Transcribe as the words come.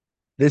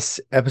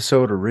This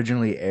episode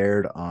originally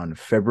aired on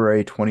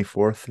February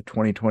 24th,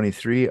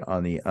 2023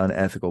 on the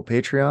Unethical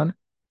Patreon.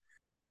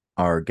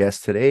 Our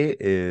guest today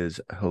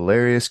is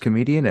hilarious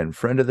comedian and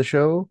friend of the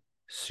show,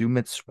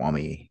 Sumit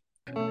Swami.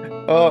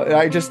 Oh,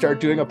 I just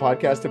start doing a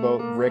podcast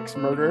about Rick's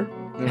murder.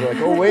 And they're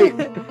like, oh, wait,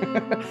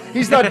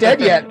 he's not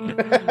dead yet.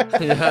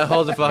 Yeah,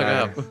 hold the fuck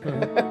Nice.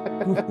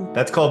 up.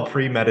 That's called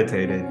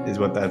premeditated, is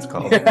what that's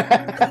called.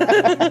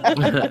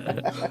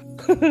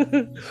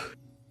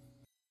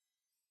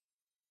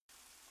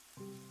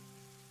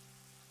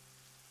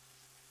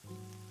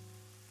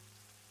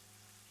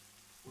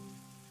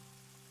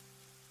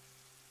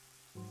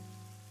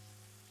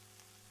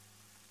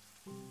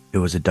 It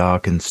was a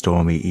dark and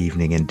stormy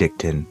evening in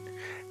Dickton,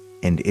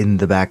 and in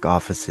the back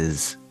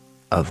offices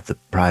of the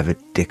private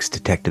Dick's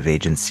detective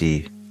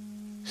agency,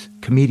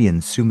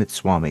 comedian Sumit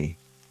Swami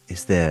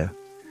is there,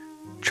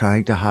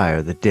 trying to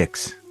hire the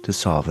Dicks to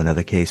solve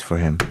another case for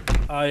him.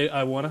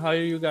 I want to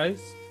hire you guys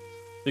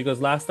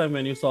because last time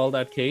when you solved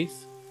that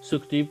case,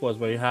 Sukhdeep was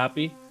very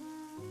happy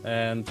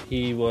and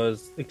he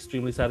was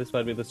extremely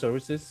satisfied with the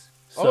services.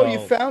 Oh, you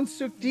found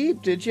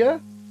Sukhdeep, did you?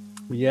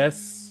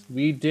 Yes,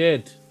 we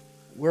did.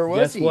 Where was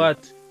Guess he?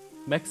 what?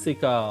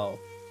 Mexico.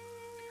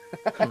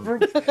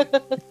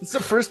 It's the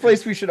first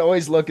place we should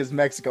always look is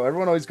Mexico.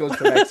 Everyone always goes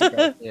to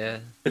Mexico. Yeah.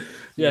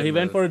 Yeah, he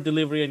went for a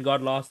delivery and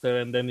got lost there,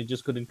 and then he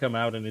just couldn't come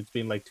out, and it's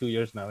been like 2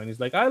 years now. And he's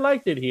like, I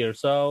liked it here,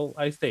 so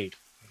I stayed.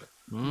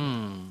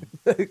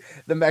 The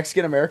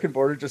Mexican-American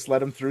border just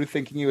let him through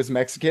thinking he was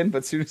Mexican, but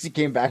as soon as he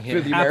came back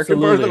through the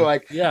American border, they're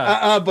like,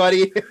 yeah,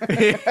 buddy.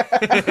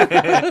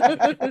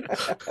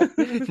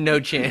 No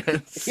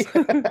chance.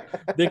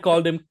 They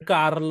called him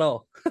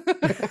Carlo.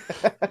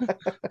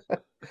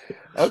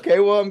 Okay,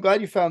 well, I'm glad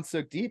you found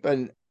Sukhdeep.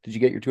 And did you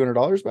get your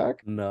 $200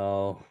 back?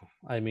 No,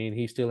 I mean,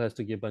 he still has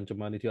to give a bunch of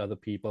money to other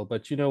people,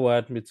 but you know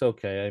what? It's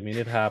okay. I mean,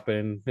 it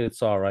happened.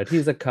 It's all right.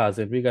 He's a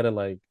cousin. We gotta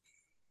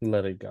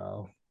let it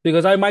go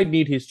because I might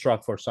need his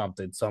truck for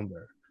something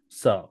somewhere.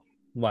 So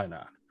why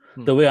not?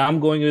 The way I'm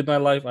going with my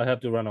life, I have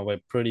to run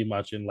away pretty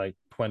much in like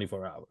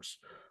 24 hours.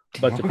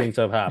 Bunch of things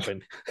have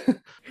happened.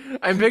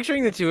 I'm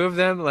picturing the two of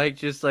them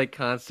just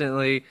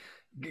constantly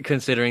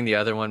considering the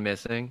other one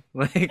missing,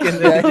 and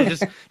then they're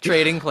just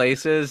trading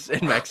places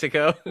in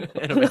Mexico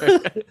and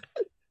America.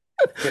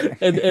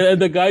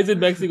 and the guys in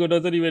Mexico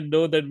doesn't even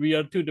know that we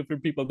are two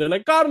different people. They're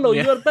like, Carlo,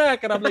 you're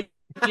back, and I'm like,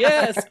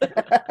 yes.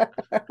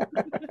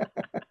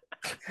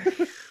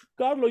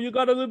 Carlo, you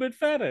got a little bit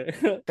fatter.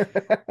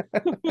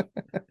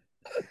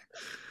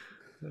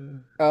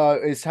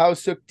 Is how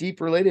Sukhdeep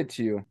related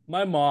to you?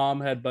 My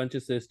mom had a bunch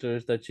of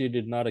sisters that she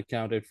did not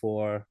account it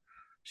for.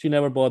 She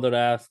never bothered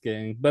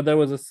asking, but there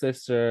was a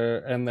sister,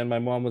 and then my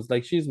mom was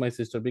like, she's my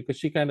sister because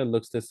she kind of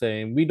looks the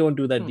same. We don't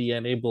do that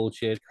DNA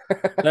bullshit.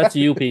 That's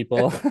you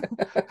people.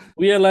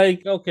 We are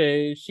like,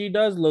 okay, she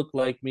does look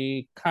like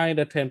me, kind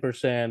of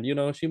 10%. You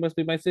know, she must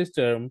be my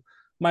sister.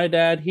 My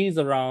dad, he's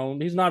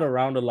around. He's not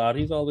around a lot.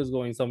 He's always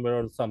going somewhere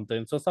or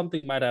something. So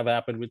something might have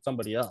happened with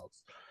somebody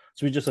else.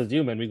 So we just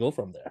assume and we go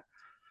from there.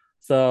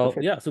 So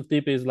Perfect. yeah,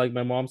 Sukhdeep is like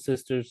my mom's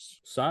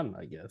sister's son,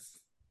 I guess.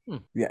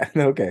 Yeah.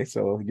 Okay.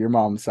 So your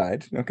mom's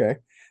side. Okay.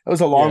 That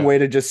was a long way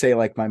to just say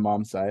like my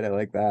mom's side. I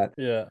like that.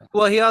 Yeah.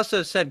 Well, he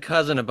also said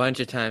cousin a bunch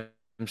of times,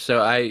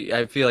 so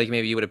I feel like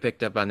maybe you would have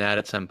picked up on that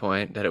at some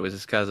point, that it was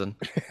his cousin.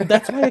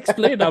 That's why I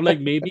explained. I'm like,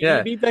 maybe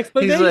Yeah. he needs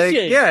explanation. He's like,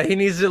 yeah, he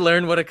needs to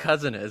learn what a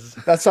cousin is.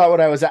 That's not what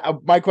I was.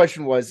 My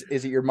question was,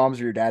 is it your mom's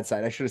or your dad's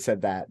side? I should have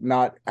said that.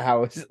 Not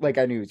how. Like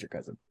I knew it was your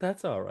cousin.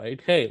 That's all right.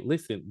 Hey,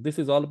 listen, this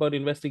is all about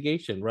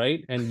investigation,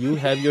 right? And you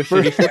have your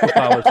shitty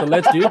superpower, so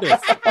let's do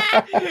this.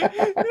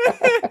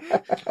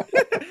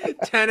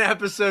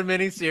 10-episode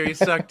miniseries,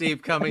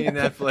 Sukhdeep, coming to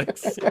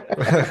Netflix.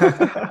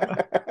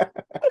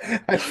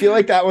 I feel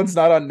like that one's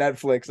not on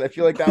Netflix. I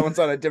feel like that one's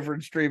on a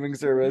different streaming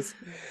service.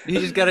 You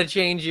just got to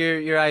change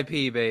your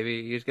IP, baby.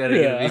 You just got to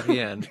get a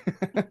VPN.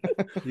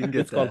 You can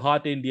get It's called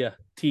Hot India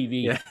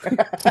TV. Yeah.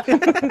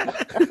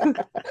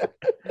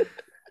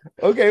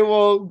 Okay,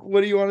 well,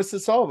 what do you want us to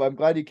solve? I'm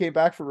glad you came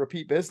back for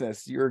repeat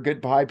business. You're a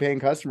good high-paying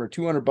customer.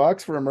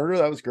 $200 for a murder?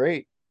 That was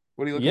great.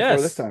 What are you looking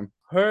for this time?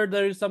 Heard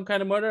there's some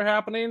kind of murder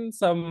happening.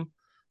 Some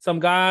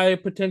guy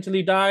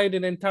potentially died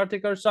in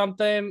Antarctica or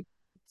something.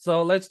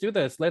 So let's do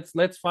this.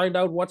 Let's find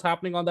out what's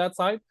happening on that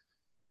side.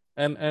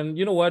 And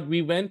you know what?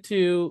 We went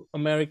to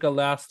America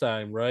last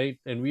time, right?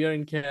 And we are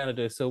in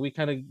Canada, so we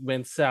kind of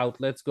went south.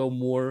 Let's go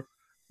more,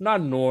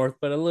 not north,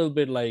 but a little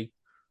bit like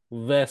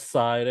west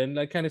side, and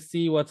I kind of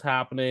see what's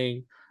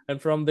happening. And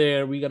from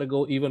there, we gotta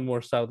go even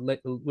more south.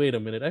 Wait a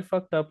minute, I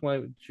fucked up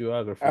my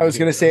geography. I was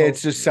gonna say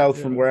it's just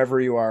south from wherever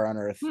you are on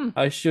Earth.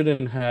 I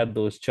shouldn't had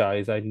those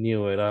chais. I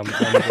knew it. I'm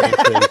going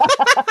crazy.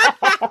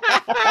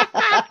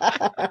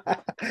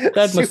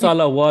 That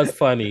masala was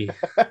funny.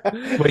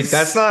 Wait,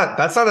 that's not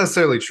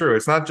necessarily true.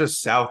 It's not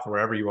just south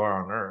wherever you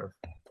are on Earth.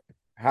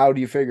 How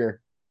do you figure?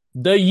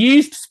 The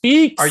yeast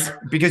speaks.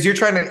 Because you're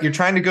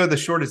trying to go the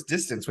shortest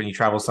distance when you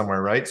travel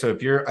somewhere, right? So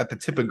if you're at the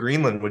tip of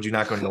Greenland, would you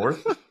not go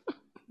north?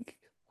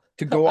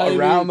 to go I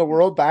around mean- the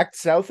world back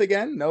south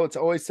again? No, it's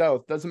always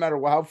south. Doesn't matter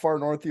how far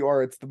north you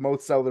are, it's the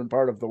most southern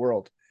part of the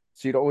world.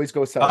 So you'd always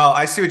go south. Oh,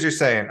 I see what you're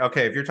saying.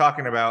 Okay, if you're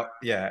talking about,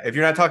 if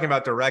you're not talking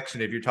about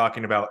direction, if you're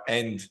talking about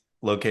end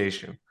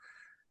location.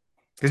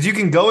 Because you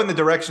can go in the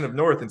direction of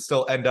north and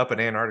still end up in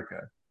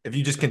Antarctica if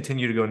you just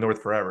continue to go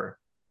north forever,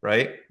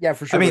 right? Yeah,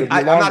 for sure. I mean, but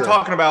it'd be I'm not longer.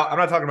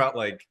 talking about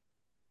like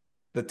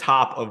the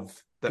top of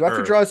the Do I have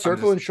to Earth. draw a I'm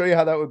circle just- and show you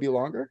how that would be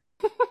longer?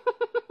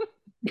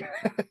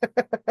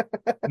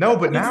 No,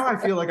 but now I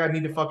feel like I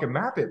need to fucking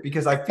map it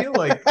because I feel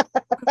like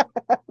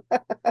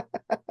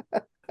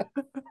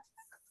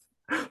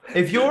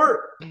if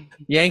you're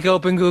Yank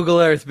open Google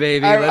Earth,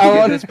 baby. I Let's get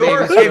want- this if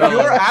you're, baby if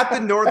you're scrolling. at the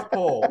North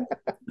Pole,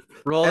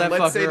 Roll and that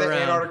let's say fucker that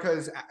around. Antarctica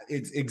is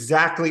it's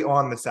exactly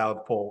on the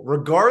South Pole,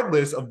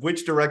 regardless of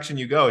which direction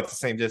you go, it's the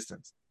same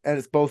distance. And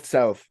it's both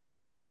south.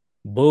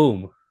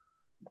 Boom.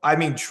 I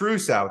mean, true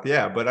south,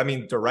 yeah, but I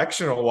mean,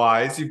 directional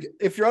wise,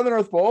 If you're on the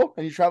North Pole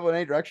and you travel in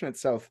any direction,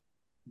 it's south.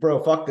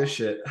 bro, fuck this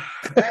shit.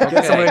 Okay,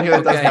 Get someone in here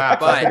that does okay,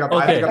 maps. I think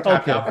fine. I'm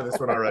tapped Okay. out for this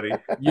one already.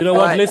 You know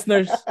what, But-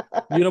 listeners?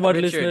 You know what,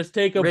 Richard, listeners?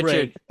 Take a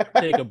Richard. break.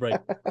 Take a break.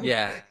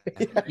 Yeah.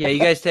 Yeah, you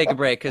guys take a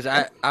break because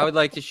I would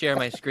like to share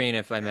my screen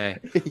if I may.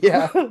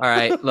 Yeah. All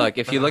right, look,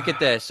 if you look at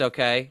this,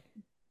 okay.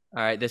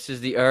 All right, this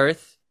is the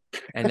Earth.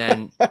 And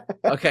then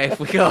okay, if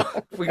we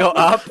go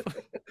up,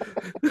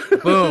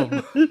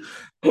 boom.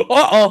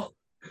 Uh-oh.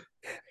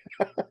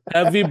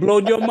 Have we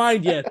blown your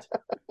mind yet?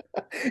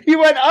 You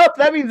went up.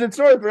 That means it's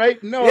north,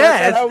 right? No. Yeah,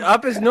 that's it's, not how,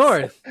 up is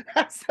north.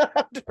 that's not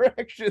how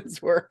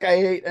directions work. I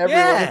hate every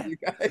one Yeah. of you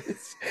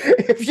guys.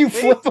 If you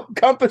flip a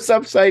compass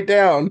upside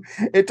down,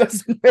 it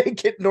doesn't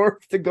make it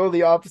north to go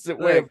the opposite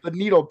way of Look, the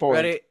needle point.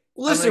 Ready?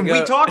 Listen, gonna we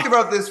go- talked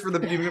about this for the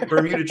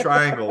Bermuda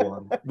Triangle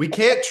one. We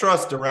can't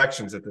trust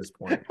directions at this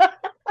point.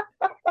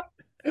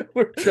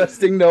 We're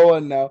trusting no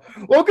one now.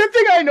 Well, good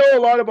thing I know a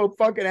lot about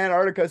fucking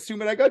Antarctica.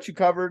 Assuming I got you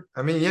covered.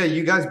 I mean, yeah,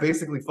 you guys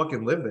basically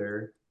fucking live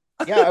there.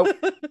 Yeah,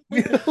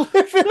 we live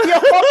in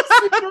the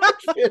opposite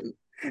direction.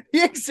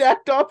 The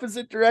exact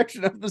opposite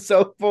direction of the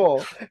South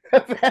Pole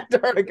of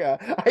Antarctica.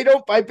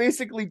 I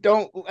basically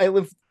don't. I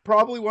live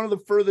probably one of the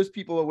furthest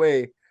people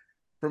away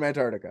from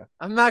Antarctica.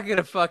 I'm not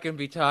gonna fucking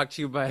be talked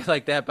to by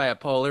like that by a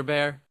polar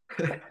bear.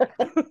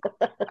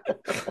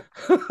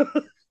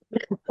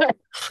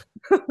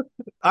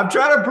 I'm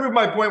trying to prove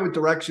my point with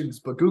directions,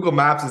 but Google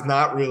Maps is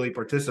not really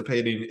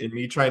participating in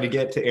me trying to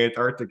get to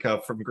Antarctica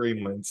from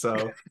Greenland.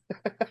 So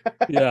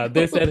Yeah,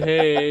 they said,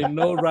 hey,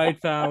 no ride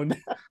found.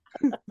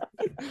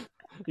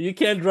 You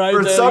can't drive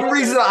for there. some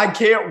reason, I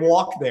can't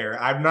walk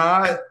there. I'm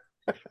not.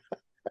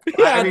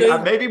 Yeah, I mean, they-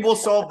 maybe we'll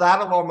solve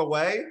that along the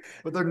way,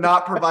 but they're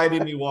not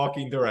providing me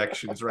walking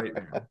directions right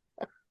now.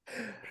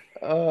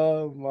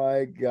 Oh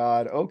my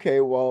god. Okay,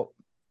 well,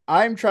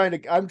 I'm trying to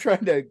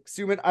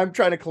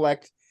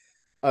collect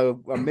a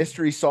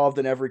mystery solved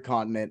in every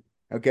continent.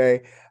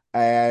 Okay.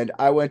 And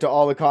I went to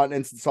all the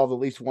continents and solved at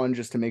least one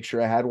just to make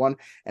sure I had one.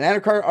 And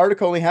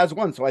Antarctica only has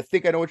one, so I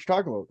think I know what you're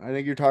talking about. I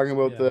think you're talking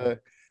about the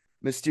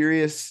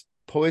mysterious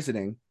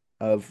poisoning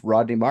of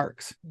Rodney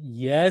Marks.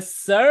 Yes,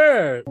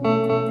 sir.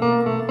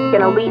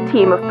 An elite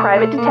team of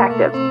private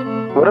detectives.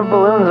 What if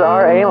balloons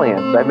are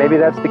aliens? Maybe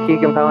that's the key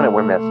component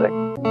we're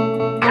missing.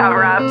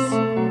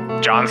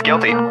 Cover-ups. John's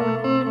guilty.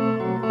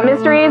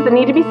 Mysteries that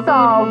need to be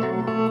solved.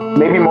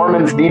 Maybe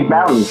Mormons need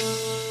mountains.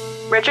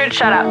 Richard,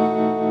 shut up.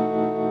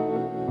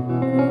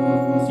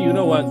 So you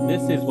know what?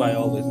 This is why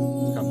all this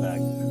come back.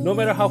 No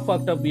matter how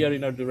fucked up we are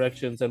in our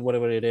directions and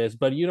whatever it is,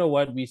 but you know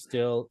what? We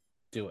still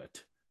do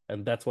it.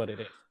 And that's what it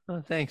is.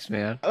 Oh, thanks,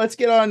 man. Let's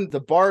get on the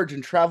barge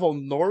and travel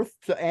north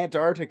to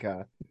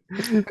Antarctica.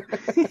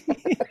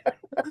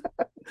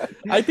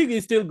 I think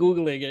he's still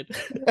Googling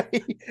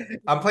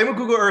it. I'm playing with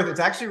Google Earth. It's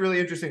actually really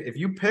interesting. If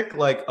you pick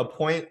like a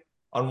point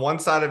on one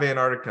side of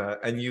Antarctica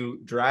and you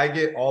drag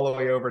it all the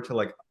way over to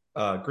like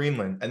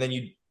Greenland, and then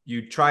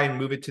you try and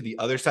move it to the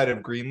other side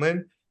of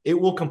Greenland, it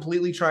will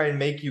completely try and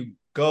make you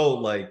go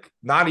like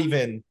not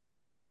even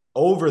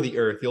over the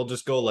Earth. You'll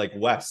just go like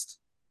west.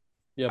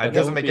 Yeah, It but that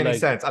doesn't would make be any like-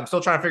 sense. I'm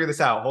still trying to figure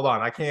this out. Hold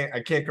on. I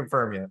can't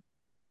confirm yet.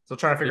 Still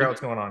trying to figure out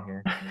what's going on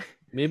here.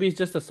 Maybe it's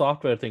just a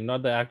software thing,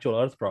 not the actual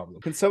Earth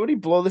problem. Can somebody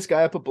blow this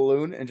guy up a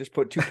balloon and just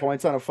put 2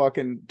 points on a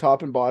fucking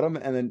top and bottom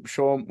and then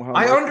show him how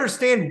I much-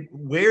 understand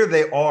where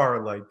they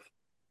are. Like,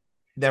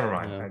 never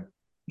mind.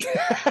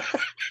 Yeah.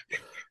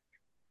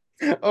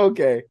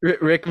 Okay.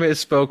 Rick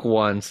misspoke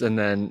once and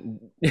then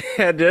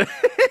had to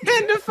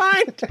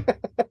find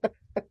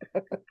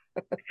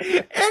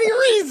any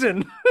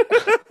reason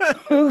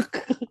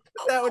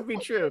that would be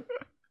true.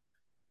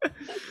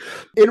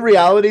 In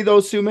reality, though,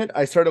 Sumit,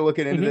 I started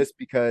looking into Mhm. this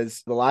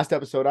because the last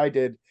episode I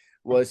did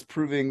was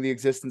proving the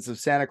existence of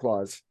Santa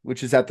Claus,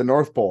 which is at the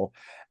North Pole.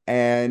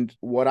 And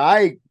what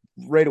I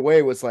right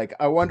away was like,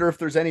 I wonder if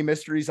there's any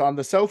mysteries on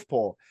the South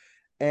Pole.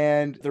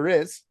 And there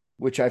is,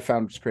 which I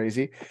found was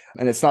crazy.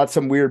 And it's not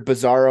some weird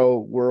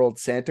bizarro world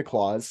Santa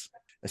Claus,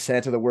 a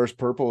Santa that wears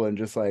purple and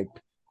just like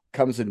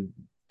comes and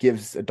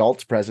gives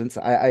adults presents,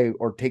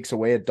 or takes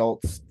away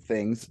adults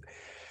things.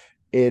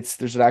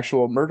 There's an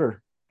actual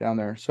murder down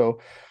there. So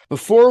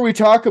Before we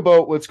talk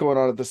about what's going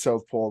on at the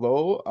South Pole,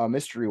 though,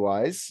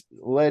 mystery-wise,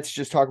 let's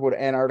just talk about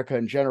Antarctica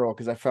in general,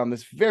 because I found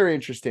this very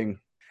interesting.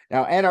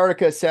 Now,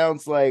 Antarctica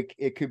sounds like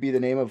it could be the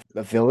name of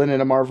a villain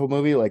in a Marvel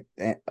movie, like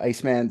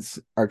Iceman's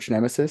arch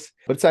nemesis,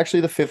 but it's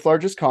actually the 5th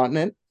largest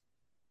continent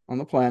on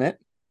the planet.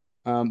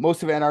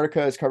 Most of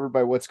Antarctica is covered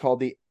by what's called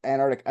the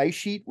Antarctic ice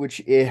sheet,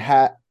 which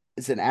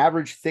is an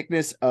average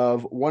thickness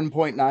of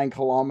 1.9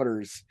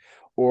 kilometers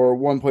or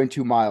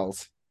 1.2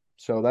 miles.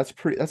 So that's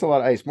a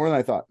lot of ice, more than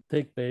I thought.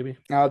 Thick, baby.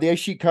 The ice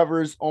sheet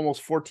covers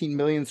almost 14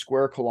 million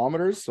square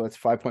kilometers, so it's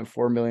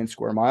 5.4 million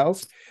square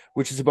miles,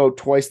 which is about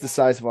twice the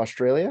size of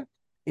Australia,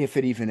 if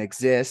it even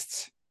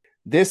exists.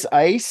 This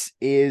ice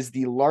is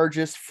the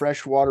largest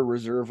freshwater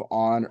reserve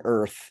on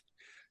Earth.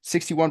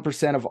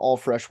 61% of all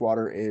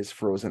freshwater is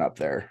frozen up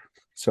there.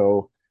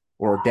 So,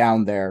 or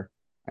down there,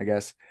 I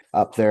guess,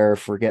 up there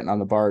for getting on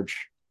the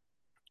barge.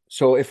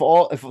 So if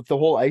the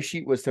whole ice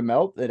sheet was to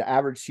melt, the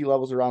average sea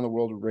levels around the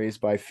world would raise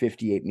by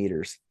 58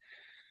 meters.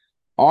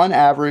 On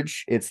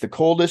average, it's the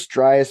coldest,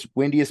 driest,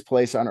 windiest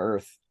place on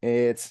Earth.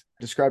 It's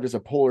described as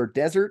a polar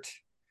desert.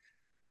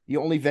 The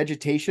only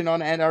vegetation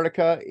on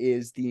Antarctica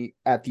is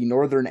at the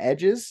northern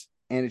edges,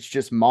 and it's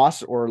just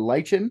moss or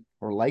lichen.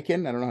 I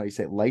don't know how you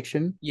say it,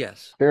 lichen.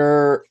 Yes.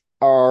 There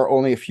are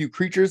only a few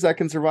creatures that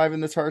can survive in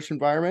this harsh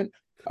environment.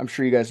 I'm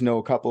sure you guys know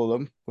a couple of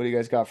them. What do you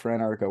guys got for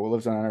Antarctica? What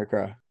lives on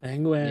Antarctica?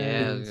 Penguins.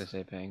 Yeah, I was gonna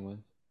say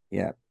penguin.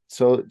 Yeah.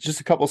 So just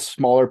a couple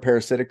smaller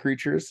parasitic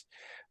creatures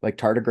like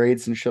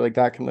tardigrades and shit like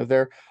that can live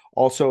there.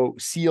 Also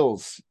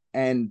seals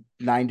and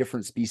 9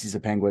 different species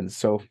of penguins.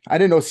 So I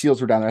didn't know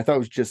seals were down there. I thought it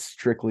was just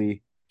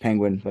strictly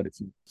penguin, but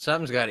it's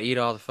Something's got to eat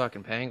all the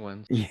fucking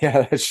penguins.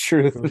 yeah, that's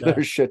true. True that.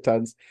 There's shit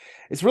tons.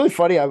 It's really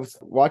funny. I was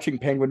watching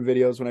penguin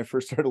videos when I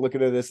first started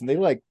looking at this, and they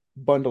like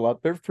bundle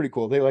up. They're pretty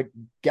cool. They like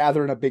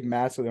gather in a big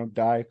mass so they don't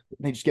die.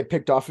 They just get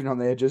picked off on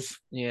the edges.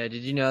 Yeah,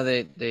 did you know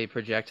they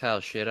projectile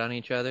shit on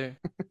each other?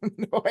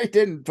 No, I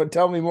didn't, but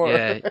tell me more.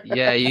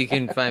 Yeah, you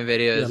can find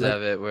videos Yeah, like-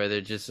 of it where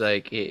they're just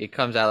like it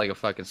comes out like a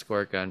fucking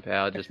squirt gun,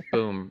 pal. Just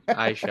boom,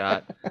 eye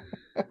shot.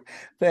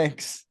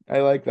 Thanks. I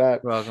like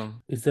that.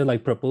 Welcome. Is there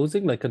like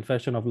proposing, like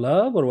confession of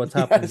love, or what's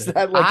happening? Is there?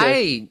 that like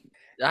a-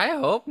 I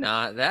hope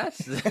not.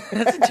 That's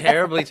a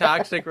terribly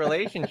toxic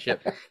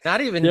relationship.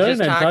 Not even They're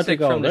just in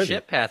toxic Antarctica from the already.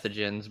 ship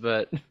pathogens,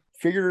 but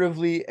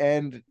figuratively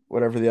and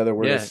whatever the other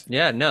word is?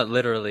 no,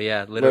 literally,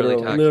 literally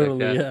toxic.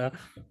 Literally,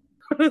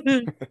 yeah.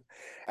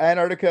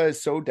 Antarctica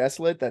is so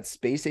desolate that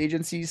space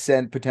agencies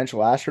send potential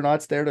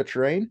astronauts there to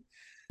train.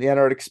 The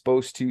Antarctic's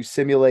supposed to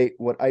simulate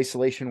what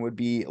isolation would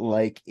be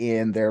like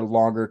in their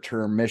longer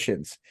term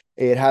missions.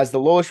 It has the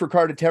lowest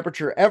recorded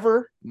temperature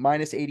ever,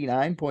 minus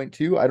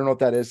 89.2. I don't know what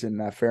that is in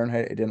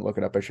Fahrenheit. I didn't look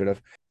it up. I should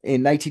have.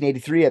 In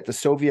 1983 at the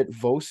Soviet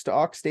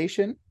Vostok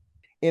station.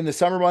 In the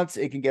summer months,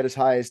 it can get as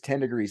high as 10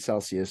 degrees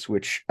Celsius,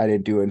 which I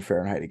didn't do in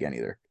Fahrenheit again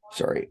either.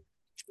 Sorry.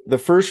 The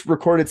first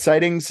recorded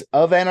sightings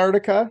of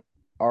Antarctica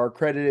are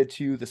credited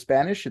to the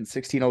Spanish in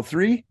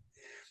 1603.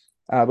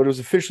 But it was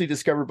officially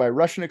discovered by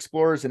Russian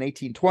explorers in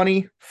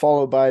 1820,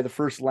 followed by the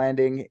first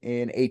landing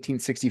in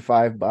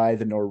 1865 by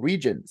the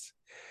Norwegians.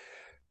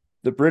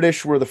 The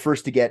British were the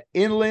first to get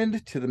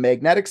inland to the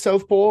magnetic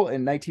South Pole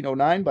in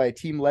 1909 by a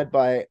team led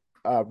by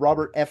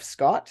Robert F.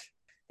 Scott.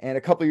 And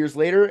a couple years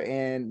later,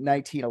 in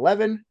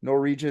 1911,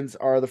 Norwegians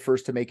are the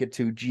first to make it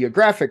to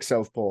geographic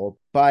South Pole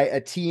by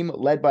a team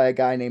led by a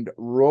guy named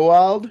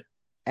Roald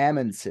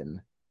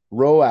Amundsen.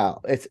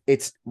 Roald.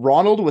 It's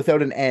Ronald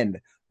without an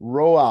N.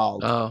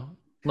 Roald. Oh,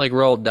 like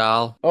Roald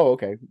Dahl. Oh,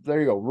 okay. There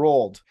you go.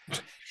 Rolled.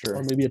 Sure.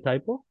 Or maybe a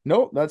typo?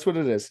 No, that's what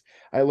it is.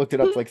 I looked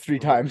it up like 3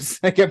 times.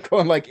 I kept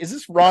going like, is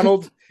this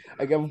Ronald?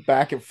 I go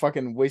back and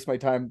fucking waste my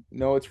time.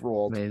 No, it's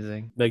rolled.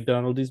 Amazing.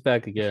 McDonald is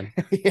back again.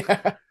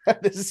 Yeah,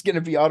 this is going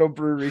to be auto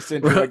brewery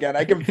syndrome again.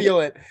 I can feel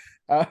it.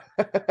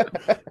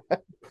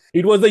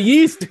 It was the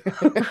yeast.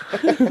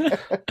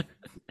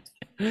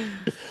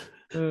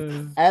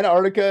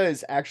 Antarctica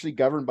is actually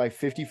governed by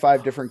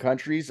 55 different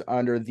countries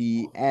under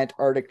the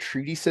Antarctic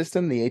Treaty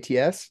System, the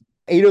ATS.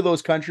 8 of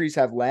those countries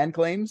have land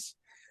claims.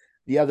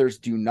 The others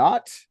do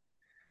not.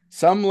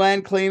 Some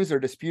land claims are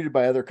disputed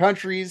by other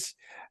countries.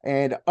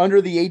 And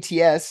under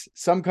the ATS,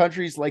 some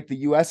countries like the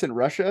US and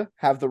Russia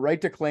have the right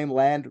to claim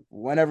land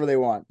whenever they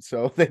want.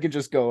 So they can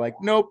just go like,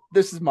 nope,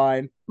 this is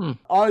mine.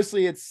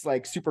 Honestly, it's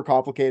like super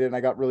complicated. And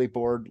I got really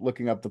bored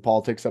looking up the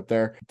politics up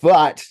there.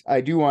 But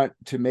I do want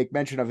to make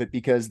mention of it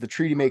because the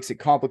treaty makes it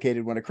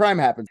complicated when a crime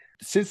happens.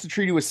 Since the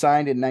treaty was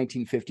signed in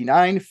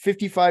 1959,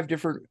 55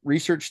 different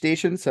research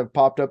stations have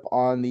popped up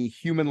on the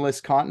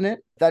humanless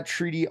continent. That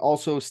treaty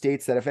also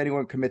states that if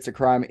anyone commits a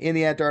crime in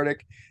the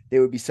Antarctic, they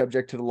would be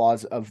subject to the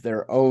laws of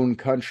their own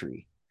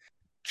country.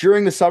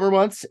 During the summer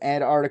months,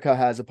 Antarctica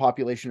has a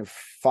population of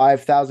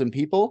 5,000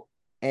 people.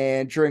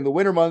 And during the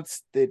winter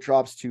months, it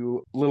drops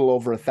to a little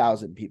over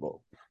 1,000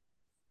 people.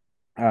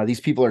 These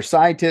people are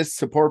scientists,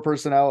 support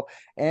personnel,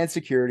 and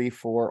security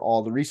for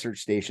all the research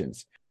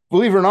stations.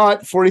 Believe it or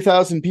not,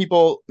 40,000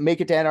 people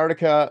make it to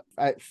Antarctica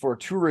for a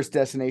tourist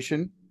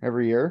destination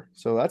every year.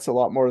 So that's a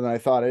lot more than I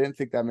thought. I didn't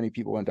think that many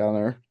people went down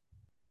there.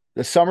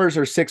 The summers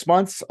are 6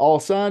 months, all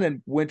sun,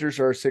 and winters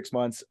are 6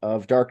 months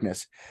of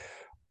darkness.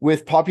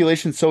 With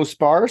population so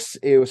sparse,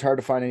 it was hard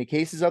to find any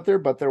cases out there,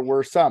 but there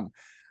were some.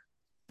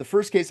 The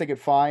first case I could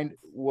find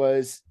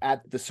was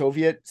at the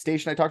Soviet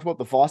station I talked about,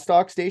 the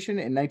Vostok station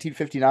in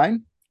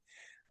 1959.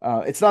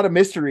 It's not a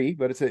mystery,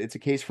 but it's a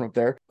case from up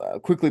there.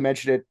 Quickly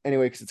mention it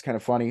anyway because it's kind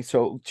of funny.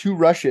 So two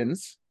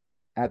Russians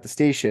at the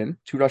station,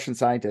 two Russian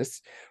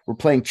scientists, were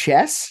playing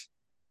chess,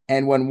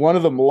 and when one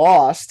of them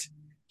lost,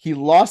 he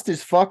lost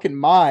his fucking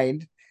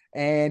mind,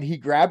 and he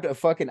grabbed a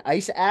fucking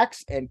ice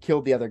axe and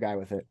killed the other guy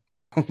with it,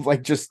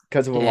 like just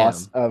because of a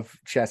loss of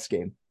chess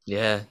game.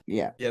 Yeah.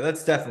 Yeah,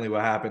 that's definitely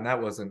what happened.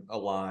 That wasn't a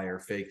lie or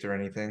faked or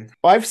anything.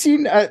 Well, I've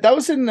seen that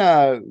was in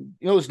it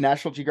was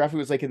National Geographic. It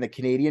was like in the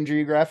Canadian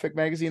Geographic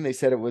magazine. They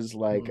said it was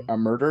like a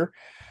murder.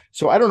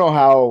 So I don't know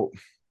how,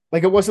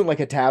 like it wasn't like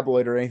a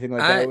tabloid or anything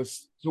like that. It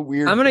was so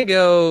weird. I'm gonna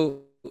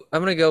go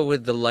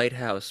with The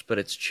Lighthouse, but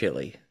it's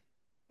chilly.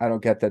 I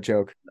don't get that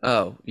joke.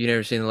 Oh, you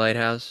never seen The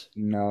Lighthouse?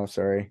 No,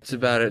 sorry. It's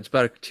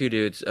about two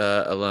dudes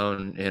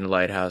alone in a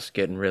lighthouse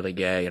getting really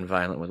gay and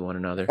violent with one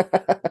another.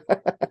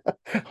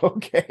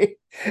 Okay.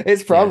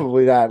 It's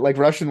probably that. Like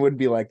Russian would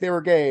be like, they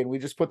were gay and we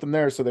just put them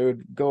there so they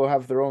would go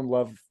have their own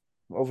love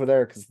over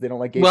there because they don't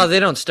like gay Well, people. they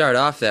don't start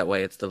off that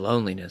way. It's the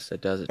loneliness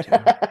that does it to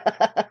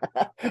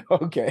them.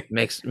 Okay.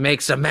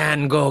 Makes a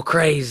man go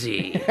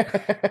crazy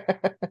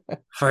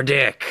for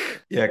dick.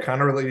 Yeah,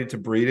 kind of related to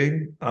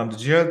breeding.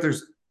 Did you know that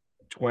there's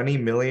 20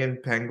 million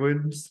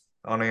penguins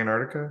on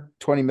Antarctica?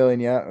 20 million,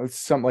 yeah. It's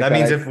something like that. That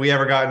means if we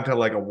ever got into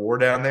like a war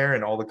down there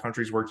and all the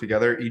countries work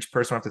together, each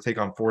person will have to take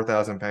on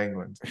 4,000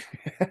 penguins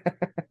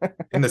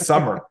in the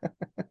summer.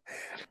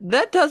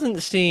 That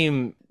doesn't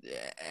seem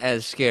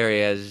as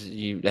scary as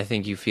I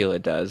think you feel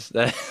it does.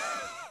 I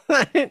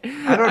don't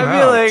know.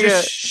 Feel like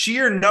just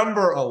sheer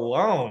number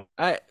alone.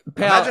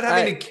 Imagine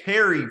having to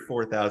carry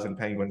 4,000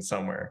 penguins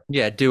somewhere.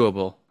 Yeah,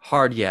 doable.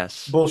 Hard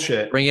yes.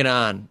 Bullshit. Bring it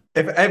on.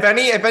 If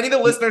any of the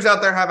listeners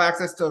out there have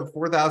access to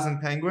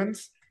 4,000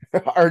 penguins,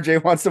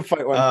 RJ wants to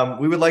fight one.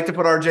 We would like to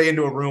put RJ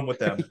into a room with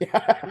them.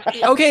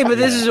 Okay, but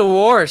this is a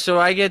war, so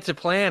I get to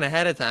plan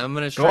ahead of time. I'm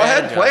gonna go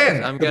ahead,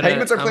 plan. The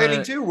penguins are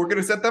planning too. We're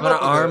gonna set them up. I'm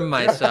gonna arm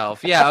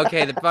myself. Yeah,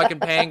 okay. The fucking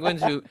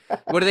penguins.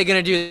 What are they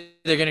gonna do?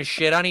 They're gonna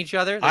shit on each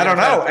other. I don't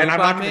know, and I'm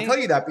not gonna tell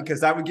you that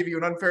because that would give you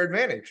an unfair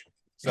advantage.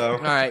 So all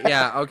right,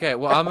 yeah, okay.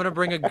 Well, I'm gonna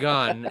bring a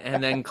gun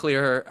and then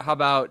clear. How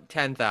about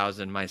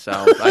 10,000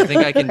 myself? I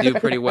think I can do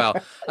pretty well.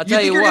 I'll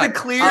tell you you're what. Gonna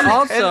clear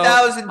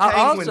 10,000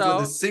 penguins with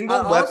a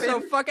single weapon?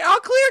 I'll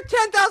clear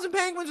 10,000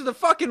 penguins with a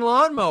fucking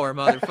lawnmower,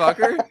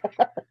 motherfucker.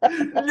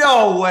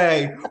 No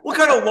way. What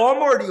kind of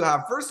lawnmower do you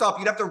have? First off,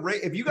 you'd have to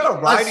if you got a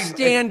riding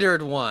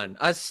standard one,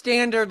 a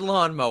standard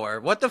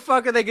lawnmower. What the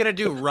fuck are they gonna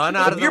do? Run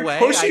out of the way?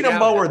 If you're pushing a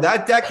mower,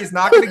 that deck is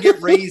not gonna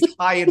get raised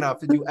high enough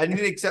to do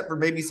anything except for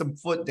maybe some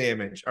foot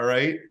damage. All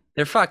right.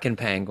 They're fucking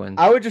penguins.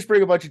 I would just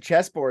bring a bunch of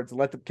chessboards and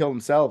let them kill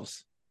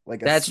themselves.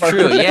 That's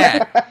true.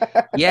 Yeah,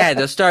 yeah.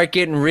 They'll start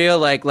getting real,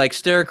 like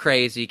stir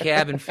crazy,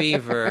 cabin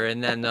fever,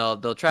 and then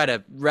they'll try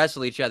to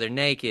wrestle each other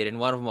naked, and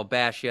one of them will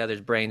bash the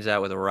other's brains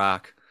out with a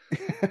rock.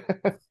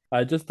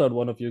 I just thought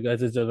one of you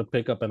guys is gonna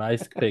pick up an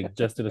ice pick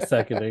just in a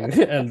second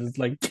and just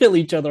like kill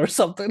each other or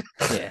something.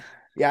 Yeah.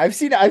 Yeah, I've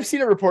seen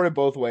it reported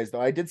both ways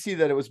though. I did see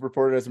that it was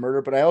reported as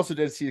murder, but I also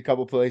did see a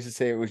couple places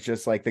say it was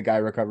just like the guy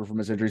recovered from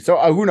his injury. So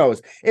who knows?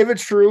 If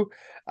it's true,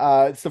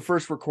 it's the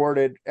first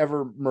recorded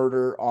ever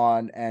murder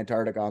on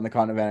Antarctica, on the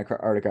continent of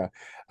Antarctica.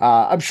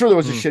 I'm sure there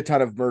was a shit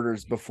ton of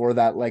murders before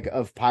that, like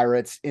of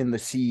pirates in the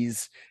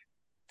seas.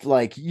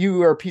 Like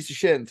you are a piece of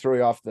shit and throw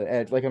you off the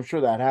edge. Like I'm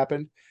sure that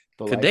happened.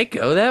 But could they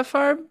go that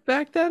far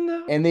back then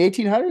though? In the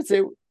 1800s,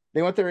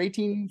 they went there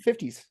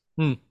 1850s.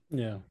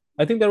 Yeah.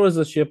 I think there was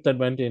a ship that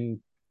went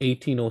in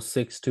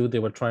 1806 too. They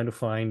were trying to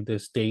find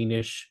this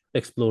Danish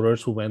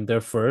explorers who went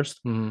there first.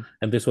 And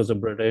this was a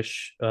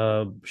British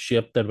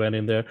ship that went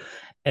in there.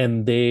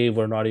 And they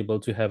were not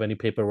able to have any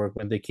paperwork.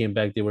 When they came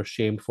back, they were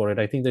shamed for it.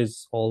 I think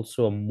there's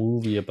also a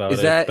movie about it.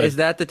 Is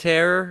that the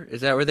Terror?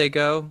 Is that where they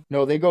go?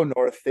 No, they go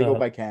north. They go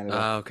by Canada.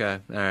 Oh, okay.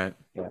 All right.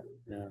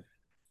 Yeah.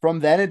 From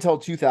then until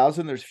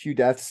 2000, there's a few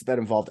deaths that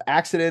involved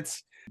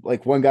accidents.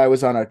 Like one guy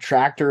was on a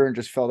tractor and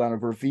just fell down a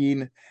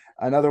ravine.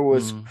 Another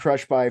was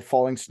crushed by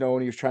falling snow,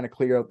 and he was trying to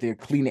clear out the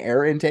clean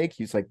air intake.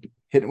 He was like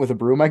hitting it with a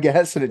broom, I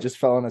guess, and it just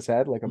fell on his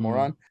head like a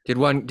moron. Did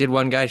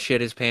one guy shit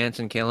his pants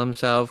and kill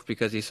himself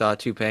because he saw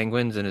two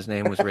penguins and his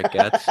name was Rick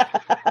Getz?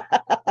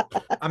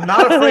 I'm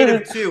not afraid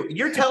of two.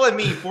 You're telling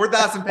me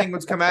 4,000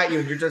 penguins come at you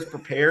and you're just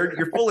prepared?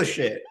 You're full of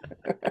shit.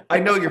 I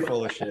know you're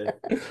full of shit.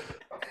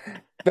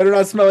 Better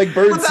not smell like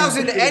birds.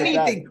 4,000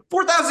 anything.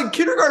 4,000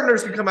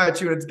 kindergartners can come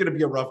at you and it's going to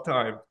be a rough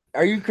time.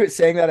 Are you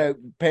saying that a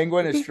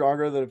penguin is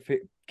stronger than a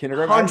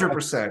kindergarten?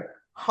 100%.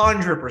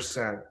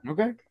 100%.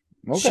 Okay.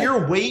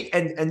 Sheer weight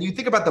and you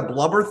think about the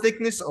blubber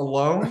thickness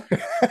alone.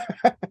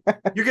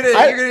 you're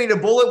gonna need a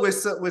bullet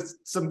with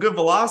some good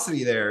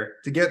velocity there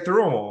to get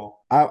through them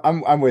all.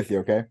 I'm with you.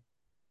 Okay.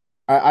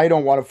 I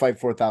don't want to fight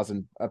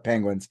 4,000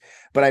 penguins,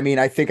 but I mean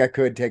I think I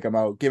could take them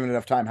out given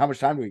enough time. How much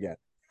time do we get?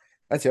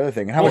 That's the other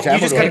thing. How Well, much you ammo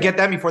just do I gotta get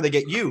them before they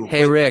get you.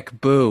 Hey Rick,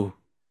 boo.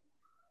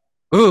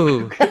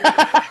 Ooh.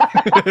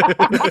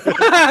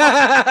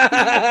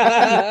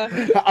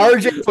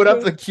 RJ put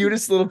up the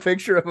cutest little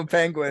picture of a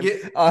penguin.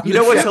 You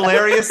know what's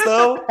hilarious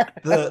though?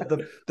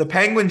 The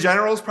penguin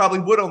generals probably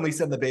would only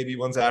send the baby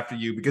ones after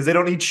you because they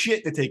don't need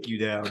shit to take you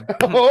down.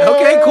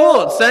 Okay,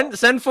 cool.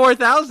 Send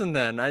 4,000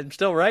 then. I'm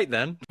still right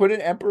then. Put an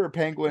emperor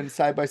penguin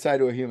side by side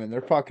to a human.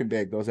 They're fucking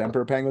big. Those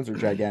emperor penguins are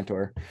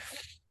gigantor.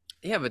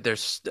 Yeah, but they're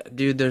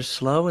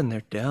slow and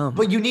they're dumb.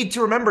 But you need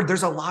to remember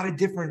there's a lot of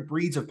different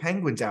breeds of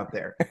penguins out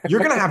there. You're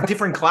gonna have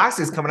different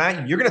classes coming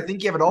at you. You're gonna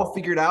think you have it all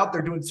figured out.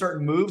 They're doing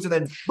certain moves, and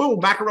then boom,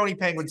 macaroni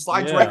penguin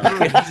slides right through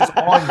and he's just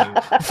on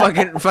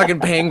you. fucking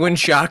penguin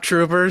shock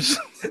troopers.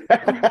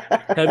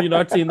 Have you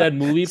not seen that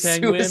movie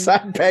Penguin?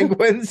 Suicide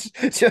penguins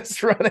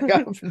just running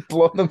up and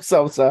blowing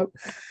themselves up.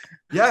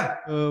 Yeah.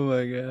 Oh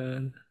my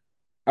god.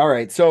 All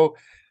right, so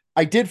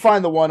I did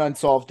find the one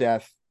unsolved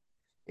death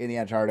in the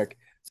Antarctic.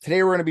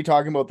 Today, we're going to be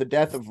talking about the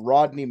death of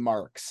Rodney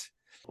Marks.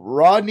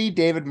 Rodney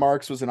David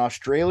Marks was an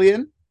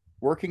Australian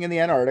working in the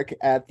Antarctic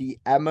at the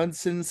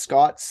Amundsen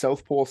Scott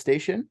South Pole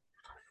Station.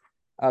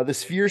 The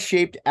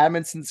sphere-shaped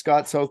Amundsen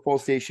Scott South Pole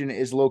Station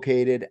is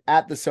located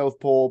at the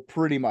South Pole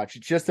pretty much.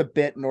 It's just a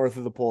bit north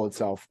of the pole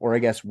itself, or I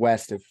guess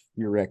west if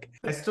you're Rick.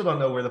 I still don't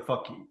know where the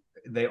fuck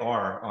they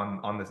are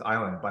on this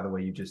island, by the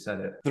way you just said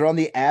it. They're on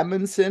the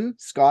Amundsen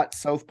Scott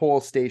South Pole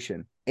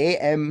Station.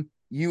 AMUN.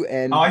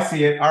 Oh, I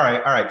see it. All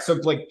right. So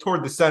like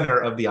toward the center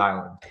of the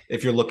island,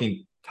 if you're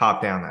looking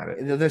top down at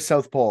it. The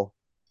South Pole.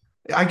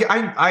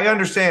 I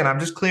understand. I'm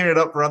just clearing it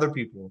up for other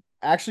people.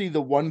 Actually,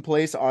 the one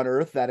place on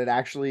Earth that it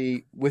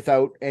actually,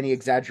 without any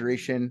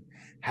exaggeration,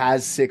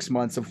 has 6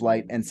 months of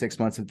light and 6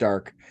 months of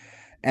dark,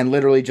 and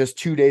literally just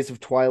 2 days of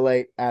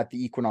twilight at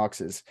the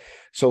equinoxes.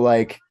 So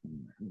like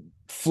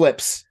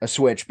flips a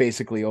switch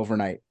basically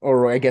overnight,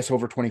 or I guess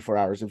over 24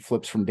 hours. It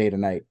flips from day to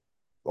night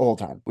the whole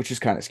time, which is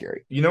kind of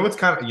scary. You know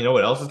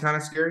what else is kind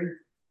of scary?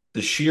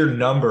 The sheer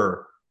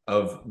number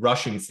of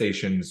Russian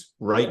stations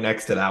right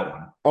next to that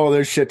one. Oh,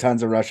 there's shit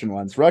tons of Russian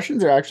ones.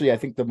 Russians are actually, I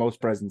think, the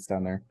most presence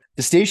down there.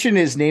 The station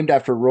is named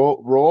after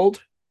Roald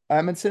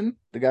Amundsen,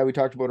 the guy we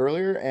talked about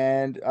earlier,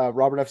 and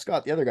Robert F.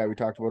 Scott, the other guy we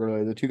talked about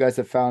earlier, the two guys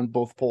that found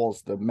both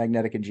poles, the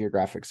magnetic and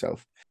geographic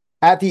south.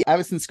 At the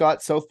Amundsen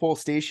Scott South Pole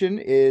Station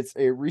is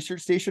a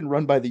research station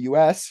run by the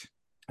U.S.,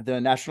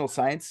 the National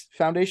Science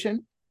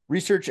Foundation.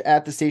 Research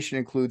at the station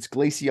includes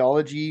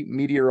glaciology,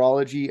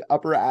 meteorology,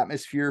 upper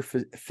atmosphere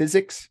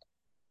physics,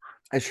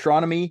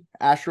 astronomy,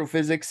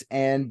 astrophysics,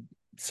 and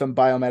some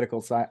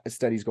biomedical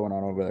studies going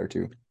on over there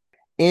too.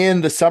 In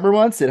the summer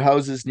months, it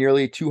houses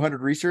nearly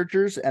 200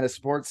 researchers and a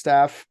support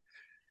staff.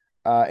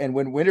 And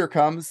when winter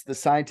comes, the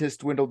scientists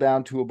dwindle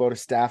down to about a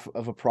staff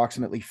of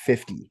approximately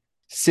 50.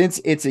 Since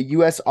it's a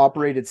U.S.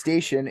 operated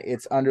station,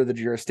 it's under the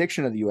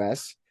jurisdiction of the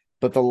U.S.,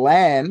 but the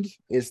land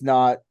is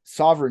not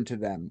sovereign to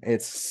them.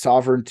 It's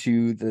sovereign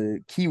to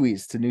the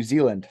Kiwis, to New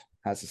Zealand,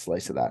 has a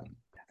slice of that.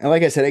 And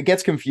like I said, it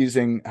gets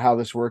confusing how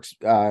this works,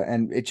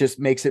 and it just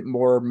makes it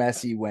more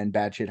messy when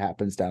bad shit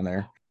happens down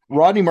there.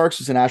 Rodney Marks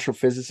was an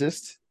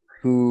astrophysicist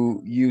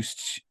who used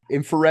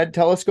infrared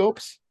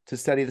telescopes to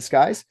study the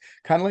skies,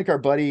 kind of like our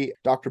buddy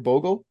Dr.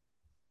 Bogle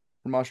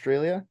from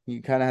Australia.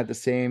 He kind of had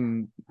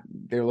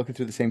they were looking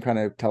through the same kind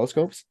of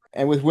telescopes.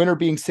 And with winter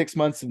being 6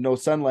 months of no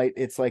sunlight,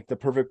 it's like the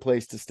perfect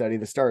place to study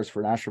the stars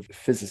for an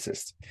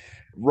astrophysicist.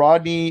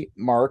 Rodney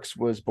Marks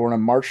was born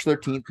on March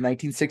 13th,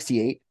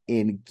 1968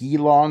 in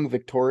Geelong,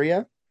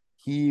 Victoria.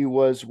 He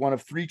was one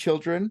of 3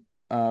 children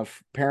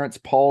of parents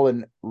Paul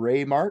and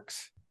Ray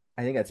Marks.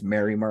 I think that's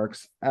Mary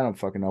Marks. I don't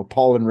fucking know.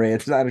 Paul and Ray.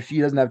 She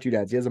doesn't have 2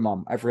 dads. He has a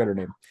mom. I forget her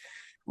name.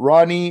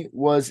 Rodney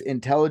was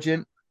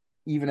intelligent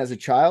even as a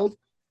child.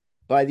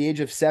 By the age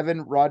of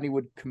 7, Rodney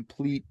would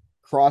complete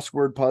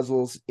crossword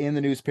puzzles in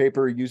the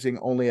newspaper using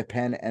only a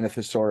pen and a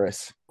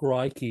thesaurus.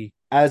 Crikey.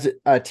 As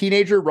a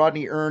teenager,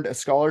 Rodney earned a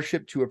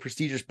scholarship to a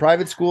prestigious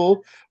private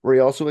school where he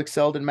also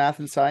excelled in math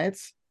and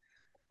science.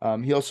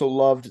 He also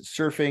loved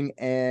surfing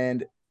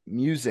and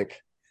music.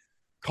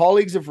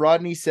 Colleagues of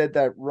Rodney said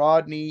that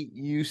Rodney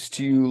used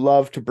to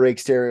love to break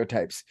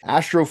stereotypes.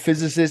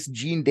 Astrophysicist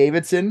Gene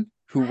Davidson,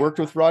 who worked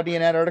with Rodney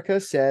in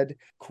Antarctica, said,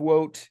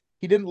 quote,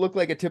 "He didn't look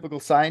like a typical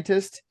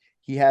scientist.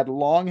 He had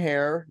long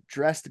hair,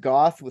 dressed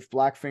goth with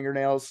black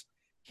fingernails.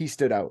 He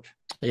stood out."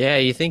 Yeah,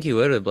 you think he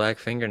would with black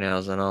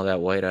fingernails on all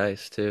that white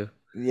ice too.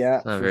 Yeah,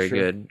 It's not very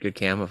good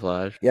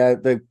camouflage. Yeah,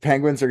 the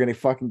penguins are gonna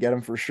fucking get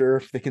him for sure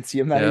if they can see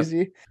him that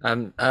easy.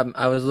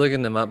 I was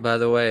looking them up, by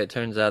the way. It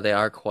turns out they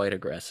are quite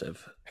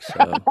aggressive.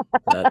 So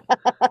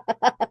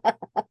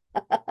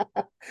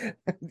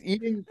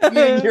eating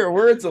your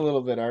words a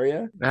little bit, are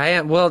you? I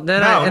am. Well,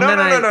 then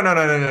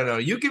No.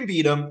 You can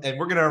beat them, and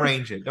we're gonna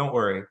arrange it. Don't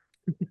worry.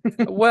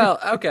 Well,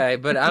 okay,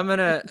 but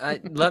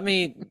let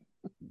me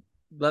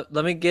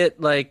get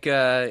like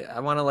I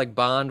want to like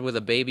bond with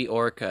a baby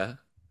orca.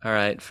 All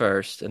right,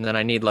 first, and then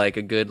I need like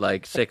a good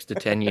like 6 to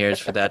 10 years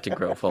for that to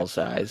grow full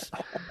size,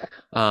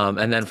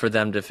 and then for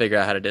them to figure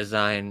out how to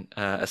design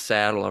a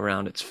saddle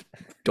around its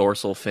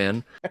dorsal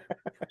fin.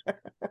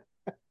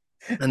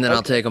 And then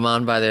I'll take them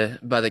on by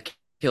the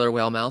killer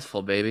whale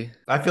mouthful, baby.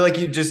 I feel like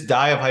you just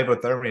die of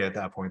hypothermia at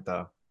that point,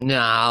 though. No,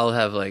 I'll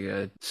have like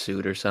a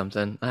suit or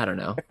something. I don't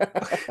know.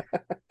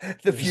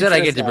 The You said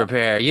I get futurist to hat.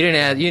 prepare. You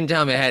didn't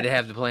tell me I had to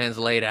have the plans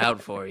laid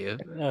out for you.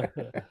 All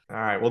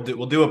right, we'll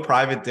do a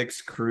private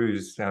Dick's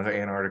cruise down to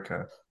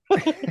Antarctica. I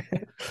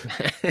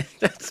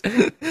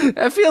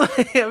feel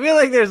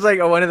like there's like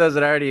one of those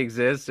that already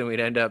exists, and we'd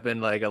end up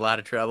in like a lot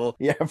of trouble.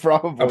 Yeah, A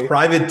probably.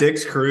 private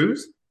Dick's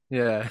cruise?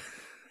 Yeah.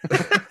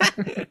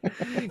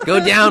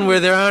 Go down where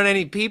there aren't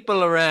any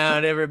people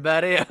around,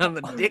 everybody, on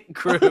the Dick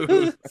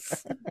Cruise.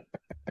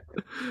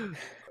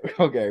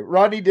 Okay.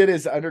 Rodney did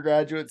his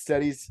undergraduate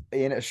studies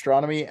in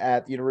astronomy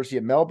at the University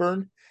of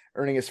Melbourne,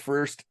 earning his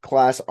first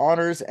class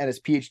honors, and his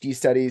PhD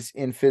studies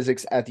in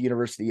physics at the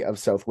University of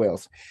South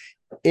Wales.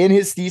 In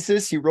his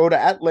thesis, he wrote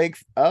at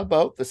length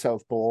about the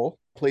South Pole,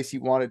 place he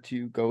wanted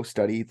to go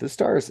study the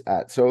stars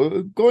at.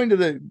 So going to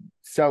the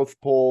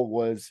South Pole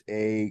was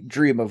a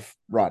dream of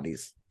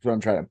Rodney's. That's what I'm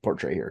trying to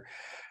portray here.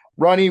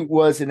 Rodney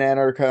was in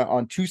Antarctica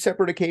on 2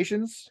 separate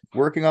occasions,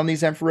 working on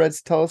these infrared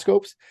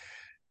telescopes.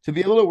 To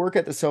be able to work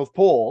at the South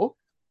Pole,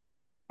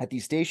 at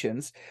these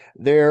stations,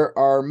 there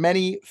are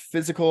many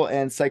physical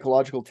and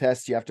psychological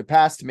tests you have to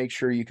pass to make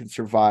sure you can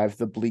survive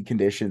the bleak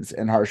conditions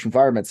and harsh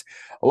environments.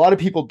 A lot of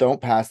people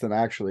don't pass them,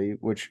 actually,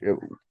 which it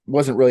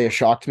wasn't really a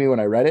shock to me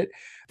when I read it.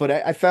 But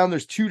I found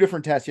there's 2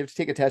 different tests. You have to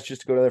take a test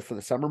just to go there for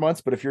the summer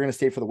months. But if you're going to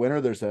stay for the winter,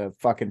 there's a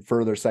fucking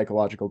further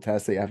psychological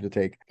test that you have to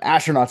take.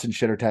 Astronauts and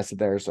shit are tested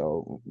there.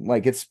 So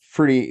like it's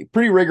pretty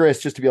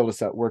rigorous just to be able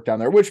to work down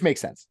there, which makes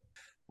sense.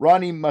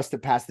 Rodney must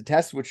have passed the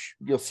test, which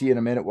you'll see in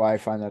a minute why I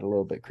find that a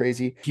little bit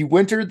crazy. He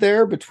wintered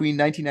there between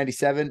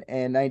 1997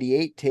 and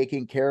 98,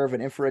 taking care of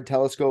an infrared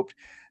telescope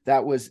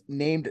that was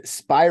named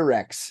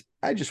Spirex.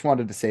 I just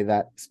wanted to say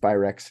that.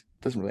 Spirex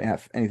doesn't really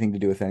have anything to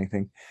do with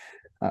anything.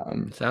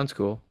 Sounds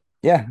cool.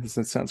 Yeah,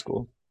 that sounds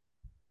cool.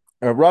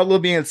 Rod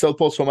loved being at the South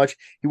Pole so much,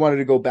 he wanted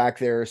to go back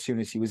there as soon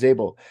as he was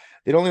able.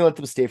 They'd only let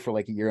them stay for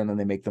like a year, and then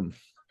they make them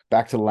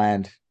back to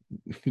land.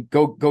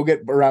 Go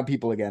get around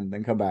people again,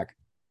 then come back.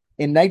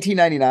 In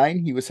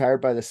 1999, he was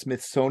hired by the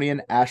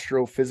Smithsonian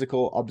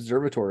Astrophysical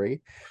Observatory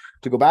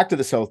to go back to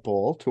the South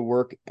Pole to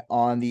work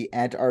on the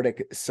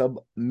Antarctic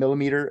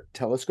Submillimeter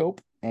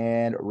Telescope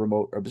and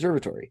Remote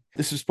Observatory.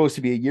 This was supposed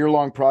to be a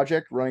year-long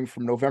project running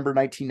from November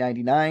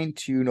 1999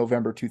 to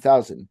November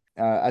 2000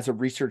 as a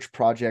research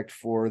project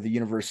for the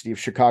University of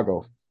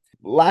Chicago.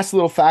 Last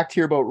little fact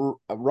here about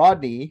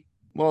Rodney,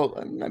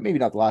 well, maybe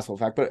not the last little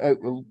fact, but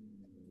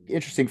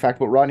interesting fact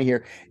about Rodney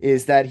here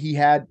is that he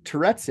had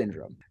Tourette's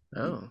syndrome.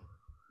 Oh.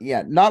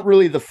 Yeah, not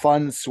really the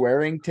fun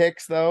swearing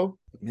tics, though.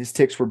 His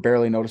tics were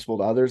barely noticeable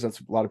to others.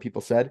 That's what a lot of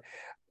people said.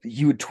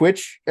 He would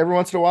twitch every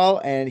once in a while,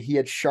 and he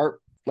had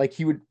sharp, like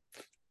he would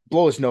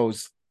blow his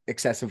nose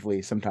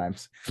excessively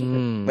sometimes.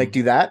 Like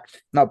do that,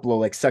 not blow,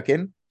 like suck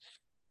in.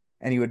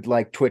 And he would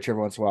like twitch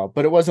every once in a while.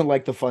 But it wasn't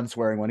like the fun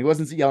swearing one. He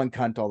wasn't yelling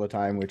cunt all the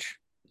time, which...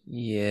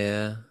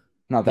 Yeah.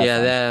 Not that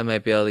fun. That I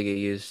might be able to get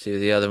used to.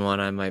 The other one,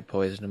 I might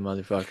poison a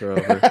motherfucker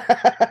over.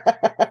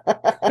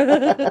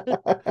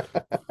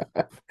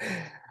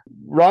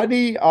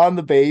 Rodney on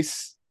the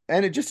base,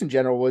 and it just in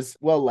general, was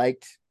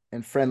well-liked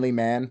and friendly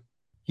man.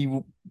 He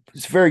was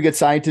a very good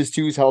scientist,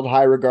 too. He's held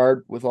high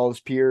regard with all his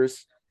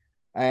peers.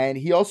 And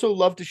he also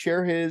loved to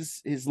share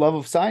his love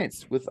of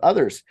science with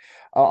others.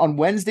 On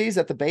Wednesdays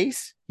at the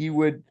base, he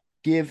would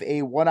give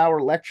a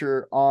 1-hour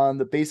lecture on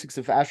the basics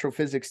of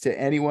astrophysics to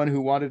anyone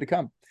who wanted to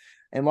come.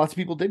 And lots of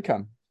people did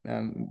come.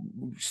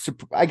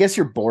 I guess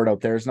you're bored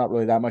out there. There's not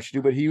really that much to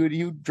do, but he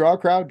would draw a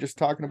crowd just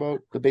talking about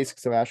the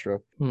basics of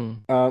astro.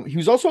 He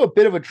was also a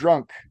bit of a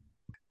drunk,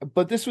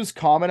 but this was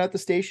common at the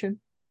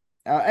station.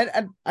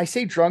 And I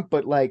say drunk,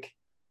 but like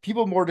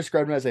people more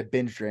described him as a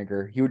binge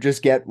drinker. He would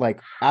just get like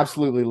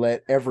absolutely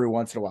lit every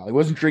once in a while. He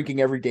wasn't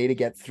drinking every day to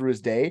get through his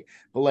day,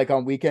 but like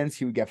on weekends,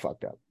 he would get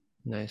fucked up.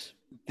 Nice.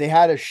 They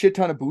had a shit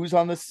ton of booze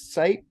on this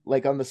site.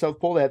 Like on the South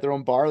Pole, they had their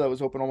own bar that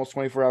was open almost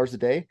 24 hours a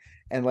day,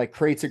 and like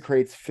crates and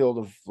crates filled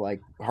of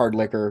like hard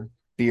liquor,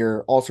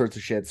 beer, all sorts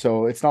of shit.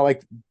 So it's not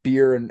like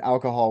beer and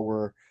alcohol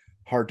were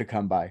hard to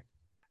come by.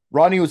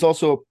 Rodney was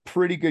also a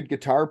pretty good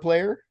guitar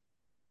player.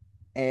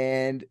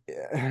 And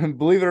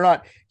believe it or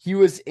not, he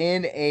was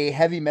in a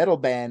heavy metal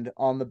band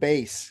on the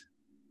bass.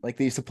 Like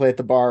they used to play at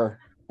the bar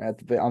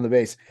on the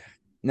bass.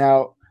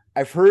 Now,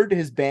 I've heard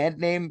his band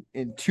name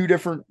in 2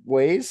 different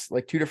ways,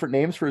 like 2 different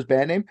names for his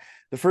band name.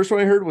 The first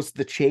one I heard was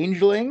the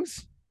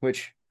Changelings,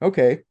 which,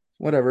 okay,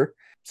 whatever.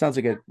 Sounds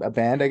like a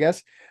band, I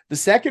guess. The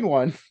second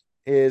one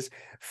is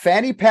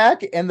Fanny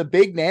Pack and the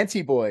Big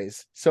Nancy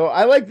Boys. So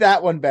I like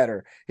that one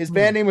better. His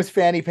band name was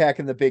Fanny Pack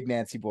and the Big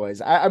Nancy Boys.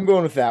 I'm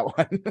going with that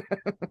one.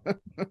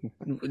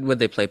 Would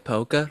they play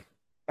polka?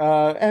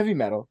 Heavy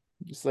metal.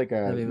 Just like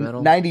a Heavy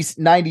metal?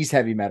 90s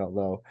heavy metal,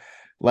 though.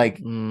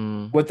 Like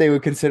what they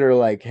would consider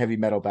like heavy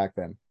metal back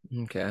then.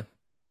 Okay.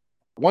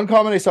 One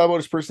comment I saw about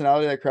his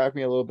personality that cracked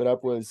me a little bit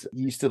up was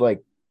he used to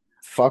like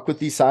fuck with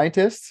these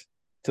scientists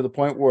to the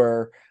point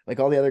where like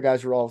all the other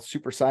guys were all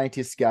super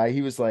scientist guy.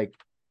 He was like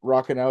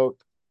rocking out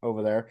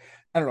over there.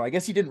 I don't know. I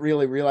guess he didn't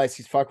really realize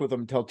he's fucked with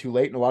them until too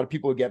late. And a lot of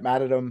people would get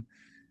mad at him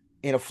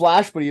in a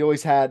flash, but he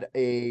always had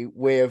a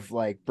way of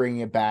like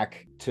bringing it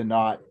back to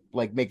not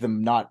like make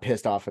them not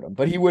pissed off at him.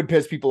 But he would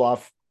piss people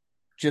off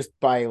just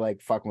by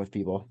like fucking with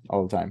people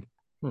all the time.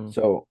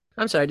 So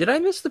I'm sorry, did I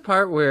miss the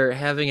part where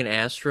having an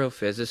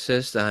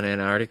astrophysicist on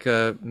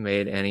Antarctica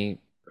made any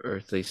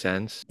earthly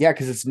sense? yeah,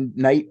 because it's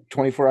night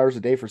 24 hours a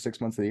day for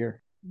 6 months of the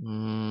year.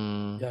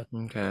 Yeah.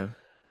 Okay.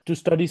 To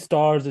study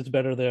stars, it's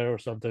better there or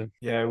something.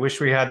 Yeah, I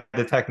wish we had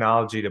the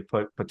technology to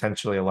put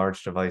potentially a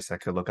large device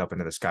that could look up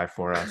into the sky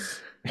for us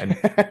and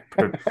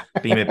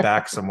beam it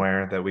back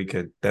somewhere that we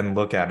could then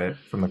look at it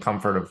from the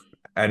comfort of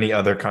any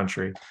other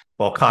country.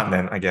 Well,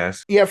 continent, I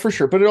guess. Yeah, for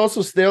sure. But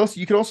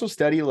you can also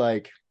study,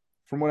 like,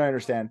 from what I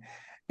understand,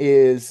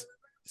 is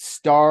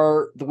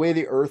the way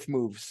the Earth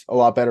moves a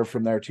lot better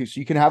from there too. So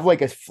you can have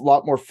like a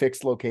lot more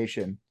fixed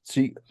location.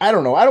 So I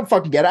don't know. I don't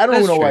fucking get it. I don't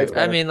That's know why true. it's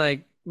better. I mean,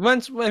 like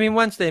once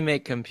they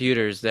make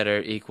computers that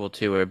are equal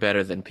to or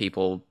better than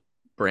people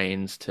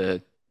brains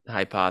to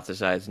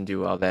hypothesize and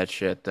do all that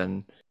shit,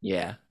 then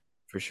yeah,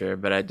 for sure.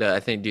 But do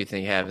think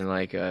having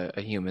like a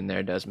human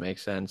there does make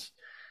sense.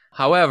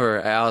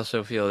 However, I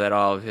also feel that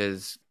all of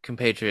his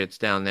compatriots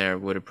down there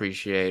would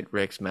appreciate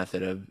Rick's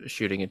method of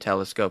shooting a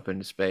telescope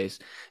into space.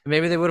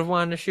 Maybe they would have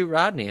wanted to shoot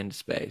Rodney into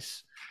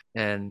space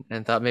and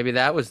thought maybe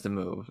that was the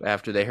move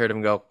after they heard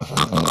him go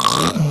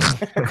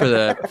for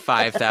the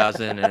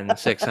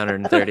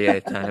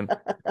 5,638th time.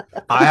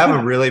 I have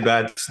a really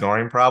bad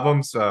snoring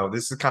problem, so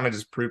this is kind of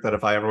just proof that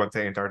if I ever went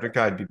to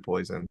Antarctica, I'd be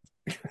poisoned.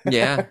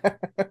 Yeah.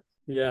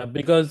 Yeah,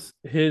 because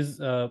his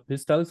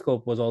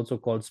telescope was also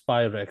called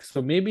Spyrex.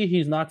 So maybe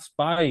he's not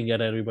spying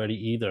at everybody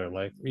either.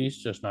 Like he's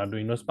just not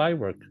doing no spy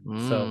work.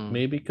 So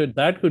maybe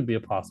that could be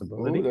a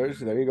possibility. Oh, there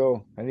you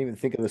go. I didn't even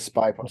think of the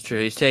spy part. That's true.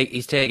 He's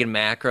taking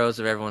macros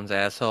of everyone's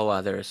asshole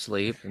while they're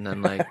asleep and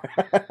then like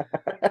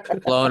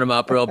blowing them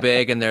up real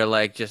big, and they're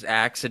like just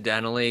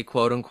accidentally,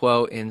 quote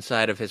unquote,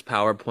 inside of his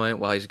PowerPoint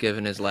while he's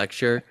giving his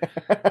lecture.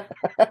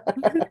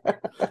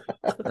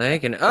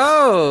 Thinking,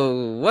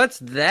 oh, what's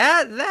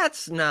that?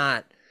 That's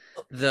not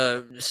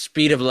the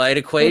speed of light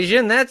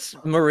equation. That's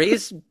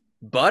Marie's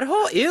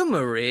butthole. Ew,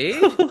 Marie.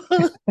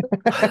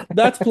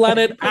 That's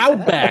planet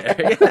Outback.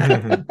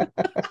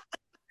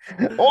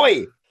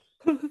 Oi!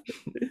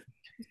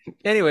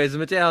 Anyways,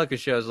 the Metallica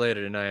show's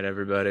later tonight,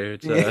 everybody.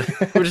 It's,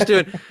 we're just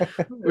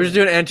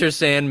doing Enter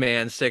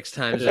Sandman 6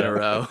 times in a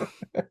row.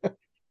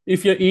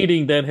 If you're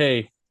eating, then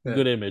hey,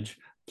 good image.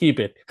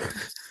 Keep it.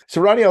 So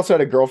Ronnie also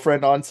had a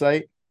girlfriend on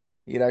site.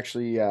 He'd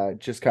actually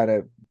just kind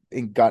of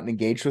gotten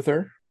engaged with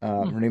her.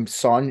 Her name's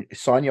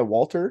Sonia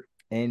Walter,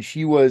 and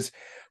she was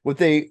what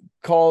they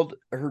called,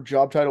 her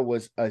job title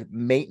was a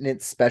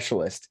maintenance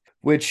specialist,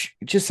 which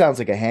just sounds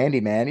like a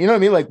handyman. You know what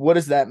I mean? Like, what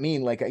does that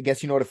mean? Like, I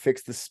guess you know how to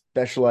fix the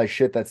specialized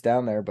shit that's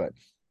down there, but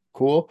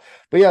cool.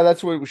 But yeah,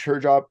 that's what was her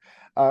job.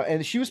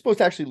 And she was supposed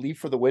to actually leave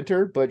for the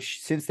winter, but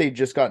since they'd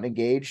just gotten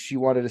engaged, she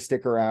wanted to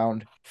stick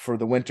around for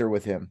the winter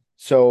with him.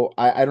 So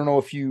I don't know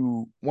if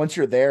once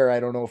you're there, I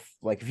don't know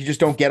if you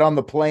just don't get on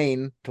the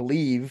plane to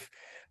leave,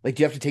 like,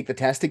 do you have to take the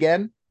test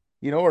again,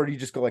 or do you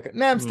just go like,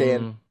 nah, I'm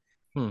staying.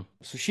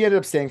 So she ended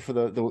up staying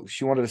for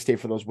she wanted to stay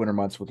for those winter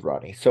months with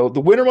Rodney. So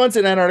the winter months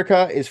in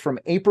Antarctica is from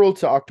April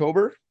to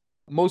October.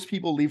 Most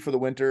people leave for the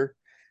winter.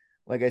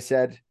 Like I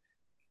said,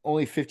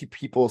 only 50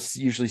 people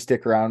usually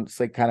stick around. It's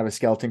like kind of a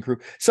skeleton crew.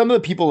 Some of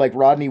the people like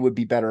Rodney would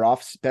be better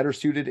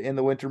suited in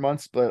the winter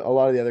months, but a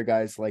lot of the other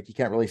guys, like, you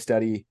can't really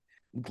study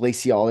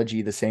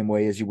glaciology the same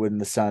way as you would in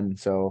the sun.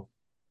 So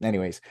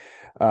anyways,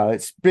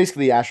 it's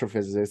basically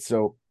astrophysicists.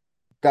 So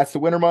that's the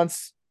winter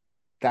months.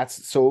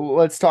 So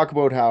let's talk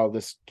about how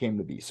this came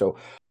to be. So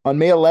on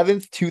May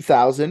 11th,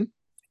 2000,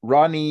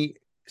 Rodney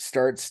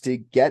starts to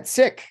get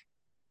sick.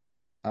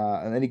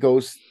 And then he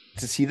goes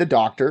to see the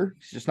doctor.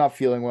 He's just not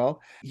feeling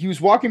well. He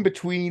was walking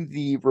between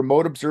the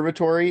remote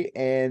observatory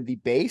and the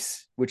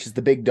base, which is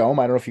the big dome.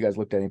 I don't know if you guys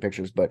looked at any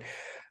pictures, but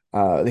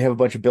they have a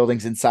bunch of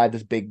buildings inside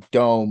this big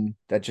dome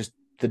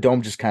the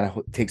dome just kind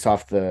of takes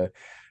off the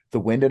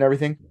wind and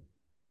everything.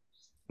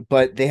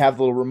 But they have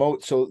the little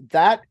remote. So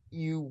that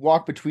you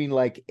walk between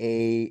like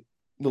a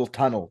little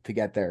tunnel to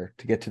get there,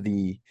 to get to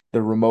the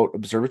remote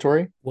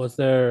observatory. Was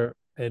there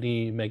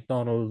any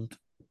McDonald's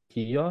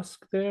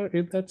kiosk there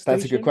in that station?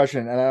 That's a good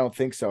question, and I don't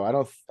think so.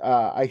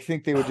 I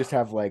think they would just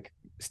have like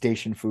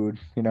station food,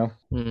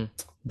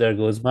 There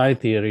goes my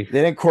theory.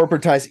 They didn't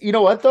corporatize. You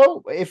know what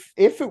though? If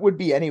it would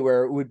be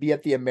anywhere, it would be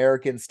at the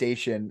American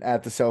station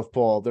at the South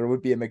Pole. There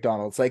would be a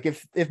McDonald's. Like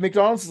if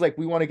McDonald's is like,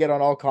 we want to get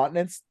on all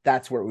continents,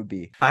 that's where it would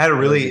be. I had a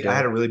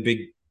really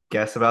big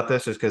guess about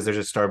this, just because there's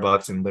a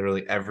Starbucks in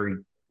literally every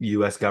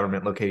U.S.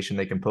 government location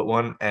they can put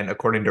one, and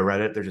according to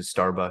Reddit, there's a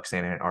Starbucks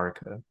in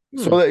Antarctica.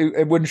 So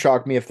it wouldn't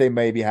shock me if they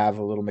maybe have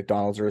a little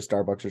McDonald's or a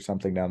Starbucks or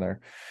something down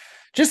there,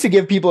 just to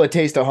give people a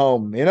taste of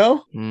home,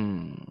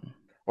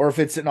 Or if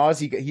it's an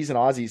Aussie, he's an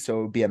Aussie, so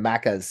it would be a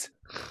Macca's.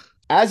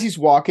 As he's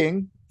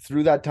walking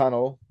through that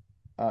tunnel,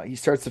 he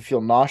starts to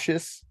feel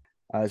nauseous.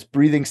 His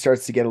breathing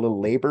starts to get a little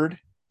labored,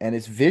 and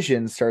his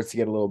vision starts to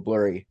get a little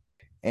blurry.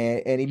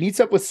 and he meets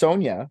up with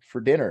Sonia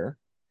for dinner,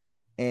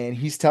 and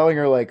he's telling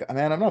her like,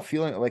 man, I'm not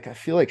feeling like I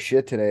feel like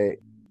shit today.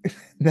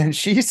 Then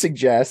she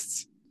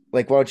suggests,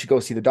 like, why don't you go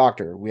see the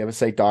doctor? We have a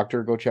psych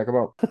doctor. Go check him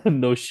out.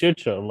 No shit,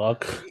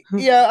 Sherlock.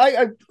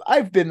 Yeah,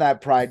 I've been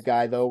that pride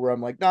guy though, where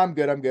I'm like, no, I'm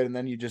good, and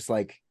then you just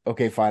like,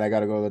 okay, fine, I got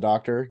to go to the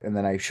doctor, and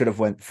then I should have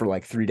went for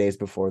like 3 days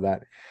before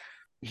that.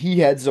 He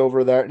heads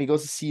over there and he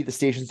goes to see the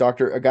station's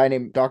doctor, a guy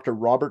named Dr.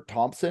 Robert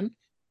Thompson.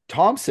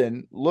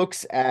 Thompson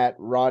looks at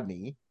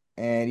Rodney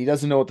and he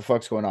doesn't know what the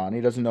fuck's going on.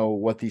 He doesn't know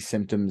what these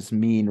symptoms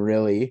mean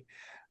really.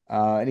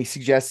 And he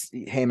suggests,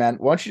 hey man,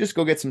 why don't you just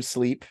go get some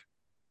sleep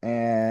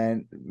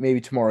and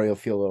maybe tomorrow you'll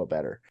feel a little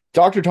better.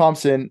 Dr.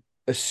 Thompson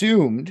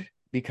assumed,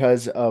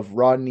 because of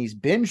Rodney's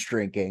binge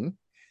drinking,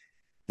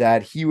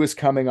 that he was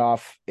coming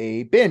off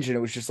a binge and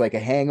it was just like a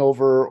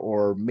hangover,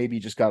 or maybe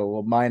just got a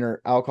little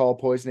minor alcohol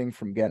poisoning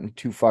from getting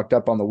too fucked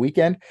up on the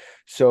weekend.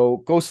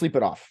 So go sleep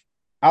it off.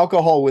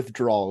 Alcohol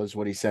withdrawal is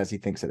what he says he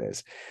thinks it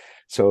is.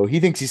 So he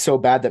thinks he's so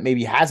bad that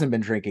maybe he hasn't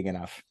been drinking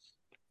enough.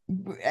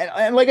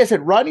 And like I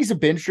said, Rodney's a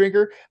binge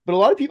drinker, but a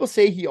lot of people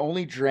say he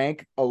only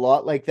drank a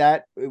lot like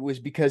that. It was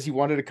because he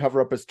wanted to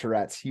cover up his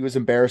Tourette's. He was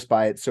embarrassed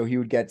by it, so he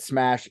would get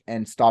smashed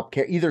and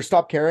either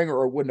stop caring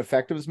or it wouldn't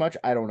affect him as much.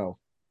 I don't know,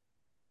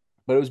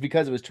 but it was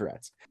because of his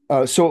Tourette's.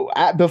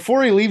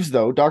 Before he leaves,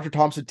 though, Dr.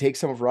 Thompson takes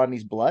some of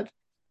Rodney's blood,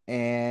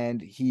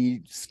 and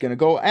he's gonna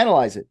go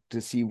analyze it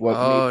to see what.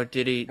 Oh,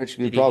 did he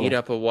heat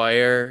up a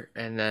wire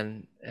and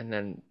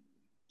then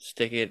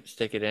stick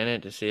it in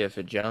it to see if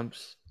it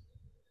jumps?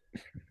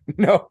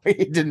 No,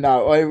 he did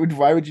not.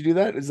 Why would you do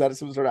that? Is that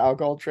some sort of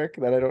alcohol trick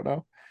that I don't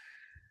know?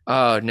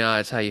 Oh no,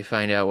 it's how you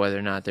find out whether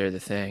or not they're the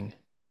thing.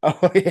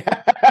 Oh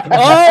yeah.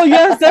 Oh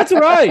yes, that's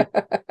right.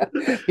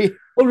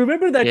 Oh,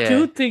 remember that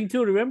tooth thing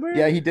too? Remember?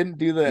 Yeah, he didn't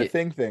do the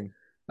thing.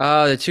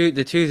 Oh, the tooth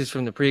is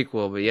from the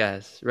prequel, but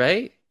yes,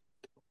 right?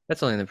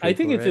 That's only in the prequel. I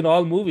think it's in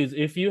all movies.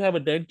 If you have a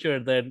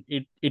denture, then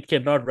it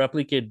cannot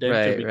replicate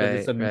denture because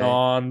it's a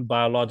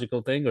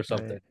non-biological thing or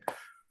something. Right.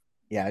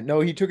 Yeah, no,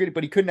 he took it,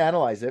 but he couldn't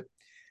analyze it.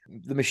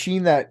 The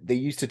machine that they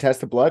used to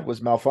test the blood was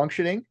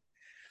malfunctioning,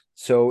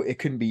 so it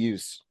couldn't be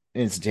used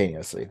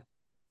instantaneously.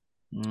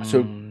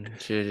 So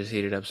should have just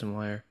heated up some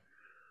wire.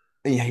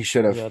 Yeah, he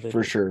should have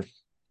for sure.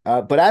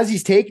 But as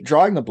he's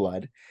drawing the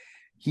blood,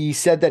 he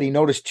said that he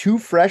noticed 2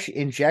 fresh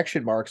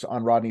injection marks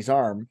on Rodney's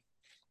arm,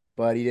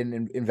 but he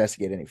didn't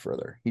investigate any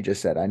further. He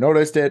just said, I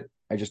noticed it.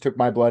 I just took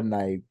my blood and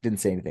I didn't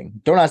say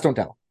anything. Don't ask, don't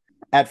tell.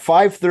 At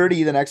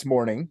 5:30 the next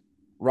morning,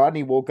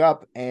 Rodney woke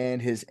up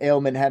and his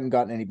ailment hadn't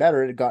gotten any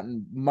better. It had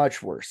gotten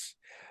much worse.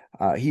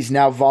 He's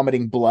now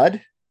vomiting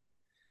blood.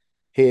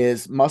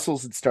 His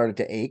muscles had started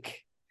to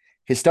ache.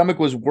 His stomach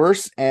was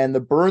worse, and the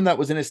burn that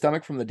was in his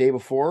stomach from the day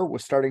before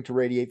was starting to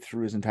radiate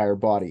through his entire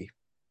body.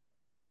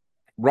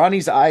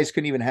 Rodney's eyes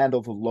couldn't even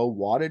handle the low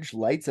wattage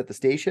lights at the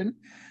station,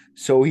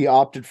 so he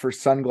opted for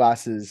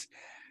sunglasses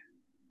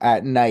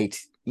at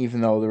night,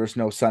 even though there was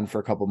no sun for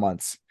a couple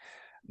months.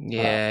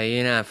 Yeah,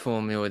 you're not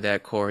fooling me with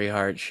that Corey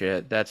Hart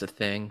shit. That's a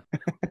thing.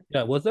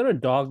 Yeah, was there a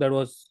dog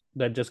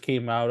that just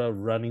came out of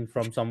running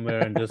from somewhere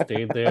and just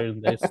stayed there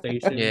in the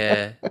station?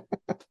 Yeah.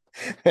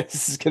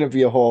 This is going to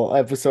be a whole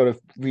episode of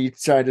me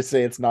trying to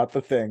say it's not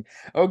the thing.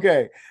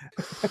 Okay.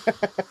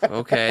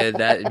 Okay,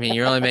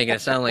 you're only making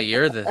it sound like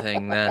you're the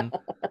thing then.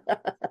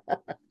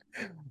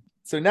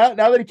 So now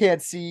that he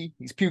can't see,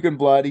 he's puking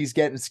blood, he's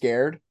getting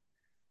scared.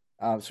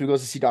 So he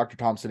goes to see Dr.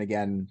 Thompson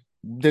again,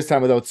 this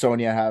time without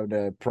Sonia having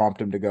to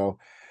prompt him to go.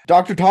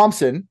 Dr.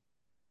 Thompson,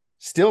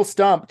 still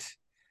stumped,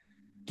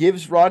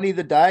 gives Rodney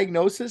the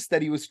diagnosis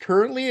that he was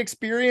currently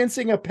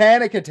experiencing a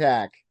panic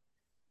attack.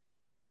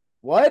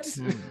 What?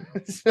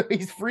 So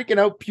he's freaking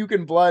out,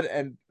 puking blood,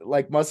 and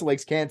like Muscle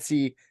Legs can't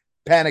see,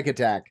 panic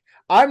attack.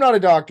 I'm not a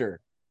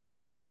doctor,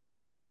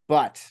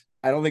 but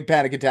I don't think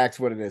panic attack's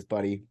what it is,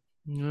 buddy.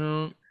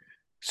 No.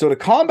 So to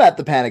combat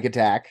the panic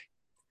attack,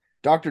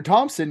 Dr.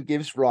 Thompson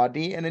gives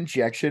Rodney an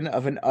injection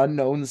of an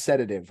unknown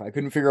sedative. I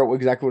couldn't figure out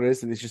exactly what it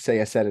is, so they just say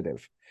a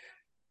sedative.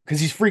 Because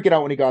he's freaking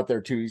out when he got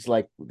there, too. He's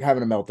like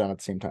having a meltdown at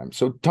the same time.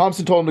 So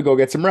Thompson told him to go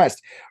get some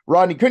rest.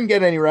 Rodney couldn't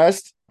get any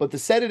rest, but the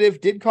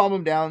sedative did calm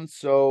him down.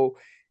 So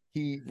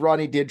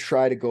Rodney did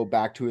try to go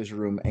back to his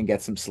room and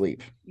get some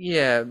sleep.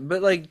 Yeah,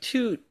 but like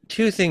two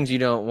things you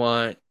don't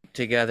want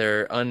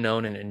together,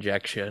 unknown and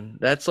injection.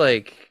 That's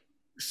like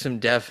some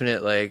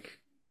definite like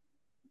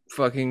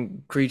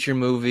fucking creature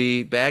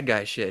movie bad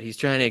guy shit. He's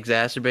trying to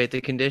exacerbate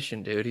the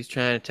condition, dude. He's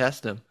trying to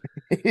test him.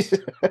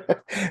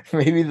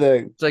 Maybe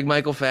it's like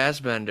Michael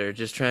Fassbender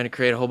just trying to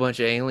create a whole bunch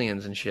of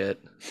aliens and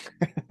shit.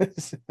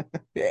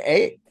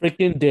 Hey,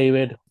 freaking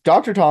David.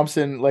 Dr.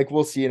 Thompson, like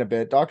we'll see in a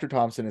bit, Dr.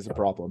 Thompson is a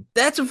problem.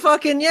 That's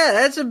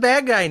a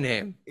bad guy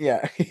name.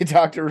 Yeah,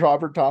 Dr.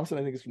 Robert Thompson,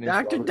 I think it's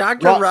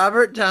Dr.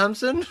 Robert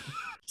Thompson.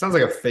 Sounds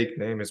like a fake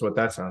name is what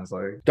that sounds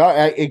like.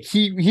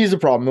 He's a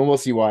problem, and we'll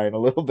see why in a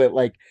little bit.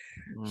 Like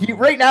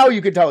right now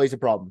you can tell he's a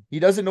problem. He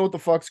doesn't know what the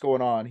fuck's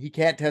going on. He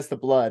can't test the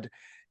blood,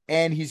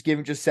 and he's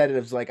giving just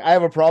sedatives. Like, I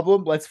have a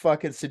problem. Let's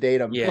fucking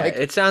sedate him. Yeah, like,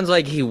 it sounds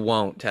like he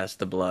won't test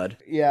the blood.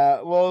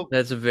 Yeah, well,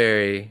 that's a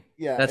very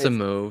Yeah, That's a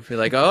move. You're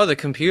like, oh, the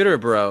computer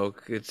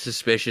broke. It's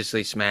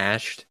suspiciously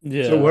smashed.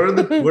 Yeah. So what are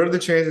the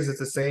chances it's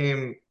the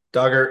same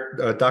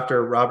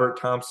Dr. Robert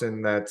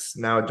Thompson that's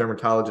now a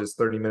dermatologist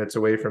 30 minutes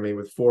away from me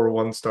with 4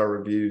 one-star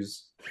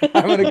reviews?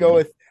 I'm gonna go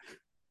with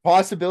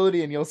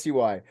possibility, and you'll see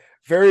why.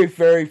 Very,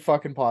 very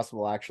fucking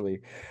possible,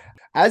 actually.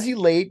 As he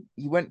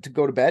went to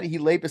go to bed. He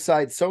lay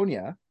beside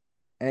Sonia,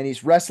 and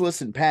he's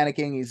restless and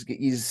panicking.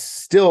 He's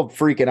still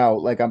freaking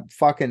out. Like, I'm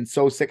fucking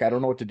so sick. I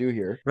don't know what to do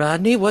here.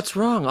 Rodney, what's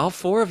wrong? All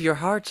 4 of your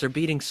hearts are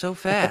beating so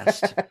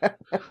fast.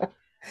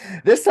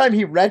 This time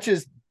he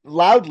retches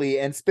loudly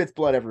and spits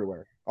blood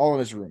everywhere, all in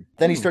his room.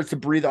 Then he starts to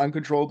breathe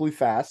uncontrollably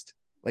fast,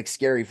 like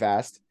scary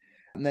fast.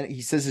 And then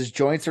he says his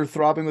joints are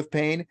throbbing with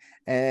pain,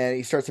 and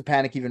he starts to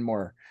panic even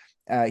more.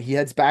 He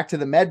heads back to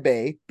the med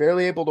bay,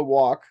 barely able to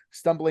walk,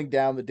 stumbling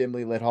down the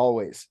dimly lit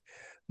hallways.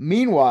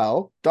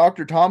 Meanwhile,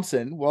 Dr.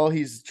 Thompson, while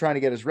he's trying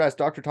to get his rest,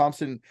 Dr.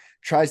 Thompson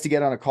tries to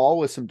get on a call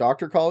with some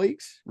doctor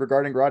colleagues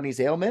regarding Rodney's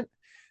ailment,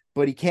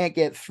 but he can't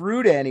get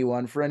through to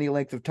anyone for any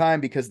length of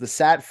time because the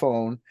sat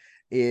phone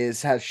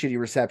has shitty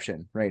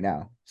reception right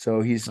now.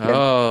 So he's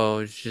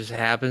it just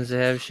happens to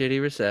have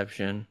shitty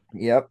reception.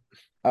 Yep.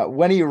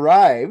 When he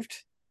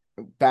arrived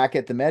back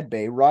at the med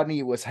bay,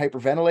 Rodney was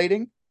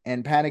hyperventilating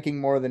and panicking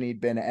more than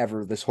he'd been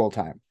ever this whole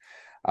time.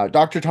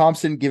 Dr.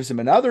 Thompson gives him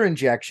another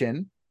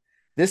injection,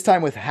 this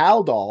time with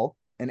Haldol,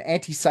 an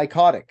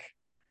antipsychotic.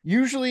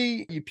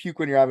 Usually you puke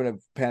when you're having a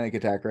panic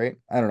attack, right?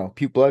 I don't know.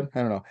 Puke blood? I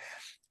don't know.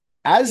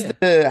 As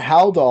the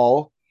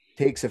Haldol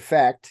takes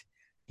effect,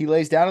 he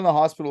lays down in the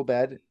hospital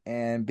bed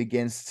and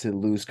begins to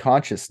lose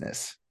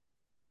consciousness.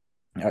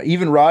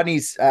 Even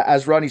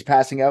as Rodney's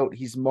passing out,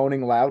 he's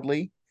moaning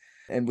loudly.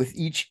 And with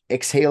each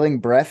exhaling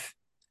breath,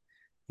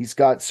 he's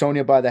got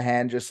Sonia by the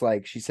hand, just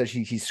like she says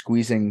he's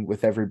squeezing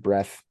with every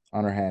breath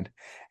on her hand.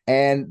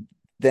 And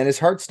then his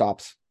heart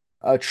stops.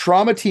 A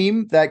trauma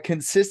team that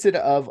consisted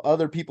of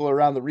other people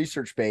around the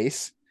research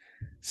base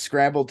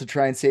scrambled to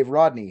try and save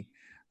Rodney.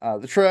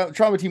 The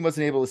trauma team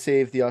wasn't able to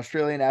save the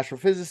Australian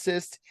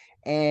astrophysicist,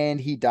 and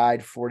he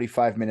died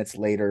 45 minutes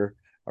later,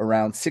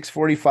 around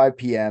 6:45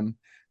 p.m.,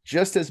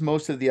 just as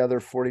most of the other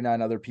 49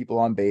 other people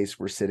on base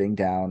were sitting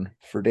down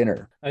for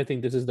dinner. I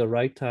think this is the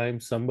right time.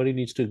 Somebody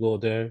needs to go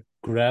there,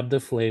 grab the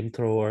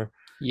flamethrower,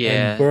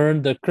 Yeah. and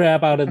burn the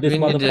crap out of this We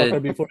need motherfucker to-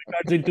 before it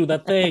turns into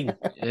that thing.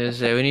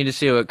 We need to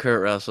see what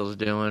Kurt Russell's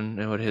doing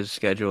and what his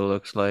schedule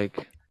looks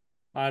like.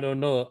 I don't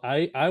know.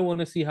 I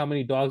want to see how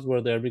many dogs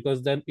were there,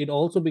 because then it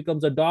also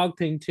becomes a dog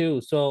thing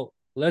too. So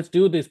let's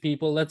do this,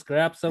 people. Let's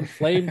grab some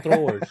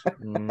flamethrowers.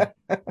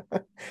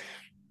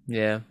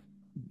 Yeah.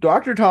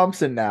 Dr.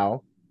 Thompson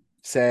now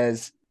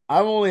says,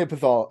 I'm only a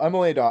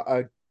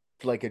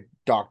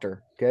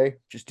doctor, okay?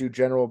 Just do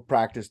general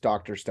practice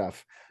doctor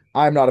stuff.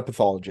 I'm not a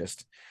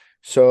pathologist.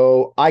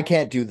 So I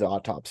can't do the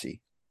autopsy.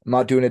 I'm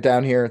not doing it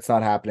down here. It's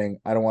not happening.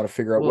 I don't want to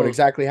figure out what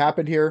exactly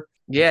happened here.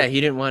 Yeah,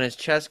 he didn't want his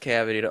chest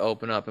cavity to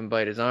open up and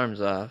bite his arms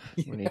off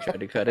when he tried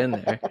to cut in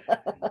there.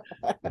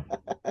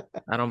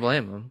 I don't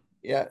blame him.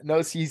 Yeah,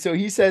 no, so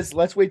he says,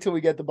 let's wait till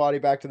we get the body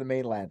back to the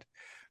mainland.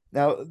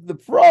 Now, the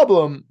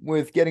problem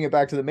with getting it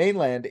back to the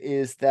mainland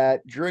is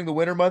that during the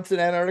winter months in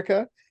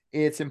Antarctica,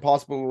 it's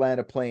impossible to land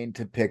a plane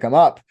to pick them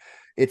up.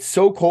 It's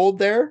so cold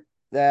there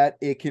that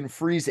it can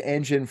freeze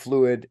engine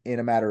fluid in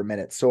a matter of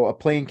minutes. So a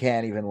plane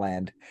can't even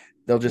land.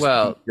 They'll just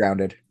be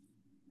grounded.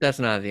 That's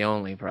not the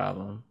only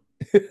problem.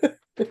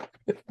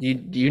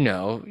 You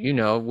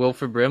know,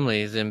 Wilford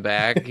Brimley's in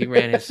back. He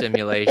ran his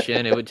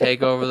simulation. It would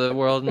take over the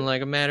world in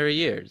like a matter of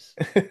years.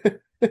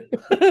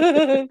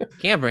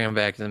 Can't bring him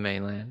back to the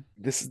mainland.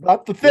 This is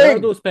not the thing. Where are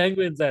those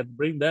penguins that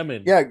bring them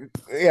in?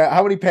 Yeah.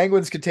 How many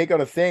penguins could take out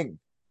a thing?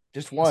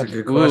 Just one. That's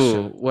a good question.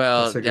 Ooh,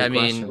 well, I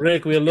mean,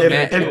 Rick, we're looking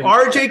if at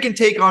RJ can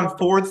take on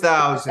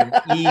 4,000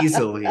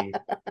 easily,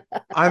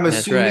 I'm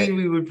assuming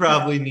we would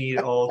probably need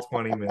all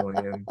 20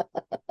 million.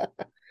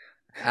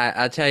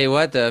 I'll tell you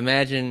what, though.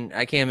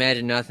 I can't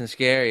imagine nothing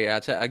scary.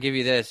 I'll give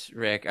you this,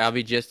 Rick. I'll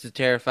be just as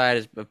terrified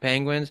as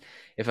penguins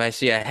if I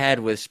see a head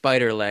with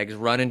spider legs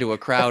run into a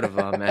crowd of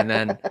them and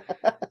then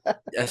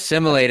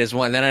assimilate as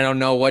one. Then I don't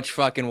know which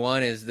fucking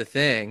one is the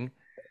thing.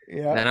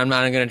 Yeah. Then I'm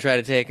not going to try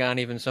to take on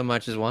even so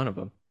much as one of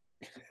them.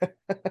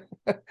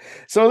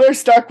 So they're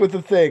stuck with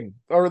the thing,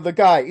 or the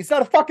guy. It's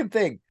not a fucking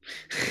thing.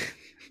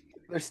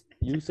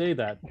 You say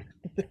that.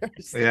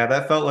 Yeah,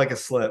 that felt like a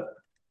slip.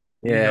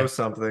 Yeah. You know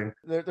something.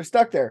 They're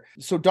stuck there.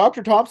 So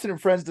Dr. Thompson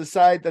and friends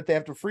decide that they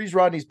have to freeze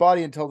Rodney's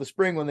body until the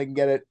spring when they can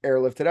get it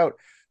airlifted out.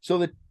 So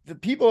the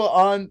people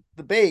on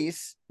the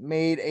base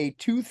made a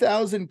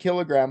 2,000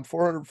 kilogram,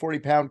 440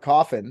 pound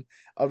coffin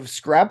of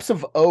scraps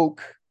of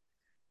oak,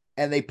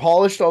 and they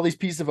polished all these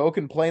pieces of oak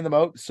and planed them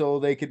out so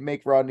they could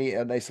make Rodney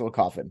a nice little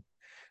coffin,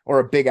 or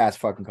a big ass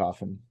fucking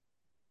coffin.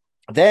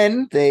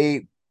 Then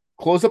they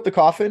close up the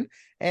coffin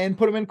and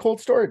put him in cold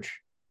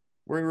storage,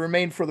 where he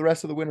remained for the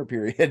rest of the winter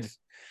period.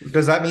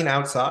 Does that mean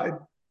outside?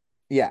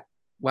 Yeah.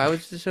 Why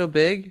was it so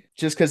big?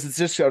 Just because it's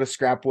just out of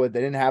scrap wood.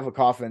 They didn't have a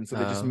coffin, so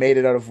they just Oh. made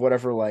it out of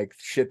whatever like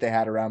shit they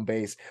had around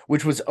base,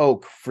 which was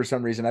oak for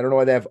some reason. I don't know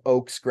why they have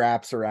oak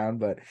scraps around,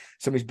 but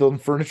somebody's building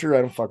furniture.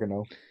 I don't fucking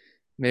know.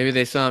 Maybe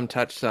they saw him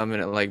touch some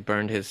and it like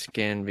burned his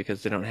skin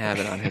because they don't have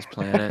it on his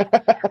planet.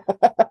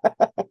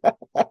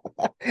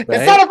 It's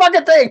Right? not a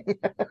fucking thing.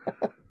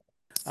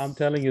 I'm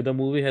telling you, the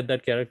movie had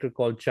that character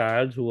called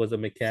Childs who was a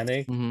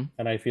mechanic, Mm-hmm.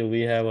 and I feel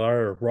we have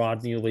our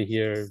Rodney over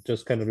here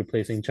just kind of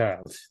replacing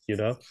Childs.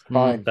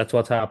 Fine. That's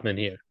what's happening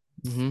here.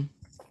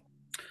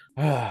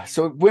 Mm-hmm.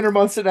 So winter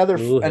months, another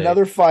Ooh,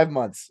 hey. 5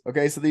 months.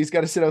 Okay, so these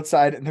got to sit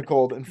outside in the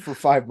cold and for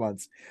 5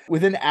 months.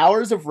 Within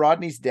hours of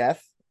Rodney's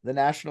death, the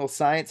National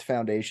Science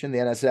Foundation, the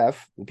NSF,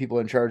 the people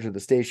in charge of the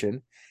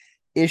station,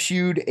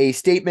 issued a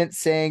statement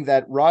saying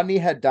that Rodney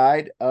had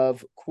died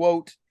of,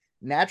 quote,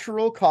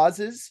 natural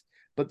causes,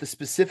 but the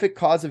specific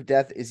cause of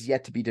death is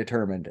yet to be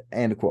determined,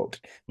 end quote.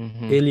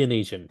 Mm-hmm.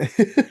 Alienation.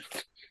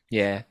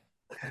 Yeah.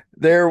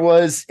 There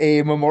was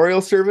a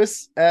memorial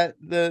service at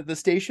the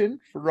station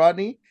for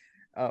Rodney.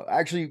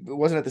 Actually, it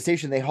wasn't at the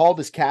station. They hauled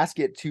his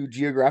casket to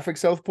geographic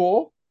South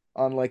Pole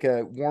on like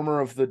a warmer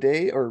of the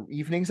day or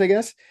evenings, I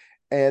guess.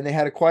 And they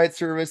had a quiet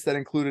service that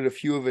included a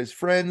few of his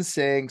friends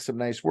saying some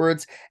nice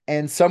words.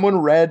 And someone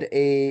read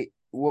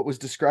what was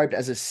described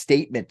as a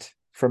statement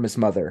from his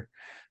mother.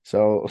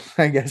 So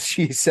I guess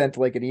she sent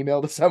like an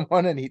email to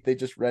someone and they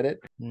just read it.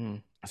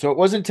 Mm. So it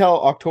wasn't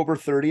until October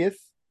 30th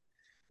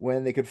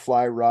when they could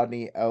fly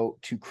Rodney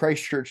out to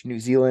Christchurch, New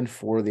Zealand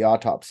for the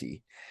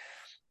autopsy.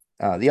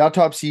 The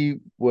autopsy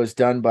was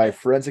done by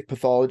forensic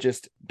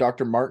pathologist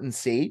Dr. Martin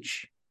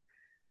Sage,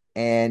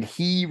 and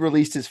he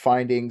released his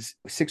findings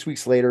 6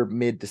 weeks later,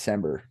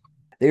 mid-December.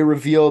 They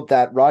revealed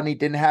that Rodney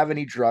didn't have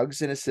any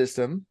drugs in his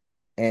system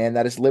and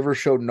that his liver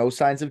showed no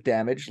signs of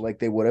damage like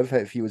they would have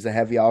if he was a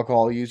heavy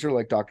alcohol user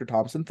like Dr.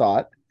 Thompson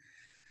thought.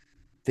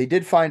 They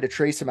did find a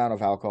trace amount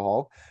of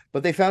alcohol,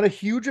 but they found a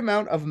huge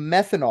amount of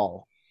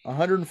methanol,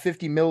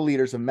 150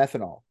 milliliters of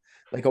methanol,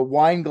 like a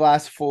wine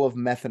glass full of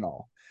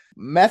methanol.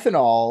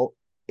 Methanol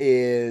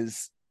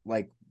is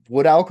like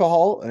wood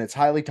alcohol and it's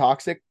highly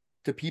toxic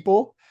to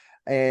people.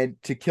 And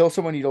to kill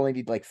someone, you'd only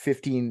need like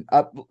 15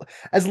 up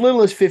as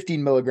little as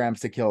 15 milligrams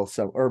to kill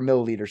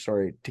milliliters,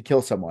 sorry, to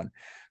kill someone.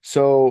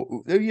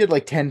 So you had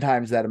like 10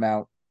 times that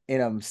amount in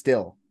them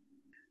still.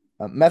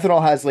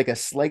 Methanol has like a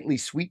slightly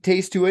sweet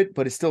taste to it,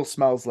 but it still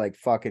smells like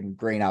fucking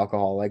grain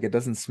alcohol. Like it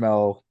doesn't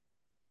smell.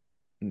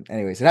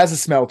 Anyways, it has a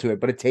smell to it,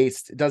 but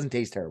it doesn't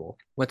taste terrible.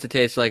 What's it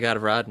taste like out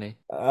of Rodney?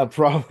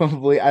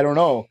 Probably, I don't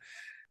know.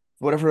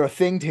 Whatever a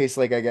thing tastes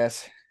like, I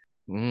guess.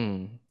 So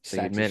you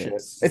admit it.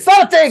 It's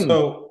not a thing.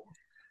 So,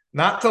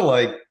 not to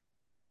like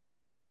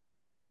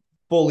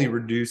fully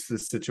reduce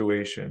this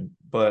situation,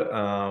 but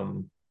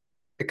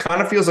it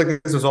kind of feels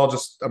like this was all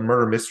just a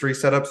murder mystery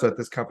setup so that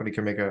this company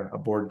can make a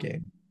board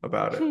game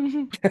about it.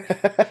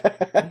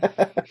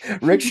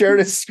 Rick shared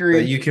his That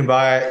screen. you can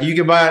buy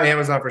on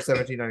Amazon for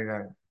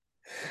 $17.99.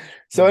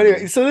 So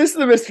anyway, so this is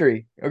the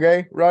mystery,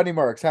 okay? Rodney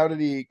Marks, how did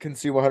he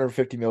consume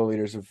 150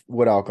 milliliters of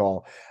wood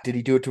alcohol? Did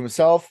he do it to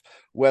himself,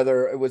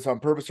 whether it was on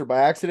purpose or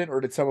by accident, or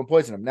did someone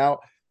poison him? Now,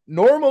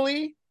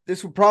 normally,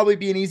 this would probably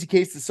be an easy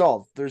case to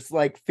solve. There's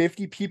like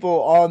 50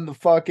 people on the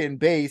fucking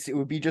base. It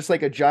would be just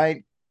like a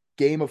giant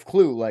game of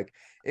Clue. Like,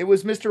 it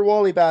was Mr.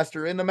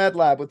 Wallybaster in the med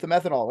lab with the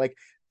methanol. Like,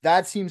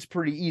 that seems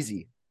pretty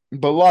easy.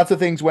 But lots of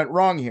things went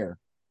wrong here.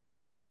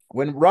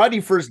 When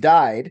Rodney first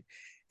died,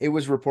 it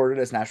was reported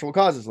as natural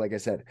causes, like I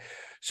said.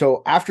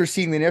 So after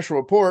seeing the initial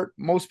report,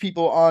 most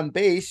people on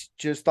base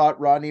just thought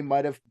Rodney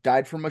might have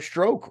died from a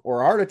stroke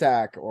or a heart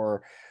attack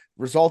or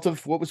result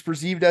of what was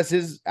perceived as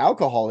his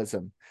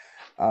alcoholism.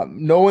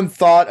 No one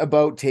thought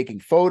about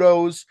taking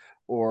photos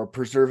or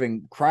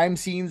preserving crime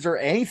scenes or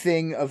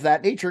anything of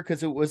that nature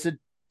because it was a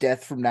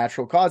death from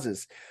natural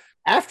causes.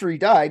 After he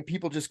died,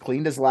 people just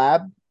cleaned his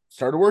lab,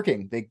 started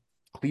working. They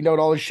cleaned out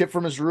all his shit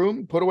from his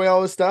room, put away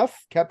all his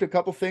stuff, kept a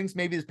couple things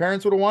maybe his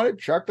parents would have wanted,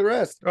 chucked the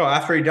rest. Oh,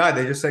 after he died,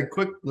 they just said,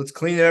 quick, let's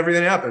clean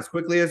everything up as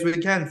quickly as we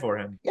can for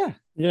him.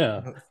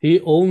 Yeah.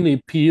 He only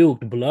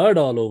puked blood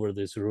all over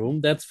this room.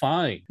 That's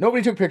fine.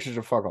 Nobody took pictures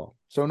of fuck all.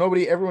 So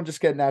everyone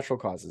just got natural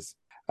causes.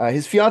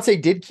 His fiance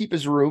did keep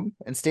his room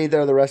and stayed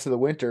there the rest of the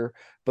winter,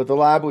 but the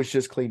lab was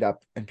just cleaned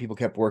up and people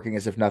kept working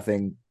as if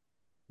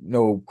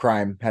no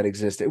crime had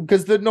existed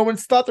because no one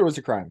thought there was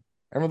a crime.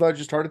 Everyone thought it was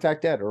just heart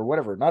attack dead or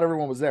whatever. Not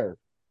everyone was there.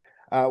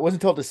 It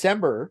wasn't until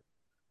December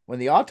when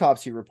the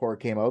autopsy report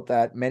came out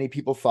that many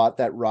people thought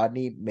that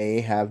Rodney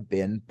may have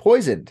been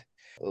poisoned.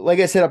 Like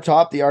I said up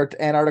top, the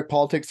Antarctic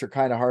politics are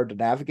kind of hard to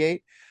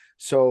navigate.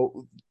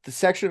 So the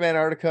section of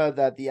Antarctica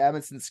that the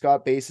Amundsen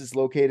Scott base is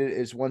located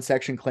is one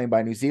section claimed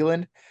by New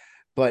Zealand,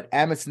 but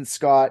Amundsen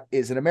Scott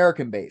is an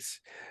American base.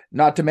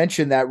 Not to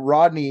mention that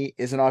Rodney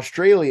is an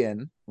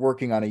Australian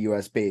working on a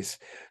U.S. base.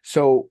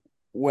 So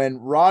when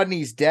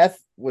Rodney's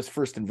death was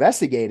first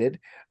investigated,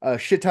 a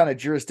shit ton of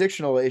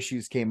jurisdictional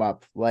issues came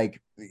up.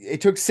 Like, it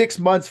took 6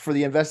 months for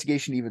the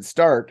investigation to even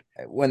start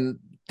when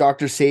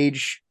Dr.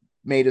 Sage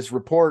made his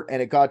report,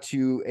 and it got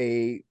to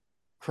a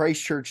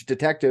Christchurch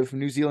detective,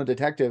 New Zealand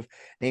detective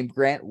named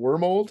Grant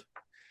Wormold.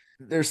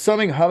 There's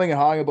something humming and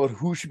hawing about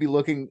who should be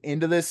looking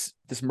into this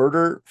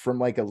murder from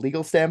like a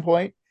legal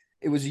standpoint.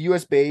 It was a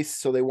U.S. base,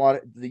 so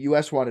the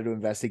U.S. wanted to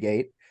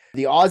investigate.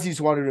 The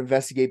Aussies wanted to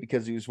investigate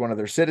because he was one of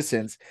their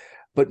citizens.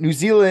 But New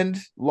Zealand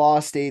law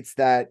states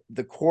that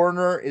the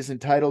coroner is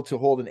entitled to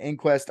hold an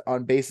inquest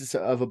on basis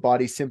of a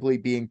body simply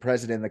being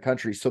present in the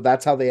country. So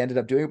that's how they ended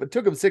up doing it. But it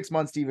took them 6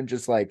 months to even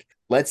just like,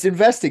 let's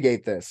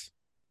investigate this.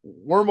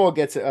 Wormhole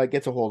gets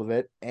a hold of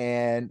it,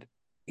 and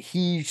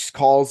he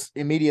calls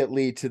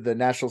immediately to the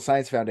National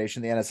Science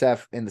Foundation, the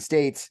NSF in the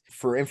States,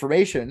 for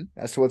information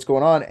as to what's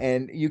going on.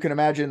 And you can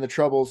imagine the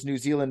troubles New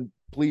Zealand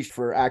police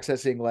for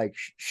accessing like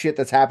shit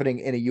that's happening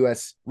in a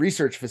U.S.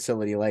 research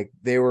facility. Like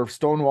they were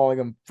stonewalling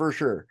them for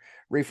sure,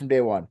 right from day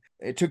one.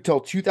 It took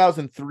till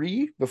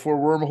 2003 before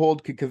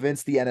Wormhold could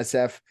convince the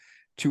NSF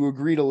to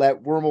agree to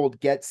let Wormhold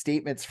get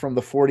statements from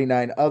the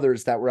 49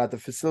 others that were at the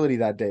facility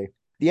that day.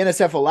 The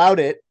NSF allowed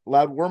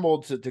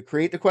Wormhold to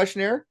create the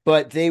questionnaire,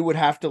 but they would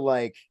have to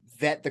like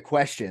vet the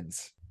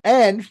questions.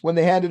 And when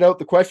they handed out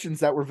the questions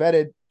that were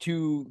vetted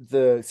to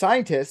the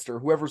scientist or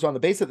whoever's on the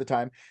base at the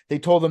time, they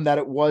told them that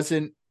it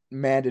wasn't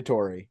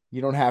mandatory.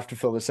 You don't have to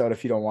fill this out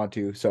if you don't want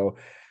to. So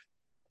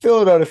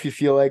fill it out if you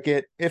feel like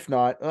it. If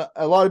not,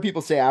 a lot of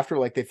people say after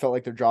like they felt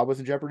like their job was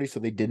in jeopardy, so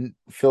they didn't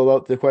fill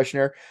out the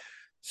questionnaire.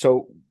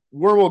 So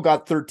Wormhold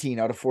got 13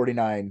 out of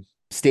 49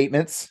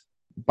 statements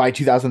by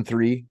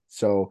 2003.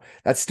 So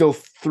that's still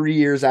 3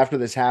 years after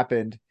this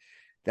happened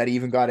that he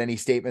even got any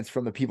statements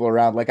from the people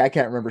around. Like I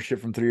can't remember shit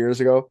from 3 years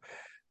ago.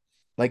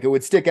 Like it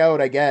would stick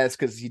out, I guess,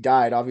 because he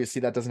died. Obviously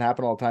that doesn't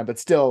happen all the time, but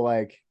still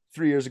like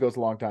 3 years ago is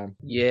a long time.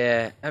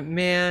 Yeah,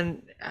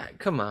 man,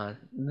 come on.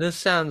 This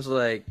sounds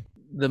like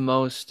the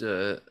most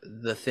The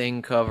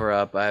Thing cover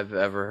up I've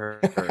ever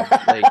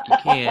heard. Like you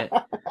can't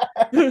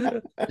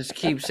just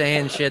keep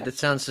saying shit that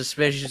sounds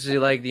suspiciously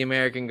like the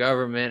American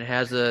government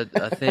has a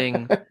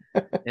thing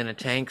in a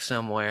tank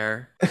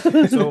somewhere.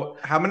 So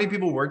how many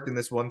people worked in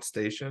this one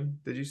station,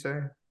 did you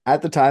say?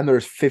 At the time, there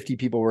was 50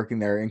 people working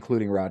there,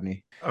 including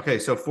Rodney. Okay,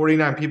 so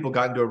 49 people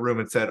got into a room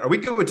and said, are we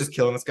good with just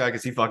killing this guy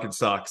because he fucking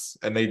sucks?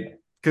 And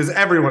because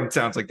everyone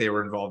sounds like they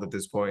were involved at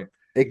this point.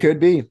 It could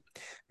be.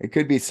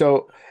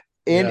 So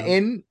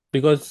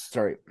because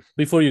sorry,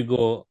 before you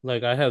go,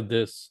 like I have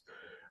this.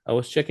 I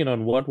was checking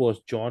on what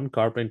was John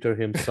Carpenter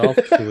himself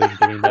doing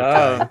during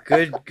that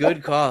time.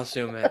 Good call,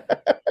 Sumit.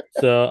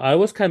 So I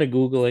was kind of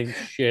Googling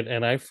shit,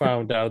 and I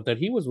found out that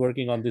he was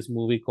working on this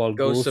movie called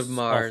Ghosts of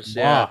Mars,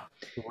 yeah.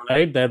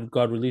 Right? That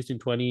got released in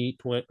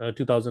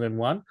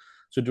 2001.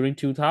 So during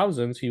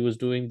 2000s, he was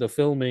doing the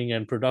filming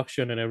and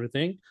production and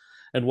everything.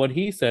 And what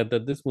he said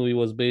that this movie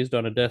was based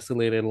on a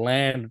desolated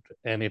land,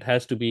 and it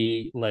has to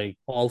be like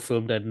all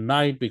filmed at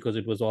night because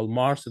it was all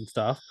Mars and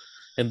stuff.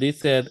 And they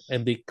said,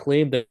 and they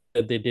claimed that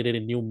they did it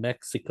in New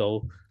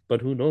Mexico,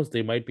 but who knows?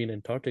 They might be in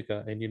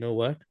Antarctica. And you know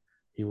what?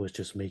 He was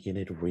just making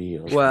it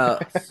real.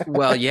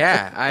 Well,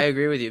 yeah, I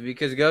agree with you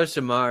because Ghost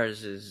of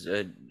Mars is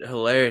a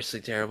hilariously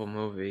terrible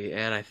movie,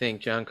 and I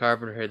think John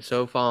Carpenter had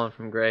so fallen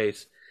from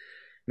grace.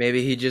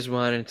 Maybe he just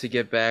wanted to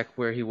get back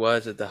where he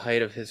was at the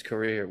height of his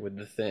career with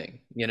The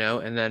Thing, you know?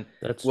 And then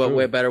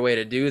what better way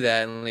to do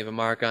that and leave a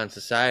mark on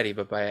society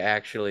but by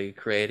actually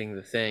creating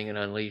The Thing and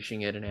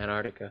unleashing it in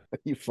Antarctica?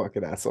 You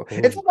fucking asshole.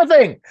 It's not The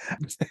Thing!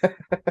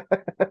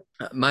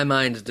 My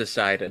mind's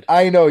decided.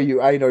 I know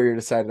you're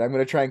decided. I'm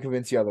going to try and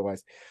convince you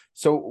otherwise.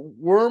 So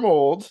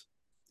Wormhold,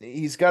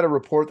 he's got a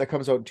report that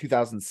comes out in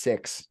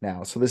 2006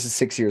 now. So this is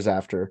 6 years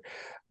after.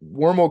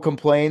 Wormhold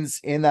complains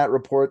in that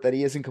report that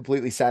he isn't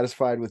completely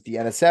satisfied with the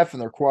NSF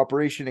and their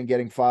cooperation in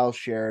getting files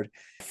shared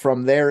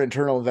from their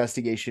internal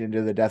investigation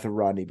into the death of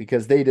Rodney,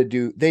 because they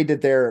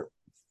did their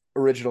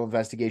original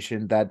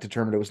investigation that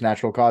determined it was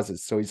natural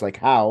causes. So he's like,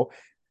 how?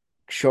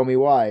 Show me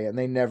why. And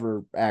they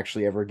never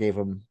actually ever gave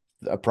him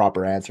a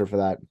proper answer for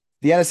that.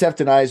 The NSF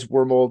denies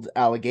Wormhold's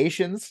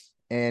allegations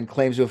and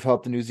claims to have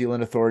helped the New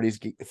Zealand authorities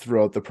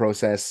throughout the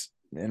process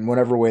in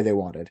whatever way they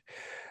wanted.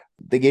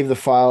 They gave the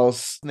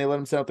files and they let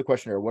him send out the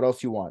questionnaire. What else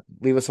do you want?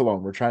 Leave us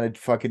alone. We're trying to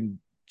fucking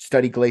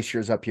study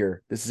glaciers up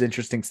here. This is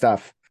interesting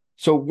stuff.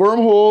 So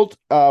Wormhold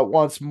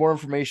wants more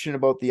information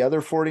about the other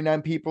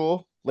 49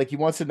 people. Like he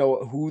wants to know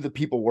who the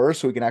people were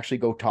so he can actually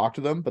go talk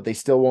to them, but they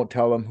still won't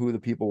tell him who the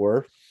people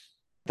were.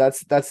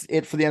 That's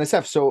it for the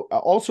NSF. So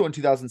also in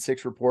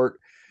 2006 report,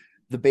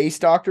 the base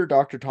doctor,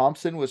 Dr.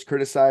 Thompson, was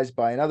criticized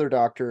by another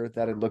doctor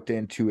that had looked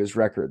into his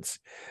records.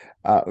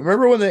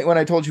 Remember when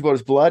I told you about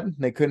his blood?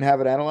 They couldn't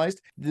have it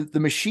analyzed. The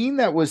machine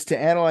that was to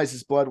analyze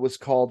his blood was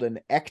called an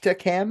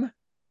ectochem,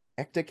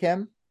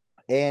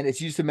 and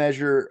it's used to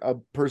measure a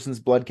person's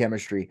blood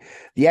chemistry.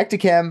 The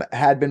ectochem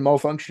had been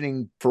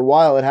malfunctioning for a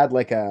while. It had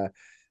like a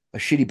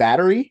shitty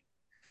battery,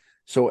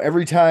 so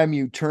every time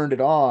you turned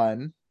it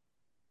on,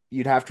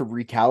 you'd have to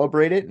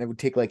recalibrate it, and it would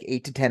take like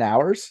 8 to 10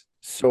 hours.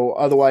 So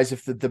otherwise,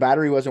 if the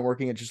battery wasn't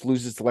working, it just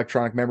loses its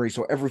electronic memory.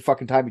 So every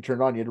fucking time you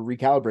turn it on, you had to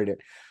recalibrate it.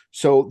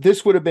 So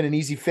this would have been an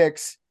easy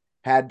fix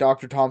had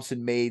Dr.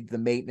 Thompson made the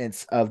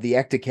maintenance of the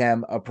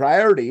ectochem a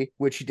priority,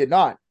 which he did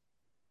not.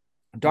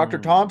 Dr.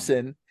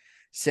 Thompson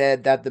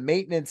said that the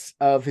maintenance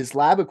of his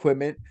lab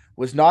equipment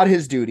was not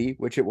his duty,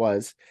 which it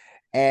was,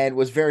 and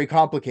was very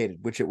complicated,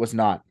 which it was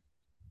not.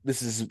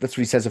 That's what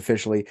he says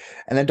officially.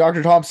 And then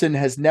Dr. Thompson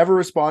has never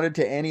responded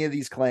to any of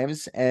these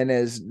claims and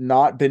has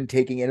not been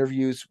taking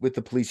interviews with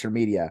the police or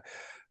media.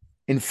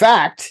 In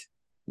fact,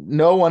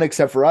 no one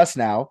except for us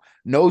now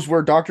knows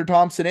where Dr.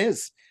 Thompson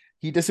is.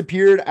 He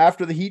disappeared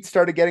after the heat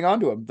started getting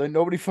onto him. Then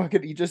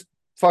he just,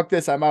 fuck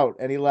this, I'm out.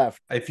 And he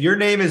left. If your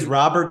name is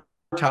Robert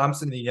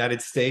Thompson in the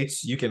United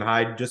States, you can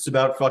hide just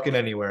about fucking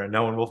anywhere and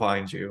no one will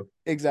find you.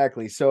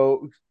 Exactly.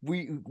 So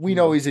we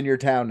know he's in your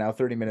town now,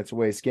 30 minutes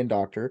away, skin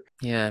doctor.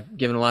 Yeah,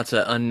 giving lots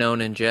of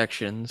unknown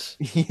injections.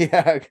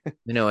 Yeah.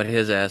 You know what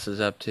his ass is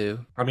up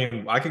to. I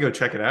mean, I could go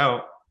check it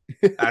out.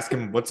 Ask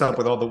him what's up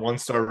with all the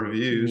 1-star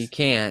reviews.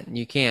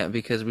 You can't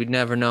because we'd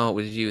never know it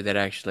was you that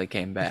actually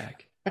came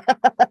back.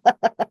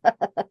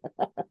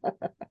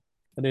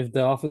 And if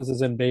the office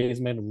is in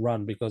basement,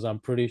 run, because I'm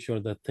pretty sure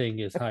the thing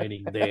is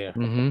hiding there.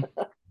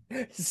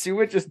 Mm-hmm.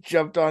 Sue just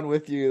jumped on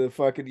with you, the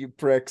fucking you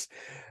pricks.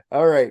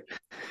 All right.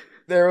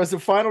 There was a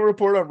final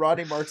report on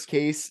Rodney Mark's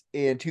case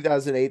in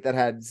 2008 that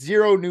had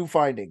 0 new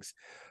findings.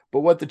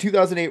 But what the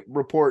 2008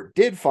 report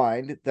did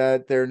find,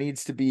 that there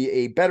needs to be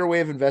a better way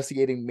of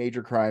investigating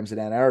major crimes in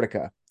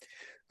Antarctica.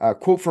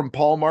 Quote from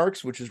Paul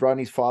Marks, which is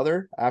Rodney's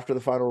father, after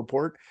the final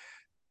report.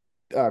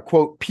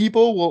 Quote,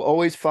 people will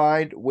always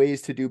find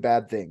ways to do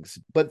bad things,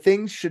 but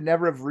things should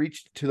never have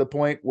reached to the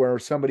point where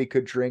somebody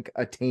could drink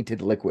a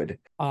tainted liquid.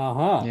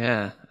 Uh-huh.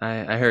 Yeah,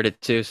 I heard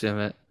it too,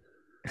 Sumit.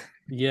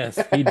 Yes,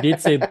 he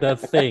did say that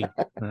thing.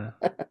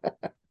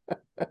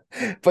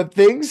 But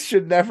things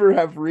should never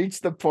have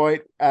reached the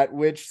point at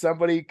which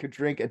somebody could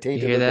drink a You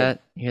tainted hear liquid.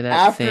 that? You hear that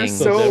After thing?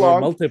 so So there long-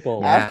 were multiple.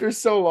 Yeah. After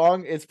so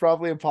long, it's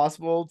probably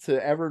impossible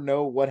to ever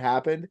know what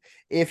happened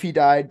if he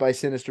died by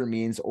sinister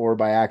means or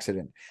by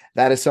accident.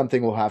 That is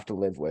something we'll have to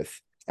live with.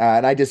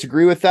 And I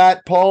disagree with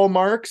that. Paul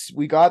Marks,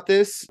 we got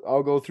this.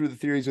 I'll go through the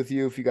theories with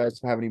you if you guys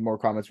have any more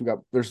comments.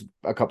 There's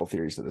a couple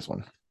theories to this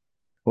one.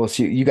 We'll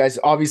see. You guys,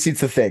 obviously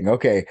it's a thing.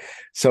 Okay.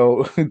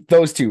 So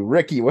those two.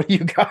 Ricky, what do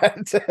you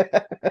got?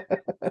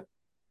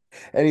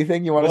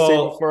 Anything you want to say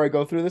before I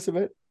go through this a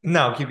bit?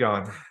 No, keep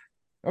going.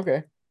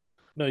 Okay.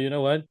 No, you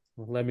know what?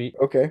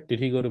 Okay. Did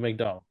he go to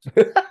McDonald's?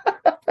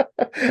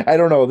 I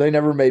don't know. They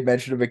never made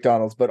mention of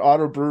McDonald's, but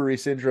auto brewery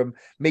syndrome,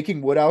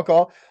 making wood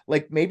alcohol.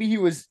 Like maybe he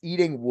was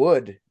eating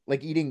wood,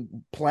 like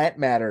eating plant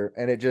matter,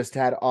 and it just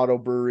had auto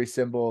brewery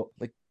symbol.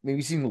 Like maybe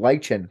he's eating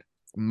lichen,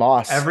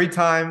 moss. Every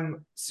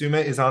time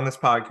Sumit is on this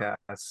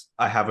podcast,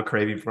 I have a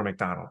craving for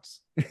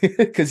McDonald's.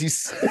 Because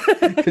he's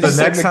The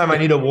next time I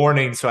need a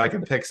warning so I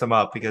can pick some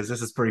up because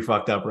this is pretty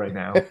fucked up right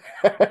now.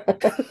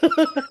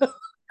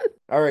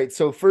 All right.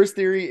 So first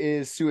theory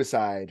is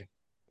suicide.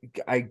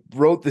 I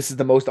wrote this is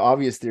the most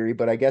obvious theory,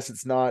 but I guess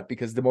it's not,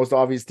 because the most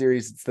obvious theory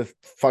is it's the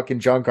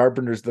fucking John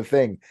Carpenter's The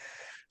Thing.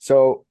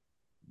 So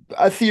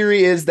a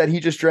theory is that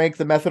he just drank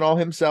the methanol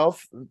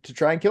himself to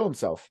try and kill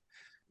himself.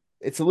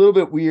 It's a little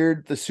bit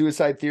weird, the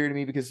suicide theory, to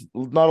me, because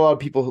not a lot of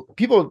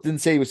people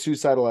didn't say he was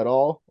suicidal at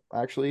all.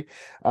 Actually,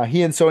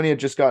 he and Sonia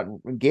just got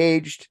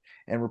engaged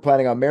and were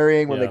planning on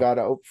marrying when they got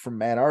out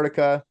from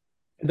Antarctica.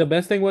 The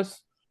best thing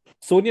was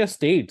Sonia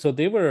stayed, so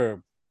they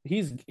were.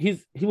 He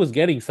was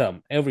getting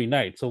some every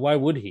night, so why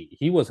would he?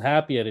 He was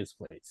happy at his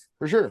place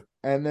For sure.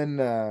 And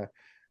then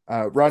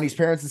Rodney's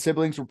parents and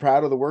siblings were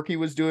proud of the work he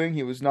was doing.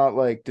 He was not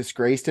like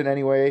disgraced in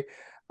any way.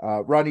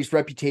 Rodney's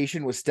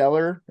reputation was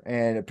stellar,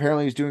 and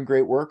apparently he was doing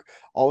great work.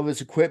 All of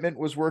his equipment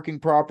was working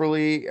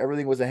properly.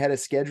 Everything was ahead of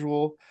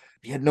schedule.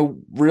 He had no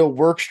real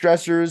work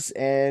stressors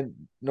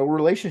and no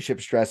relationship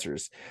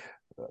stressors.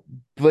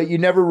 But you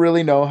never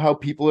really know how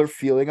people are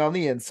feeling on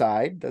the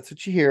inside. That's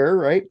what you hear,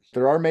 right?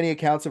 There are many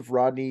accounts of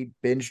Rodney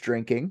binge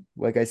drinking,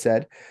 like I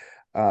said,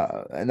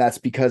 and that's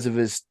because of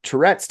his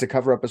Tourette's, to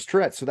cover up his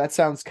Tourette's. So that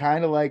sounds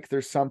kind of like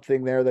there's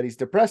something there that he's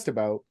depressed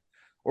about,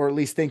 or at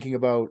least thinking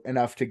about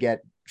enough to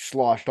get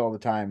sloshed all the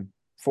time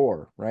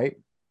for, right?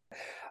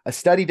 A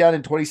study done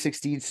in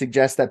 2016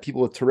 suggests that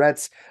people with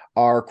Tourette's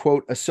are,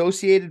 quote,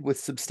 associated with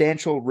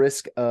substantial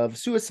risk of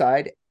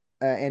suicide,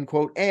 end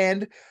quote,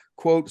 and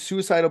quote,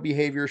 suicidal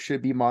behavior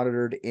should be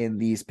monitored in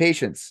these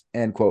patients,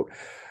 end quote.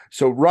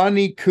 So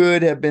Rodney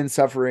could have been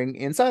suffering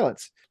in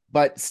silence,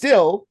 but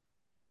still,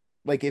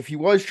 like if he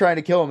was trying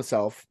to kill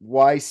himself,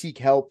 why seek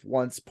help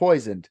once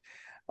poisoned?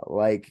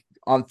 Like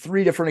on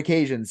 3 different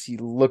occasions, he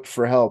looked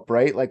for help,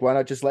 right? Like, why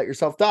not just let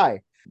yourself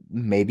die?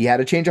 Maybe he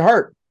had a change of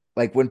heart.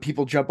 Like when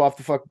people jump off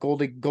the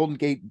fucking Golden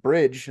Gate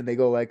Bridge and they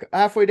go like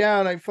halfway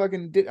down, I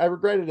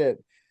regretted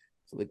it.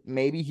 So like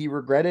maybe he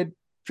regretted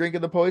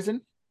drinking the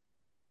poison.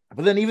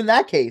 But then even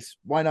that case,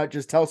 why not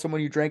just tell someone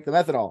you drank the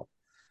methanol?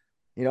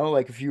 You know,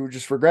 like if you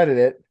just regretted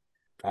it,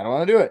 I don't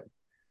want to do it.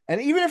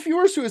 And even if you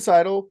were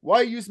suicidal,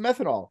 why use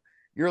methanol?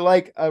 You're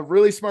like a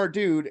really smart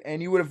dude,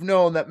 and you would have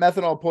known that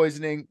methanol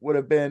poisoning would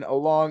have been a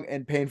long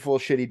and painful,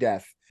 shitty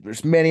death.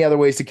 There's many other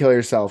ways to kill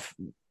yourself.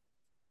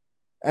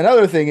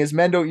 Another thing is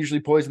men don't usually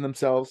poison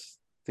themselves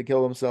to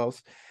kill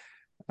themselves.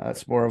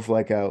 It's more of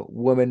like a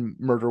woman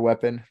murder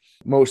weapon.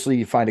 Mostly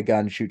you find a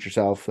gun, shoot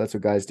yourself. That's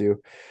what guys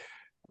do.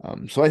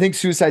 So I think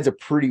suicide's a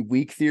pretty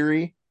weak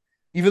theory,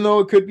 even though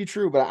it could be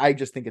true, but I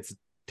just think it's a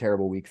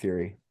terrible weak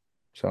theory.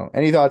 So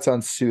any thoughts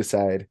on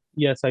suicide?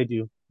 Yes, I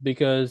do.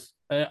 Because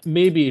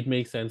maybe it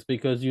makes sense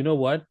because you know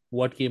what?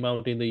 What came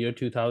out in the year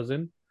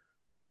 2000?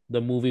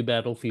 The movie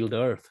Battlefield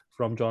Earth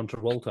from John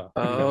Travolta.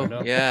 You never Oh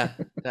know. yeah,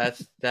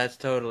 that's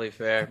totally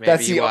fair. Maybe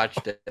That's you the-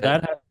 watched it.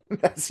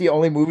 That's the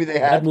only movie they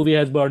That had. movie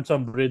has burned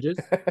some bridges.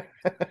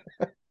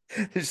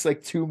 There's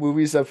like 2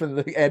 movies up in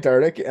the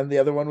Antarctic, and the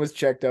other one was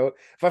checked out.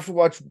 If I have to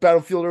watch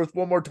Battlefield Earth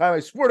one more time, I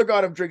swear to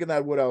God, I'm drinking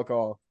that wood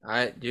alcohol.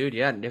 Dude,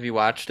 yeah. Have you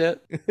watched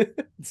it?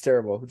 It's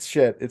terrible. It's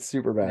shit. It's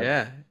super bad.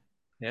 Yeah,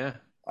 yeah.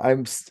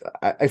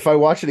 If I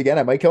watch it again,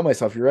 I might kill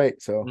myself. You're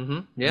right. So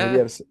maybe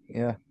Yeah.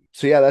 yeah.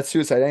 So yeah, that's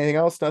suicide. Anything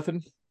else?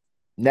 Nothing.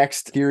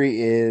 Next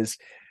theory is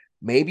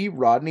maybe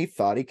Rodney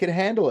thought he could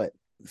handle it.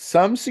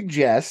 Some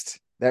suggest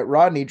that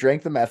Rodney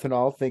drank the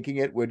methanol thinking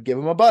it would give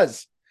him a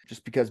buzz,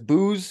 just because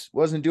booze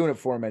wasn't doing it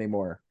for him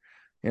anymore,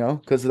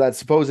 because of that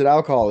supposed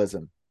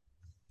alcoholism,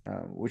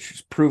 which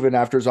is proven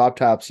after his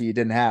autopsy he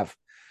didn't have.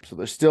 So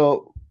there's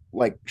still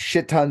like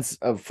shit tons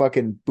of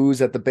fucking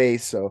booze at the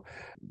base. So,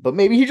 but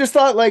maybe he just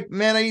thought like,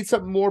 man, I need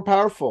something more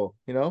powerful,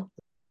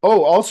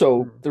 Oh,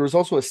 also, there was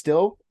also a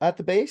still at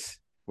the base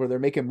where they're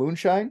making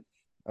moonshine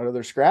out of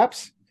their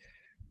scraps.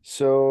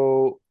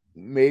 So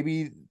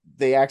maybe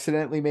they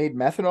accidentally made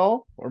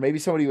methanol, or maybe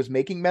somebody was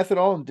making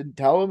methanol and didn't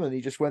tell him, and he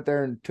just went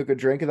there and took a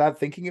drink of that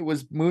thinking it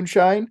was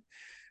moonshine.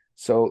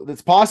 So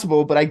that's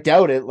possible, but I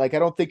doubt it. Like, I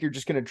don't think you're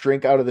just going to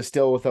drink out of the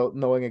still without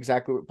knowing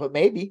exactly but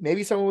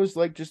maybe someone was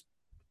like just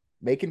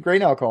making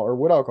grain alcohol or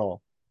wood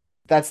alcohol.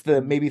 That's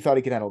the maybe thought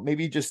he could handle.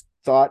 Maybe he just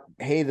thought,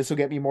 hey, this will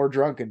get me more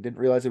drunk, and didn't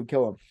realize it would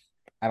kill him.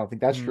 I don't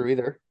think that's true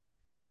either.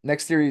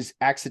 Next theory is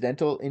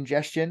accidental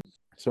ingestion.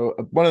 So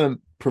one of the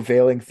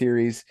prevailing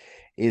theories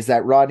is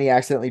that Rodney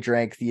accidentally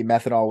drank the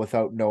methanol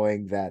without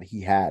knowing that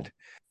he had.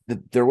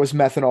 There was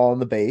methanol in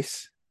the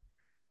base,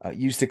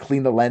 used to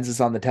clean the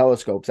lenses on the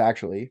telescopes,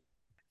 actually.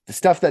 The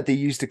stuff that they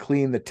used to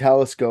clean the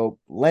telescope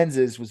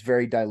lenses was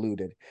very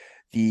diluted.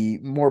 The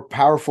more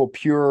powerful,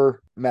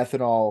 pure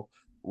methanol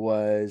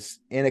was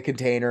in a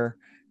container,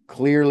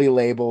 clearly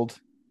labeled,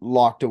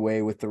 locked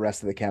away with the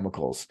rest of the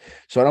chemicals.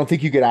 So I don't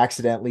think you could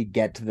accidentally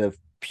get to the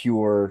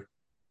pure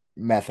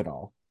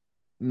methanol.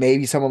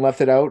 Maybe someone left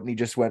it out and he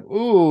just went,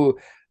 ooh,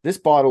 this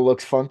bottle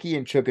looks funky,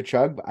 and took a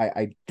chug.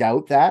 I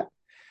doubt that.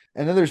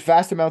 And then there's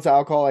vast amounts of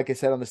alcohol, like I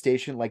said, on the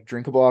station, like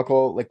drinkable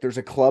alcohol. Like there's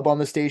a club on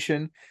the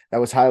station that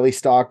was highly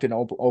stocked and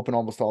open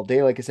almost all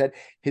day. Like I said,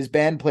 his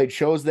band played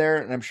shows there,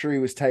 and I'm sure he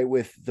was tight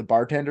with the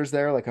bartenders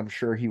there. Like I'm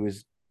sure he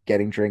was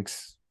getting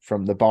drinks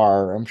from the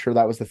bar. I'm sure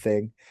that was the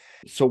thing.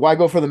 So why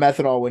go for the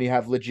methanol when you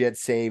have legit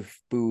safe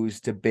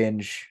booze to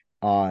binge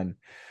on?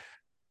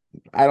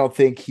 I don't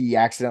think he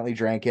accidentally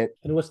drank it.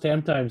 And it was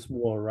 10 times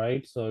more,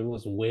 right? So it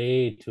was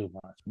way too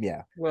much.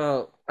 Yeah.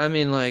 Well, I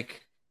mean,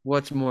 like,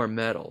 what's more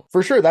metal?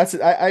 For sure. That's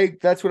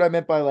that's what I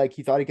meant by like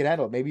he thought he could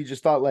handle it. Maybe he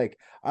just thought like,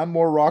 I'm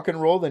more rock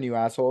and roll than you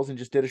assholes, and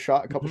just did a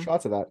couple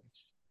shots of that.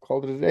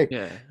 Called it a day.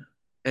 Yeah.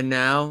 And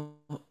now,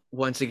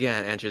 once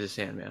again, enter the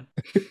Sandman.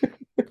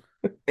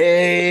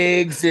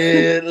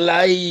 Exit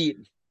light.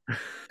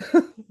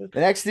 The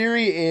next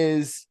theory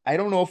is, I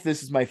don't know if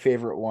this is my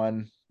favorite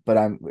one, but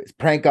it's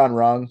prank gone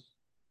wrong.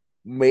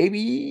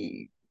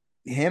 Maybe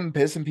him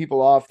pissing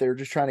people off. They're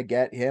just trying to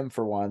get him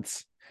for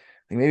once.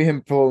 Like maybe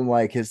him pulling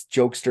like his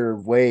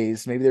jokester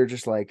ways. Maybe they're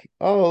just like,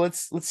 oh,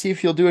 let's see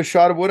if you'll do a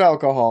shot of wood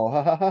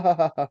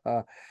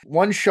alcohol.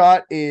 One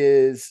shot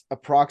is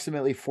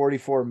approximately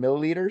 44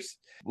 milliliters.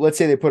 Let's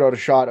say they put out a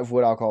shot of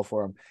wood alcohol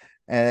for him,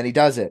 and then he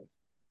does it.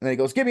 And then he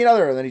goes, give me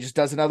another. And then he just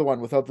does another one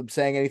without them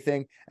saying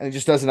anything. And he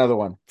just does another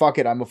one. Fuck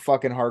it. I'm a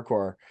fucking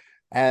hardcore.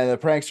 And the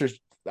pranksters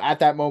at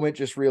that moment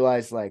just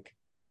realize like,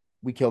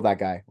 we killed that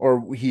guy,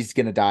 or he's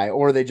going to die,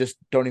 or they just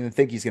don't even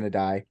think he's going to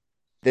die.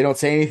 They don't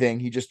say anything.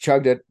 He just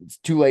chugged it. It's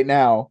too late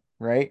now.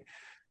 Right.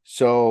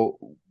 So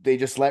they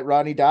just let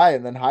Rodney die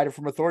and then hide it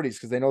from authorities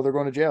because they know they're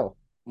going to jail.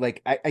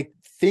 Like, I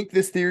think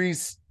this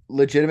theory's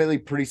legitimately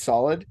pretty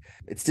solid.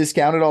 It's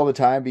discounted all the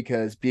time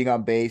because being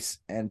on base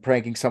and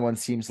pranking someone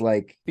seems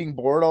like being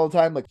bored all the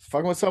time. Like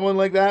fucking with someone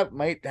like that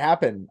might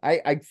happen.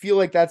 I feel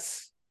like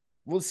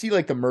we'll see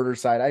like the murder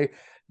side.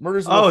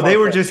 Murder's Oh, they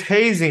were just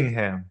hazing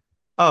him.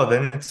 Oh,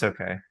 then it's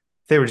okay.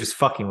 They were just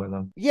fucking with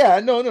him. Yeah,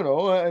 no.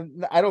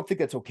 I don't think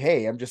that's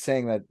okay. I'm just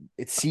saying that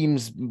it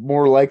seems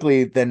more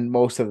likely than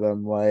most of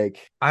them.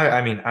 Like,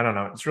 I mean, I don't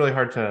know. It's really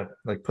hard to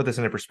like put this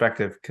into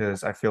perspective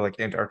because I feel like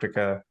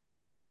Antarctica,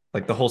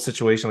 like the whole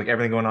situation, like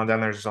everything going on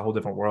down there is just a whole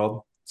different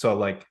world. So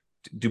like,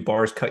 do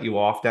bars cut you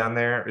off down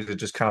there? Or is it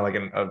just kind of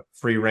like a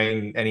free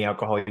reign, any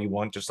alcohol you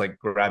want, just like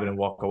grab it and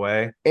walk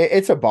away?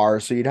 it's a bar,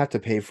 so you'd have to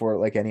pay for it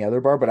like any other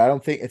bar. But I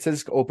don't think it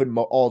says open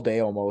all day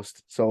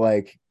almost. So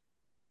like,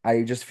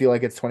 I just feel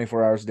like it's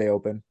 24 hours a day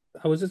open.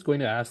 I was just going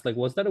to ask, like,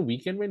 was that a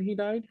weekend when he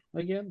died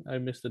again? I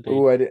missed the date.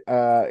 Oh,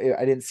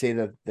 I didn't say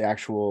the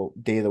actual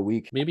day of the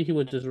week. Maybe he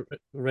was just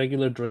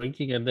regular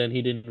drinking and then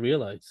he didn't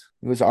realize.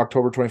 It was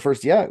October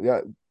 21st. Yeah,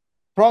 yeah.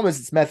 Problem is,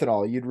 it's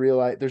methanol. You'd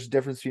realize there's a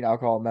difference between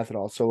alcohol and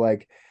methanol. So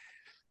like,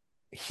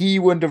 he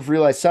wouldn't have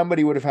realized.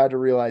 Somebody would have had to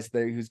realize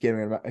that he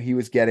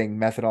was getting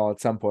methanol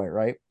at some point,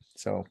 right?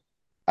 So,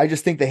 I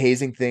just think the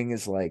hazing thing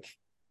is like,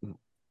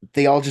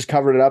 they all just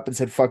covered it up and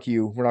said, "Fuck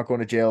you, we're not going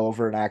to jail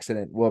over an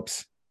accident."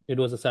 Whoops. It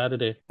was a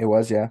Saturday. It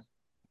was, yeah.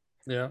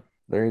 Yeah.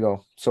 There you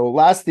go. So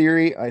last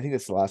theory, I think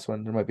it's the last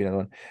one. There might be another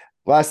one.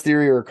 Last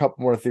theory or a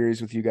couple more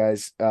theories with you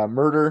guys.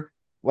 Murder.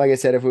 Like I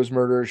said, if it was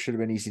murder, it should have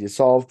been easy to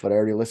solve, but I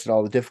already listed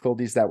all the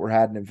difficulties that were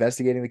had in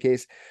investigating the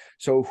case.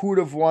 So who would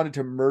have wanted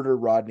to murder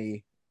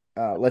Rodney?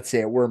 Let's say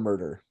it were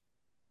murder.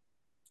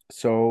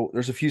 So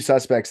there's a few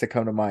suspects that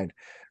come to mind.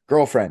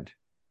 Girlfriend,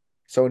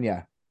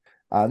 Sonia.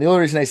 The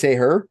only reason I say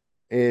her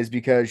is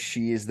because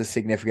she is the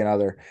significant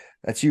other.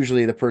 That's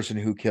usually the person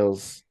who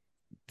kills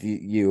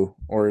the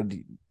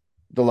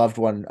loved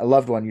one. A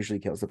loved one usually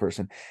kills the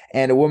person.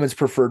 And a woman's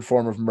preferred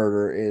form of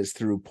murder is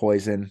through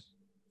poison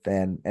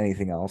than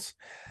anything else.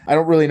 I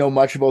don't really know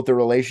much about the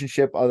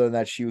relationship other than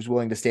that she was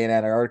willing to stay in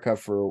Antarctica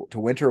to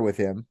winter with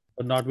him.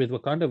 But not with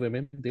Wakanda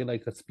women. They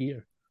like a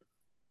spear.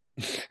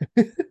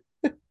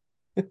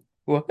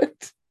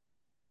 What?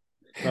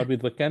 Not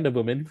with Wakanda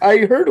women. I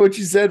heard what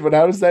you said, but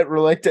how does that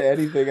relate to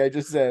anything I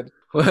just said?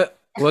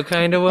 What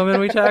kind of woman are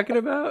we talking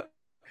about?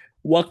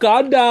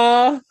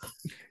 Wakanda.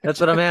 That's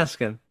what I'm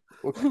asking.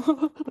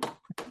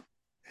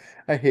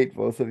 I hate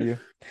both of you.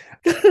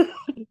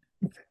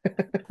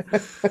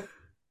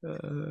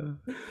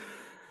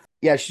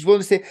 Yeah, she's willing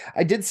to stay.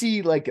 I did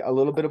see like a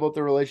little bit about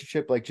the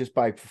relationship, like just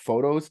by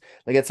photos.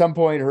 Like at some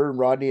point, her and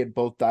Rodney had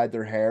both dyed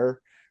their hair.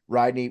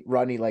 Rodney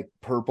like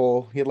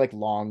purple. He had like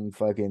long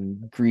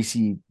fucking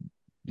greasy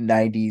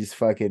 90s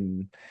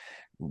fucking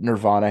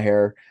Nirvana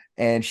hair,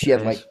 and she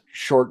had like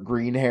short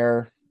green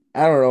hair.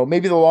 I don't know.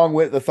 Maybe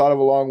the thought of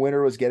a long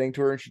winter was getting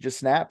to her, and she just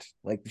snapped.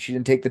 Like she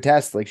didn't take the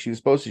test like she was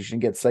supposed to. She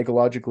didn't get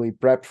psychologically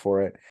prepped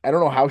for it. I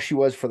don't know how she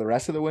was for the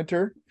rest of the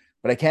winter,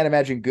 but I can't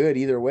imagine good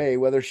either way.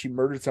 Whether she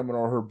murdered someone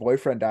or her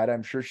boyfriend died,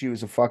 I'm sure she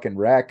was a fucking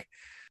wreck.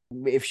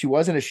 If she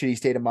was in a shitty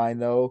state of mind,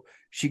 though,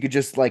 she could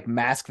just like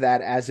mask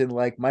that as in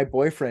like my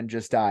boyfriend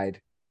just died.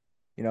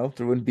 You know,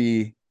 there wouldn't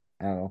be.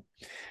 I don't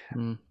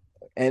know.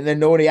 And then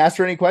nobody asked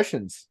her any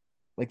questions.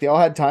 Like they all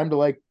had time to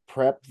like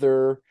prep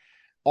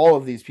all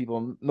of these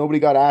people. Nobody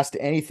got asked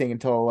anything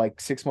until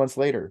like 6 months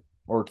later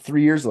or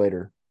 3 years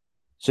later.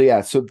 So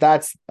yeah, so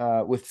that's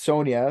with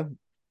Sonia,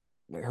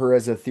 her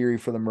as a theory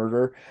for the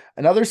murder.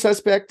 Another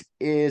suspect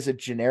is a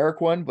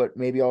generic one, but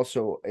maybe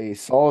also a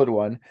solid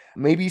one.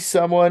 Maybe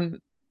someone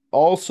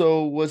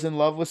also was in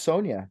love with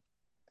Sonia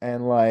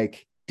and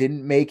like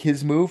didn't make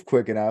his move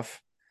quick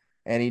enough.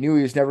 And he knew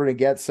he was never going to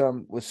get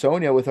some with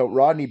Sonia without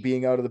Rodney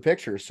being out of the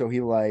picture. So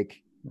he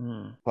like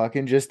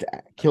fucking just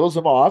kills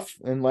him off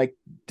and like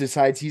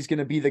decides he's going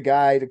to be the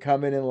guy to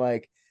come in and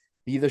like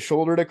be the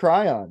shoulder to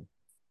cry on.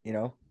 You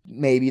know,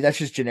 maybe that's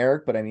just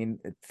generic, but I mean,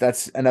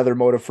 that's another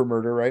motive for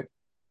murder, right?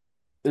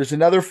 There's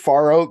another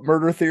far out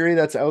murder theory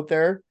that's out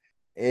there.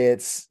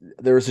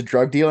 There was a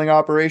drug dealing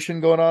operation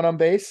going on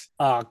base.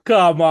 Oh,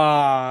 come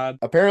on.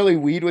 Apparently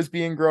weed was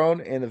being grown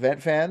in the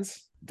vent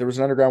fans. There was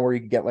an underground where you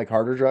could get like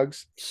harder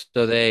drugs.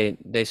 So they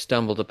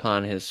stumbled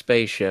upon his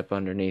spaceship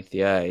underneath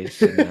the ice,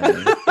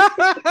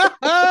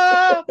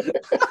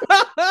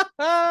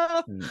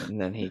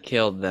 and then he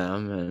killed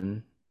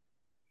them.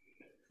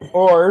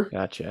 Or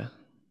gotcha.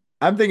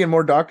 I'm thinking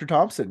more Dr.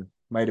 Thompson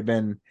might have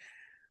been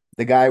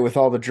the guy with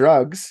all the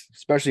drugs,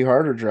 especially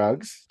harder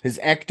drugs. His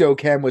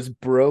ectochem was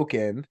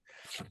broken.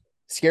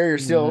 Scarier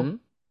still,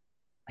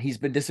 he's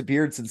been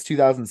disappeared since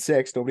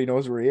 2006. Nobody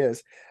knows where he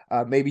is.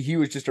 Maybe he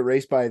was just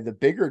erased by the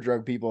bigger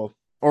drug people,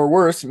 or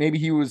worse, maybe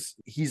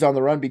he's on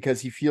the run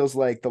because he feels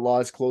like the law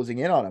is closing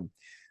in on him.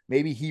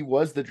 Maybe he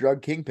was the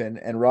drug kingpin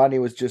and Rodney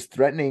was just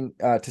threatening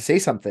to say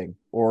something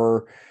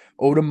or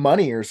owed him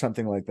money or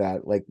something like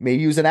that. Like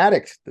maybe he was an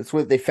addict. That's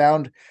what they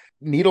found,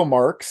 needle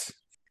marks.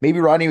 Maybe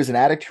Rodney was an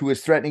addict who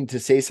was threatening to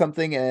say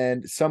something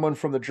and someone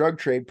from the drug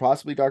trade,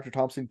 possibly Dr.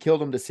 Thompson,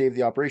 killed him to save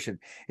the operation.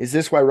 Is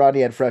this why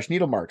Rodney had fresh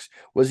needle marks?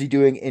 Was he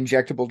doing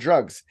injectable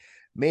drugs?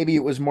 Maybe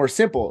it was more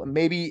simple.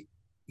 Maybe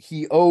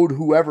he owed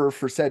whoever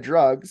for said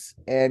drugs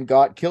and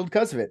got killed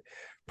because of it.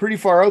 Pretty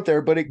far out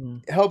there, but it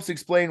helps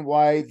explain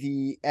why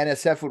the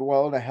NSF would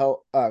want to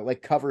help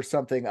like cover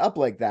something up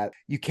like that.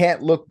 You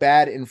can't look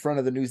bad in front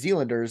of the New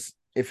Zealanders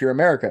if you're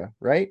America,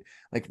 right?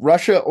 Like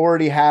Russia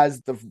already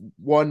has the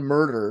one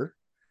murder.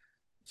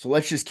 So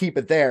let's just keep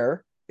it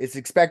there. It's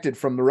expected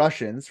from the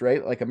Russians,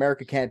 right? Like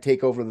America can't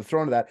take over the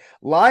throne of that.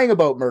 Lying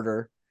about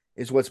murder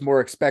is what's more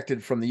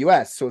expected from the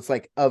US. So it's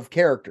like of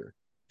character.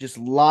 Just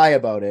lie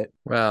about it.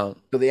 Well,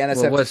 so the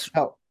NSF just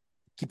help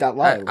keep that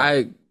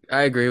lie.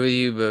 I agree with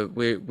you, but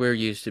we're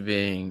used to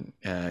being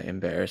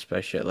embarrassed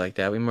by shit like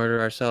that. We murder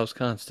ourselves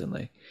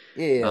constantly.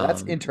 Yeah,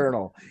 that's Um,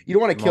 internal. You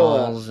don't want to kill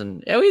a. Malls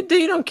and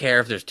you don't care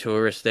if there's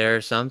tourists there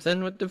or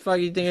something. What the fuck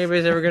you think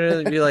anybody's ever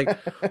gonna be like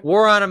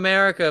war on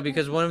America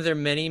because one of their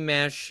many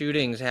mass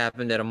shootings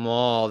happened at a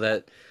mall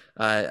that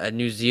a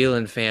New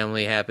Zealand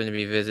family happened to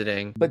be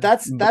visiting. But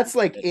that's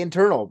like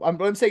internal.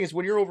 What I'm saying is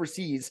when you're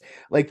overseas,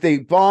 like they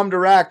bombed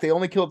Iraq, they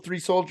only killed 3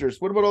 soldiers.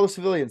 What about all the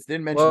civilians?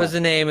 Didn't mention What was that.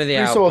 the name of the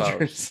 3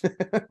 soldiers.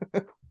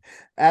 outpost?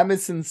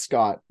 Amundsen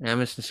Scott,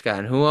 Emerson Scott.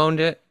 And who owned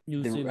it?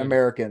 New the Zealand.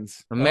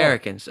 Americans.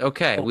 Americans.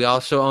 Okay, we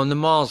also own the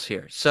malls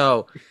here.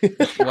 So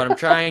what I'm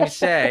trying to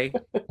say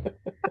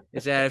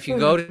is that if you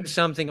go to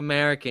something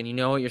American, you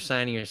know what you're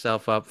signing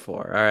yourself up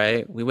for. All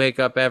right, we wake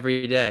up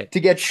every day To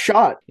get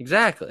shot.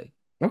 exactly.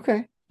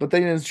 Okay, but they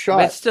didn't But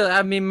shot. still,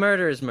 I mean,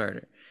 murder is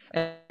murder.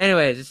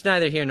 Anyways, it's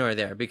neither here nor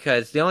there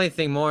because the only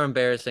thing more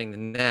embarrassing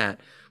than that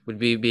would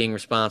be being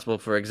responsible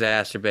for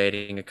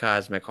exacerbating a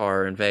cosmic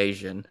horror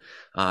invasion,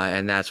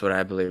 and that's what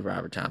I believe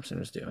Robert Thompson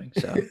was doing.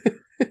 So.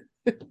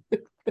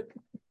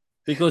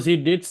 Because he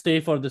did stay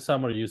for the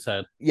summer, you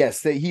said.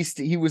 Yes,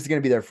 he was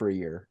going to be there for a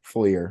year,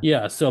 full year.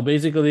 Yeah, so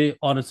basically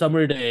on a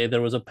summer day,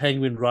 there was a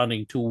penguin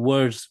running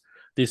towards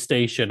the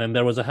station, and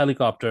there was a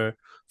helicopter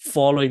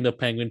following the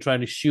penguin, trying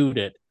to shoot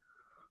it.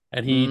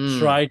 And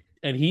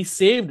he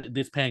saved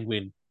this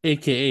penguin,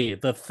 aka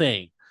the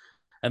thing.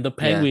 And the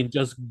penguin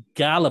just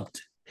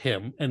galloped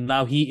him, and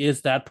now he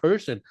is that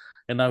person.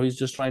 And now he's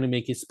just trying to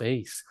make his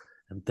space.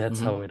 And that's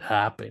how it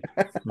happened.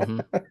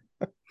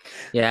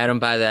 Yeah, I don't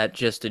buy that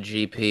just a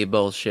GP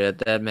bullshit.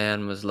 That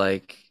man was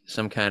like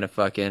some kind of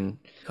fucking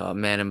call it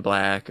Man in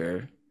Black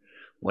or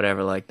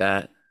whatever like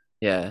that.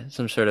 Yeah,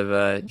 some sort of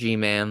a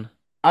G-man.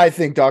 I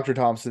think Dr.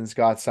 Thompson's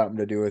got something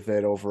to do with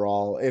it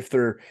overall. If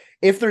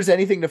there's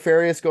anything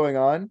nefarious going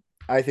on,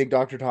 I think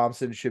Dr.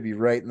 Thompson should be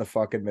right in the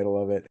fucking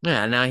middle of it.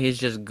 Yeah, now he's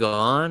just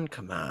gone.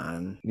 Come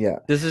on. Yeah,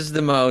 This is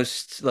the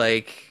most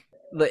like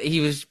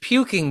he was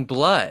puking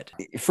blood.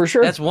 for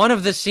sure. That's one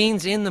of the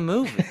scenes in the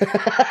movie.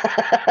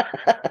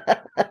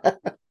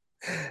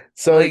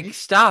 So Like,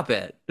 stop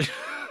it.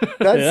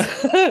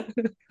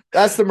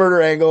 that's the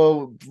murder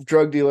angle.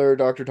 Drug dealer,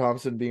 Dr.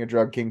 Thompson being a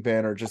drug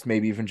kingpin, or just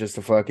maybe even just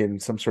a fucking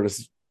some sort of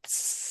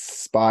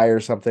spy or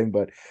something.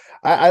 But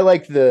I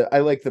like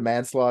the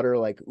manslaughter,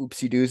 like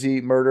oopsie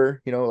doozy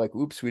murder. You know, like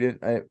oops, we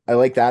didn't. I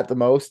like that the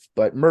most.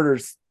 But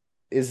murders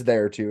is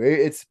there too.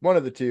 It's one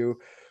of the two.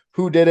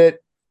 Who did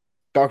it?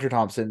 Dr.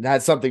 Thompson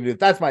had something to do.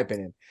 That's my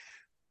opinion.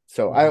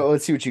 So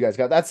let's see what you guys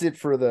got. That's it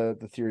for the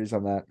theories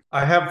on that.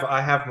 I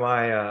have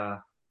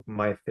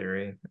my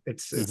theory.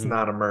 It's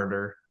not a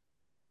murder,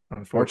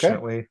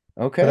 unfortunately.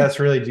 Okay. But that's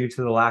really due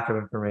to the lack of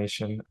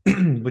information,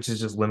 which is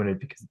just limited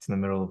because it's in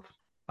the middle of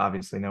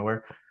obviously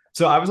nowhere.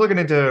 So I was looking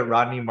into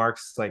Rodney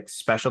Mark's like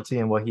specialty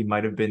and what he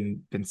might have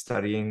been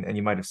studying, and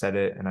you might have said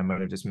it, and I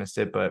might have just missed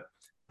it, but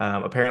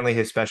apparently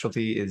his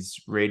specialty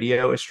is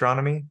radio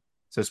astronomy.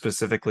 So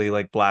specifically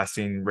like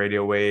blasting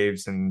radio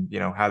waves and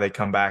how they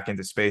come back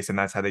into space, and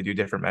that's how they do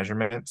different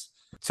measurements.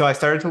 So I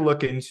started to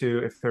look into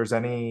if there's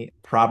any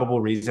probable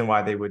reason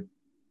why they would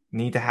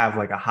need to have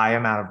like a high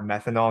amount of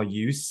methanol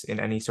use in